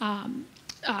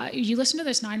 you listen to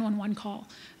this 911 call,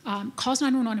 calls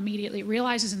 911 immediately,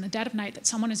 realizes in the dead of night that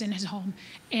someone is in his home,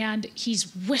 and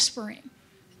he's whispering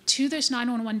to this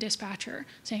 911 dispatcher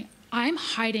saying, I'm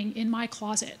hiding in my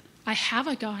closet I have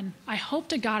a gun. I hope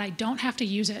to God I don't have to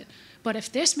use it. But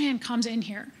if this man comes in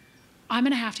here, I'm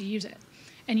going to have to use it.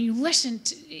 And you listen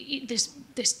to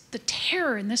the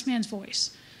terror in this man's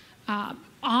voice.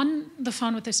 On the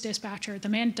phone with this dispatcher, the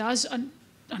man does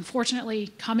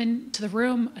unfortunately come into the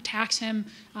room, attacks him.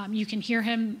 You can hear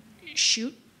him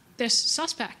shoot this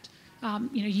suspect,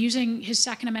 using his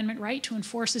Second Amendment right to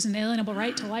enforce his inalienable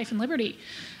right to life and liberty.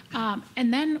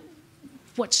 And then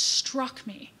what struck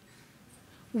me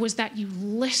was that you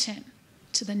listen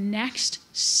to the next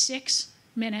 6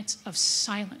 minutes of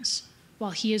silence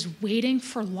while he is waiting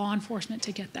for law enforcement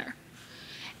to get there.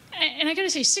 And I gotta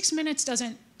say, 6 minutes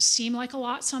doesn't seem like a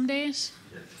lot some days,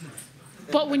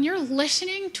 but when you're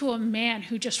listening to a man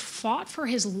who just fought for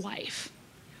his life,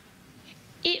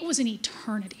 it was an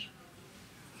eternity.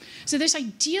 So this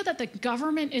idea that the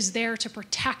government is there to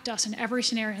protect us in every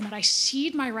scenario and that I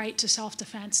cede my right to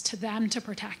self-defense to them to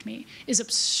protect me is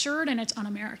absurd and it's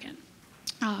un-American.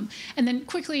 And then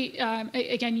quickly,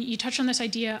 again, you touched on this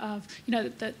idea of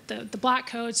the black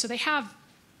codes. So they have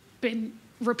been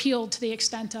repealed to the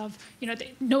extent of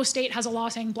no state has a law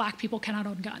saying black people cannot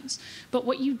own guns. But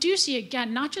what you do see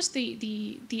again, not just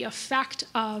the effect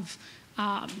of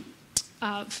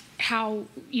how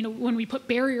when we put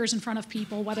barriers in front of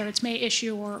people, whether it's May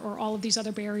issue or all of these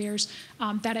other barriers,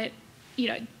 that it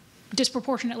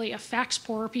disproportionately affects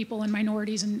poorer people and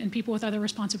minorities and people with other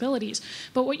responsibilities.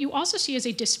 But what you also see is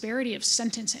a disparity of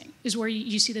sentencing is where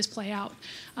you see this play out.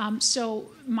 So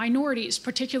minorities,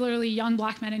 particularly young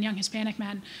black men and young Hispanic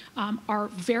men, are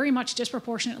very much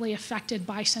disproportionately affected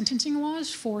by sentencing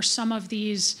laws for some of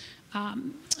these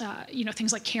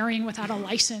things like carrying without a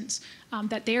license,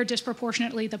 that they are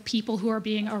disproportionately the people who are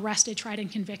being arrested, tried,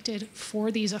 and convicted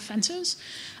for these offenses.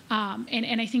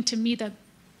 And I think to me the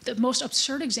most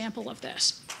absurd example of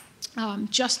this,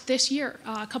 just this year,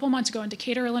 a couple months ago in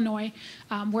Decatur, Illinois,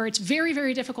 where it's very,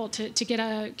 very difficult to get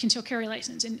a concealed carry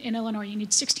license in Illinois. You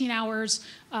need 16 hours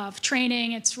of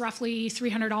training. It's roughly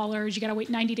 $300. You got to wait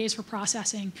 90 days for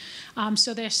processing.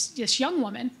 So this young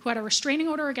woman who had a restraining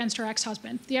order against her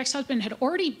ex-husband, the ex-husband had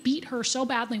already beat her so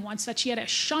badly once that she had a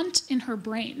shunt in her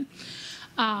brain.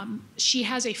 She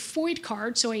has a FOID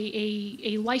card, so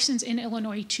a license in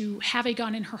Illinois to have a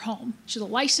gun in her home. She's a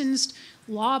licensed,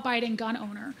 law-abiding gun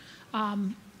owner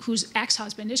whose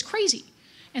ex-husband is crazy.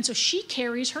 And so she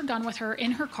carries her gun with her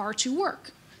in her car to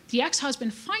work. The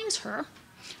ex-husband finds her,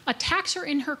 attacks her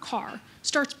in her car,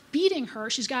 starts beating her.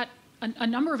 She's got a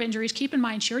number of injuries. Keep in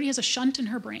mind, she already has a shunt in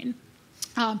her brain.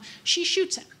 She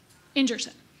shoots him, injures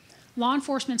him. Law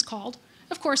enforcement's called.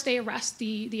 Of course, they arrest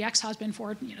the ex-husband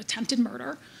for attempted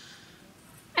murder.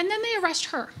 And then they arrest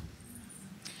her.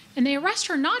 And they arrest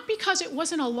her not because it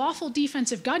wasn't a lawful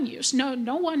defensive gun use. No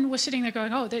one was sitting there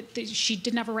going, oh, she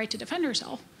didn't have a right to defend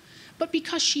herself. But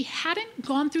because she hadn't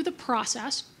gone through the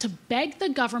process to beg the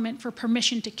government for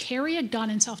permission to carry a gun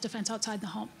in self-defense outside the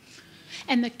home.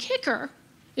 And the kicker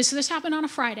is, so this happened on a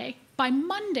Friday. By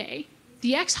Monday,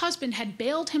 the ex-husband had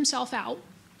bailed himself out,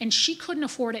 and she couldn't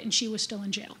afford it, and she was still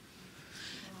in jail.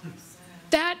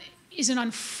 That is an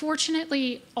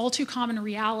unfortunately all too common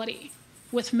reality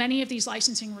with many of these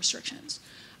licensing restrictions.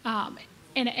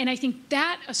 And I think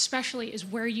that especially is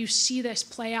where you see this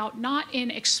play out, not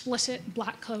in explicit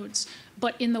black codes,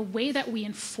 but in the way that we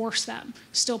enforce them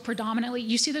still predominantly.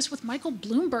 You see this with Michael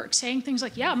Bloomberg saying things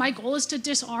like, yeah, my goal is to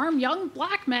disarm young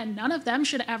black men. None of them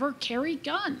should ever carry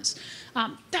guns.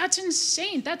 That's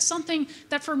insane. That's something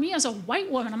that for me as a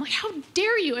white woman, I'm like, how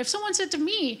dare you? If someone said to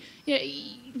me,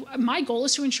 my goal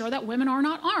is to ensure that women are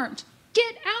not armed,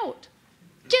 get out.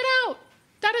 Get out.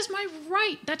 That is my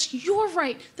right. That's your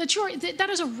right. That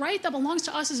is a right that belongs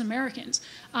to us as Americans.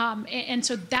 And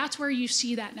so that's where you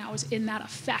see that now, is in that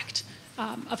effect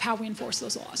of how we enforce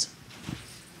those laws.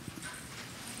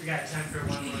 We got time for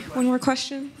one more question. One more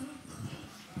question.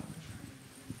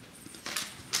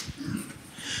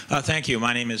 Thank you.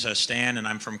 My name is Stan, and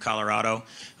I'm from Colorado.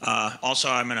 Also,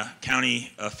 I'm a county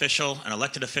official, an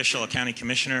elected official, a county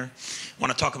commissioner. I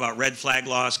want to talk about red flag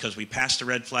laws because we passed a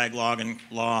red flag law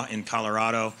in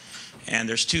Colorado. And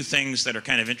there's two things that are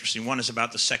kind of interesting. One is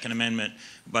about the Second Amendment,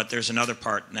 but there's another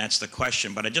part, and that's the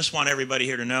question. But I just want everybody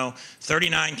here to know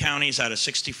 39 counties out of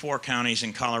 64 counties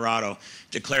in Colorado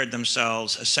declared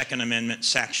themselves a Second Amendment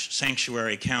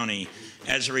sanctuary county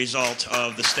as a result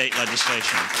of the state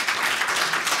legislation.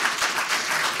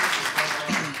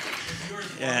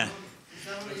 Yeah.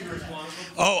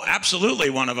 Oh, absolutely,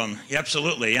 one of them. Yeah,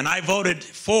 absolutely. And I voted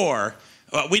for.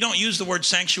 We don't use the word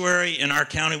sanctuary in our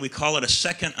county. We call it a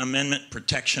Second Amendment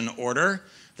protection order.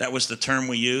 That was the term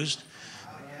we used.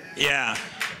 Yeah.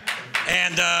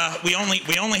 And we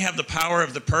only have the power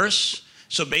of the purse.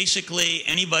 So basically,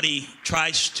 anybody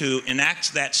tries to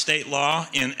enact that state law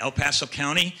in El Paso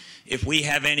County, if we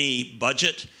have any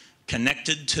budget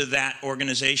connected to that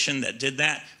organization that did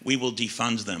that, we will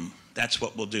defund them. That's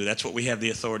what we'll do. That's what we have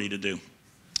the authority to do.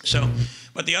 So,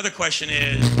 but the other question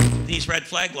is, these red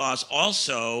flag laws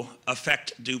also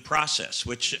affect due process,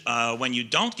 which when you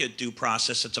don't get due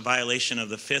process, it's a violation of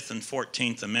the 5th and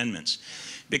 14th Amendments,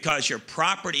 because your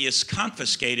property is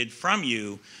confiscated from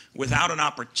you without an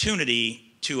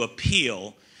opportunity to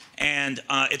appeal. And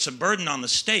it's a burden on the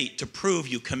state to prove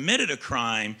you committed a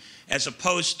crime, as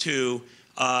opposed to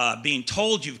being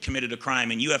told you've committed a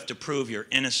crime and you have to prove you're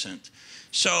innocent.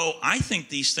 So I think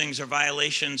these things are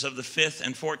violations of the 5th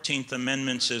and 14th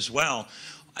Amendments as well.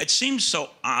 It seems so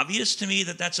obvious to me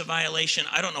that that's a violation.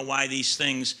 I don't know why these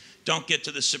things don't get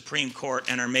to the Supreme Court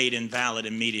and are made invalid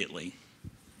immediately.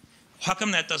 How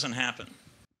come that doesn't happen?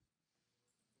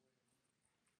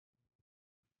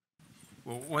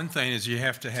 Well, one thing is you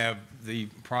have to have the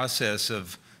process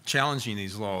of challenging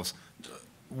these laws.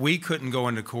 We couldn't go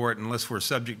into court unless we're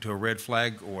subject to a red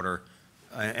flag order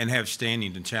and have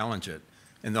standing to challenge it.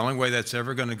 And the only way that's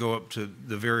ever going to go up to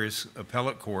the various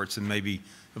appellate courts and maybe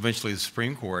eventually the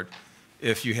Supreme Court,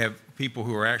 if you have people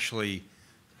who are actually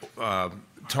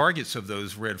targets of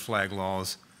those red flag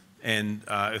laws, and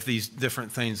if these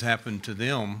different things happen to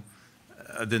them,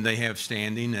 then they have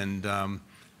standing, and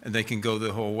they can go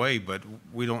the whole way. But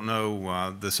we don't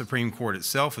know. The Supreme Court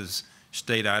itself has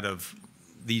stayed out of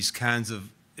these kinds of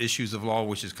issues of law,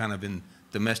 which is kind of in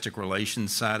domestic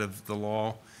relations side of the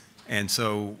law. And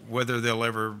so whether they'll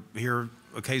ever hear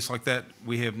a case like that,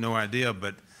 we have no idea.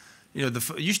 But you know,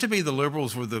 it used to be the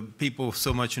liberals were the people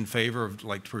so much in favor of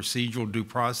like procedural due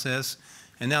process,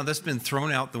 and now that's been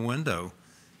thrown out the window.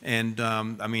 And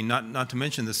I mean, not to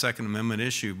mention the Second Amendment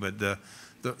issue, but the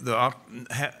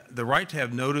right to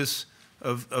have notice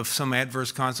of some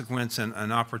adverse consequence and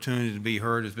an opportunity to be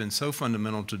heard has been so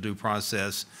fundamental to due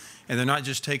process. And they're not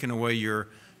just taking away your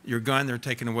gun, they're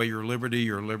taking away your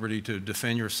liberty to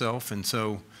defend yourself. And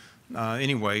so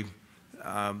anyway,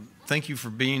 thank you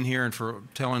for being here and for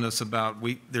telling us about,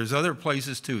 there's other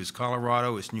places too. It's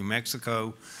Colorado, it's New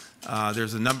Mexico.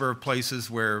 There's a number of places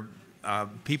where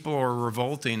people are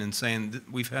revolting and saying,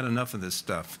 we've had enough of this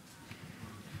stuff.